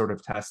any sort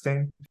of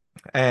testing.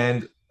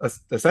 And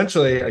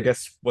essentially, I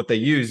guess what they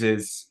use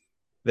is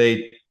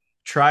they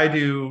try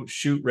to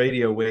shoot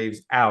radio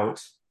waves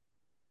out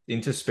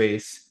into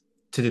space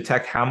to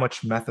detect how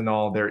much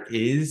methanol there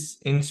is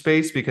in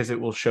space, because it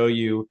will show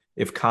you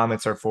if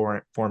comets are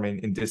forming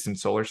in distant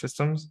solar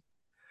systems.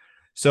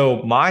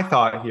 So my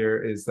thought here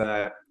is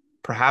that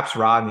perhaps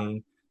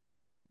Rodney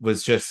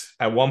was just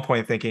at one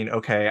point thinking,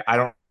 okay, I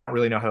don't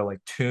really know how to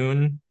like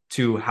tune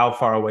to how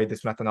far away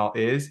this methanol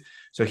is.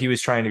 So he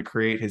was trying to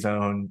create his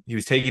own, he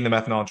was taking the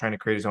methanol and trying to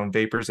create his own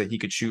vapors that he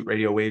could shoot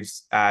radio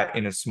waves at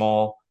in a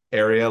small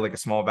area, like a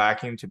small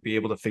vacuum, to be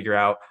able to figure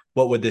out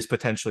what would this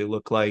potentially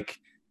look like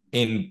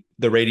in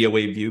the radio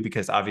wave view,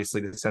 because obviously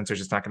the sensor is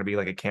just not going to be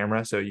like a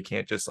camera, so you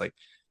can't just like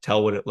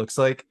tell what it looks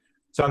like.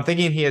 So I'm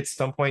thinking he at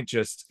some point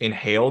just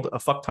inhaled a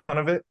fuck ton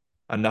of it,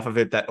 enough of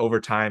it that over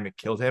time it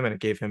killed him and it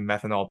gave him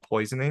methanol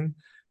poisoning,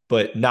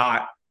 but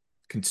not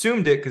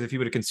consumed it, because if he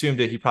would have consumed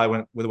it, he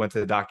probably would have went to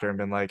the doctor and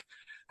been like,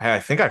 hey, I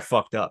think I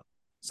fucked up.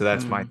 So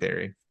that's my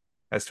theory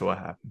as to what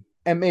happened.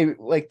 And maybe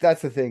like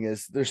that's the thing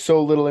is there's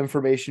so little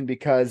information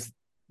because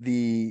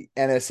the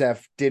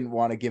NSF didn't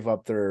want to give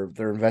up their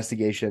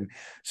investigation.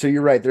 So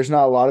you're right, there's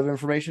not a lot of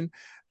information.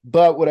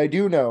 But what I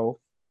do know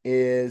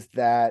is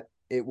that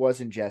it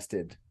was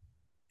ingested,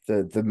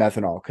 the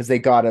methanol, because they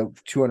got a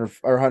 200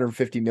 or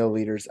 150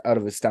 milliliters out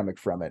of his stomach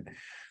from it.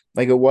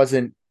 Like it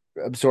wasn't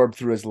absorbed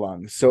through his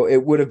lungs. So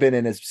it would have been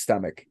in his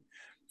stomach.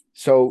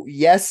 So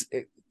yes,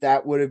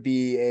 that would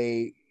be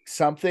a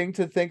something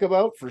to think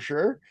about for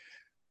sure.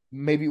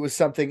 Maybe it was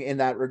something in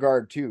that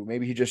regard too.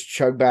 Maybe he just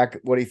chugged back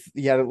what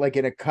he had it like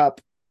in a cup,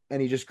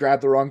 and he just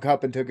grabbed the wrong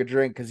cup and took a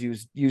drink because he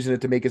was using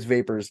it to make his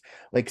vapors,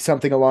 like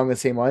something along the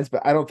same lines.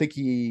 But I don't think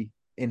he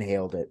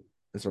inhaled it.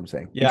 That's what I'm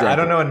saying. Yeah, I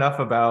don't know enough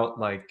about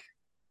like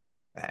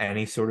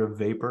any sort of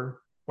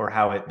vapor or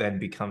how it then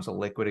becomes a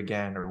liquid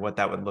again or what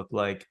that would look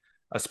like.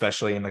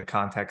 especially in the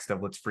context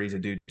of let's freeze a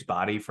dude's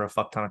body for a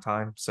fuck ton of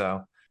time.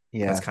 So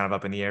Yeah. that's kind of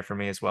up in the air for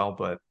me as well.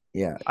 But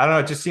Yeah. I don't know.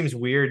 It just seems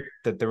weird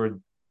that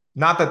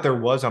not that there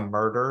was a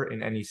murder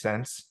in any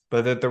sense,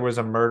 but that there was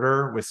a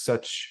murder with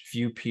such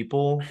few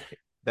people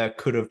that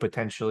could have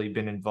potentially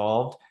been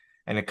involved.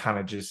 And it kind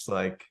of just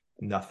like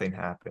nothing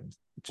happened.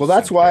 Well,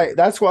 that's why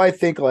I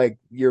think like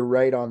you're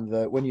right on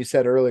when you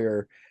said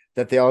earlier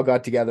that they all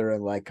got together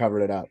and like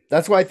covered it up.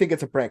 That's why I think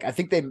it's a prank. I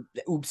think they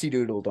oopsie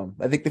doodled them.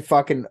 I think they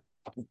fucking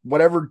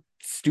whatever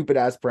stupid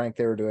ass prank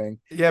they were doing.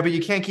 Yeah, but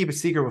you can't keep a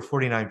secret with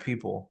 49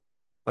 people.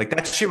 Like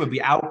that shit would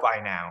be out by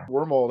now.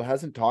 Wormald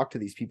hasn't talked to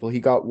these people. He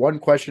got one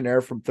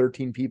questionnaire from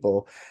 13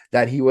 people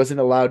that he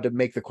wasn't allowed to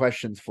make the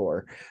questions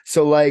for.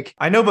 So like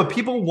I know, but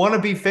people want to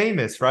be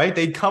famous, right?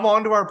 They'd come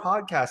onto our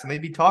podcast and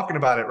they'd be talking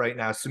about it right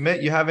now.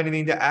 Sumit, you have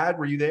anything to add?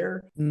 Were you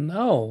there?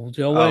 No,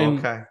 Joe. Oh,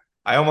 okay.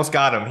 I almost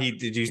got him.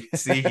 Did you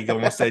see? He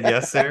almost said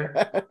yes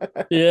there.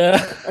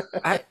 Yeah.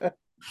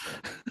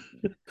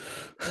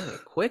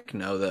 Quick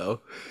no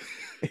though.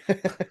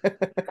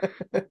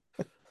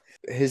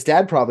 His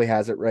dad probably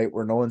has it right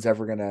where no one's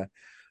ever gonna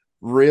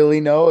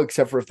really know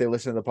except for if they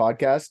listen to the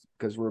podcast,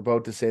 because we're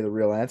about to say the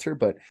real answer,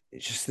 but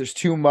it's just there's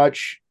too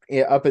much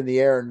up in the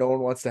air and no one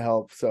wants to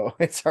help, so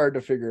it's hard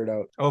to figure it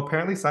out. Oh,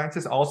 apparently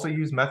scientists also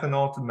use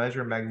methanol to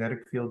measure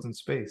magnetic fields in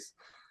space.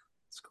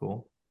 It's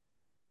cool.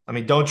 I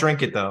mean, don't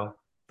drink it though.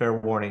 Fair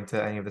warning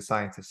to any of the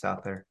scientists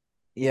out there.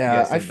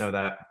 Yeah, I didn't know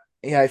that.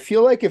 Yeah, I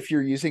feel like if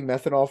you're using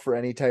methanol for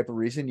any type of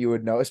reason, you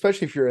would know,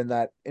 especially if you're in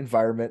that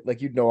environment, like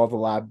you'd know all the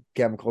lab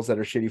chemicals that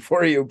are shitty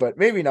for you, but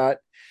maybe not.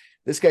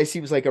 This guy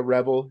seems like a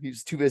rebel.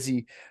 He's too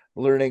busy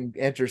learning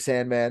Enter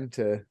Sandman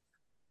to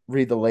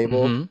read the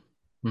label.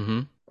 Mm-hmm.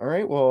 Mm-hmm. All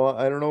right, well,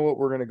 I don't know what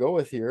we're going to go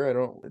with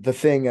here. The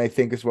Thing, I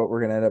think, is what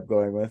we're going to end up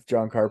going with.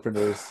 John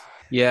Carpenter's.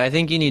 Yeah, I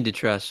think you need to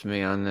trust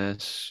me on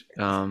this.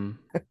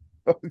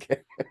 Okay.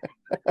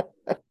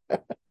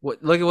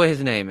 Look at what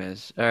his name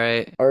is. All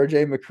right.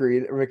 RJ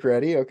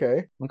McCready.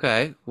 Okay.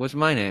 Okay. What's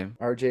my name?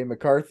 RJ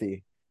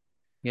McCarthy.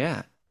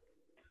 Yeah.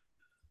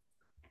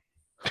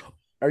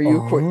 Are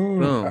you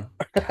Boom.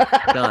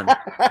 Done.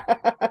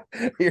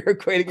 You're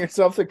equating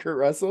yourself to Kurt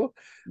Russell?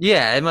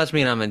 Yeah, it must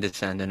mean I'm a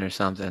descendant or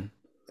something.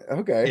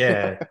 Okay.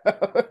 Yeah.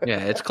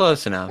 Yeah, it's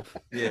close enough.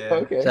 Yeah.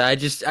 Okay. So I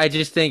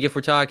just think if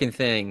we're talking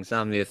things,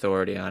 I'm the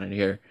authority on it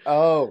here.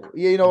 Oh,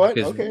 yeah, you know what?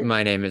 Because Okay.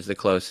 my name is the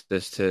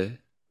closest to.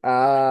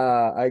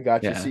 I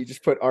got you. Yeah. So you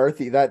just put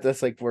Arthi.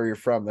 That's like where you're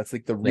from. That's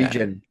like the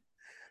region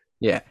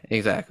Yeah,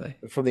 exactly.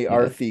 from the Yeah.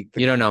 Arthi.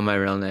 You don't know my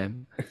real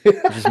name.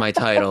 It's just my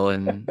title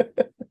and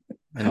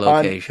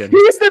location.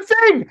 He's the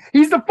Thing.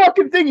 He's the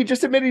fucking Thing. You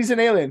just admitted he's an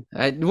alien.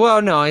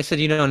 Well, no, I said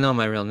you don't know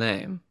my real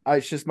name.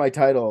 It's just my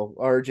title,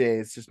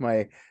 RJ. It's just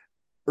my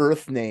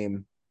Earth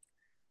name.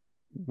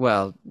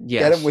 Well,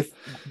 yes.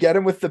 Get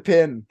him with the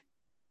pin.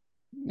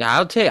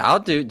 I'll do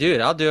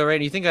it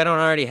right. You think I don't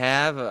already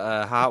have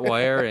a hot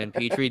wire and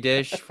petri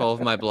dish full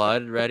of my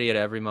blood ready at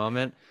every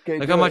moment? Okay,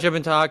 Look how much I've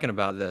been talking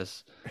about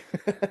this.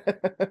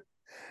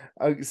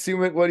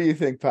 Sumit, what do you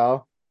think,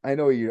 pal? I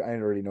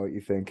already know what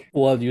you think.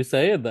 Well, you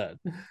say it then.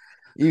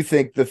 You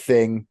think the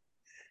Thing.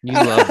 You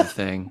love the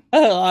Thing.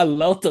 I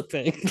love the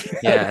Thing.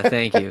 Yeah,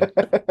 thank you.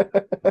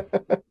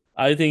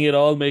 I think it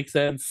all makes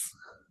sense.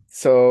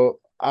 So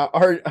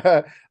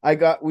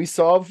we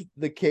solved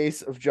the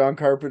case of John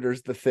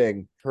Carpenter's The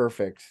Thing.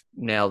 Perfect.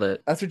 Nailed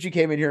it. That's what you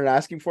came in here and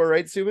asking for,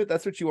 right, Sumit?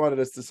 That's what you wanted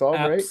us to solve,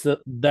 right?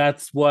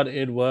 That's what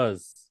it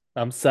was.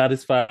 I'm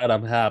satisfied.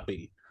 I'm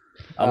happy.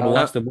 I'm gonna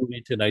watch the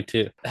movie tonight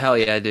too. Hell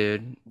yeah,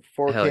 dude.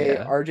 4K. Hell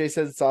yeah. RJ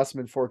says it's awesome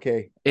in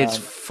 4K. It's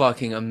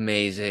fucking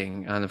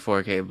amazing on the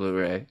 4K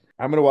Blu-ray.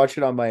 I'm gonna watch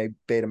it on my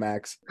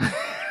Betamax.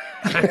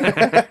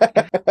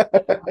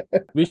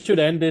 We should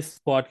end this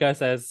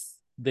podcast as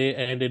they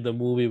ended the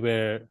movie,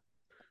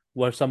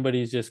 where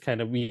somebody's just kind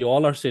of, we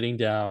all are sitting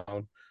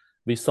down,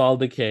 we solve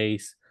the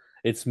case.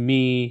 It's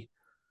me,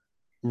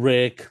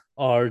 Rick,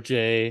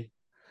 RJ,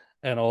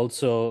 and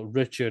also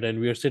Richard,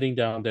 and we're sitting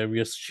down there,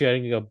 we're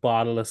sharing a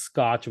bottle of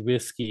Scotch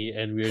whiskey,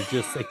 and we're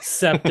just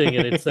accepting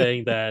it and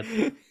saying that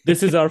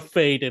this is our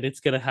fate and it's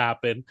gonna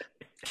happen.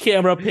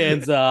 Camera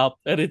pans up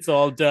and it's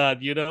all done,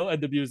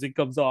 and the music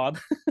comes on.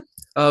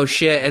 Oh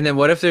shit! And then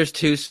what if there's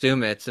two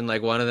Sumits and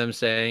like one of them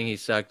saying he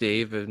sucked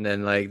deep, and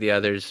then like the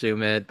other's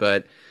Sumit,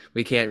 but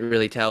we can't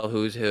really tell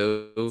who's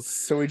who.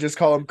 So we just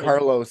call him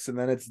Carlos, and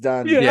then it's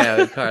done.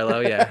 Yeah,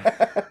 Carlo. Yeah.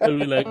 And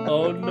we're like,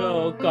 oh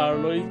no,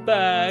 Carlo is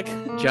back.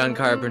 John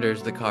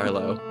Carpenter's the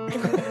Carlo.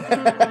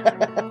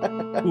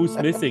 Who's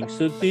missing?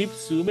 Sudeep,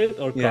 Sumit,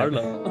 or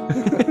Carlo?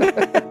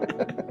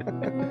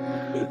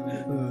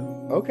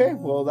 Okay,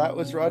 well, that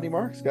was Rodney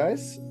Marks,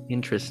 guys.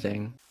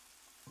 Interesting.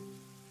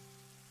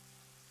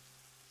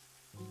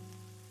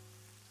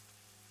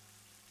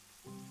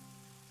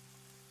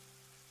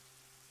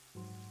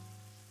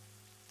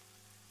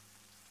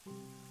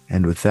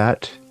 And with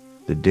that,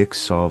 the Dicks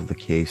solve the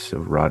case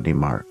of Rodney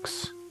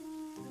Marks.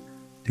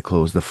 They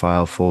close the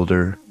file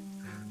folder,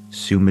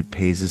 Sumit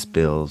pays his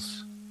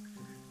bills,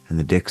 and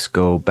the Dicks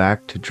go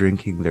back to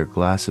drinking their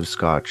glass of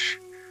scotch,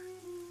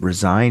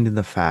 resigned in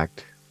the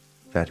fact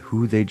that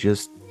who they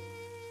just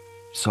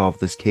solved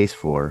this case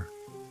for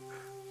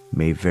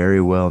may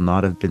very well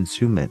not have been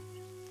Sumit,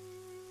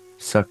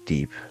 Suck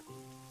Deep,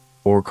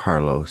 or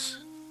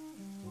Carlos.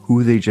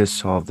 Who they just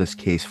solved this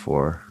case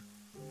for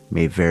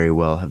may very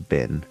well have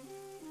been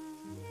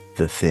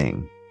the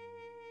Thing.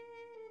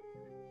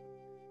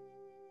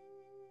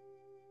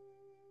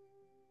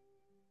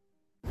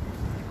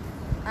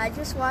 I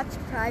just watched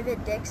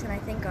Private Dicks and I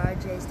think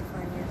RJ's the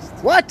funniest.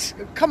 What?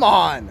 Come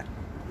on!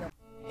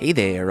 Hey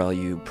there, all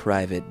you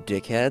private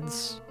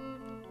dickheads.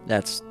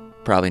 That's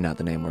probably not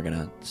the name we're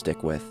gonna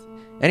stick with.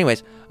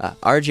 Anyways,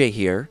 RJ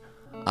here.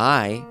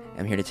 I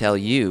am here to tell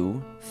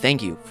you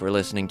thank you for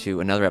listening to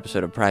another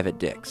episode of Private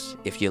Dicks.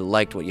 If you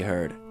liked what you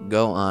heard,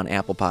 go on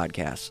Apple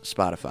Podcasts,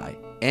 Spotify,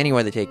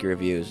 anywhere they take your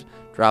reviews,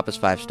 drop us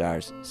 5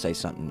 stars, say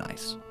something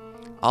nice.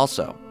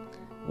 Also,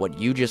 what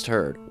you just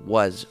heard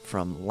was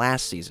from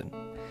last season.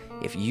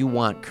 If you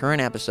want current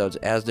episodes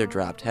as they're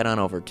dropped, head on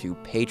over to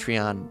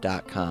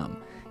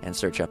patreon.com and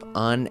search up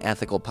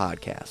Unethical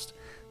Podcast.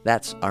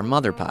 That's our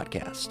mother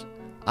podcast.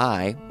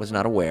 I was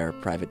not aware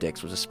Private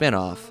Dicks was a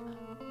spinoff.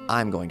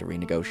 I'm going to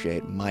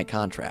renegotiate my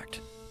contract.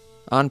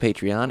 On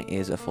Patreon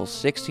is a full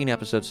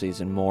 16-episode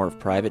season, more of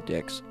Private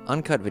Dicks,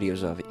 uncut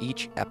videos of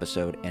each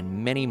episode,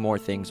 and many more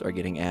things are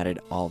getting added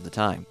all the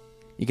time.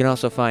 You can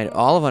also find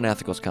all of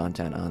Unethical's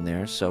content on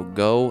there, so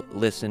go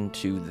listen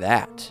to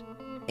that.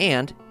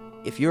 And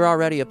if you're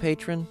already a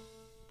patron,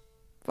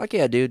 fuck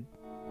yeah, dude.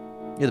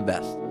 You're the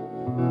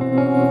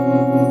best.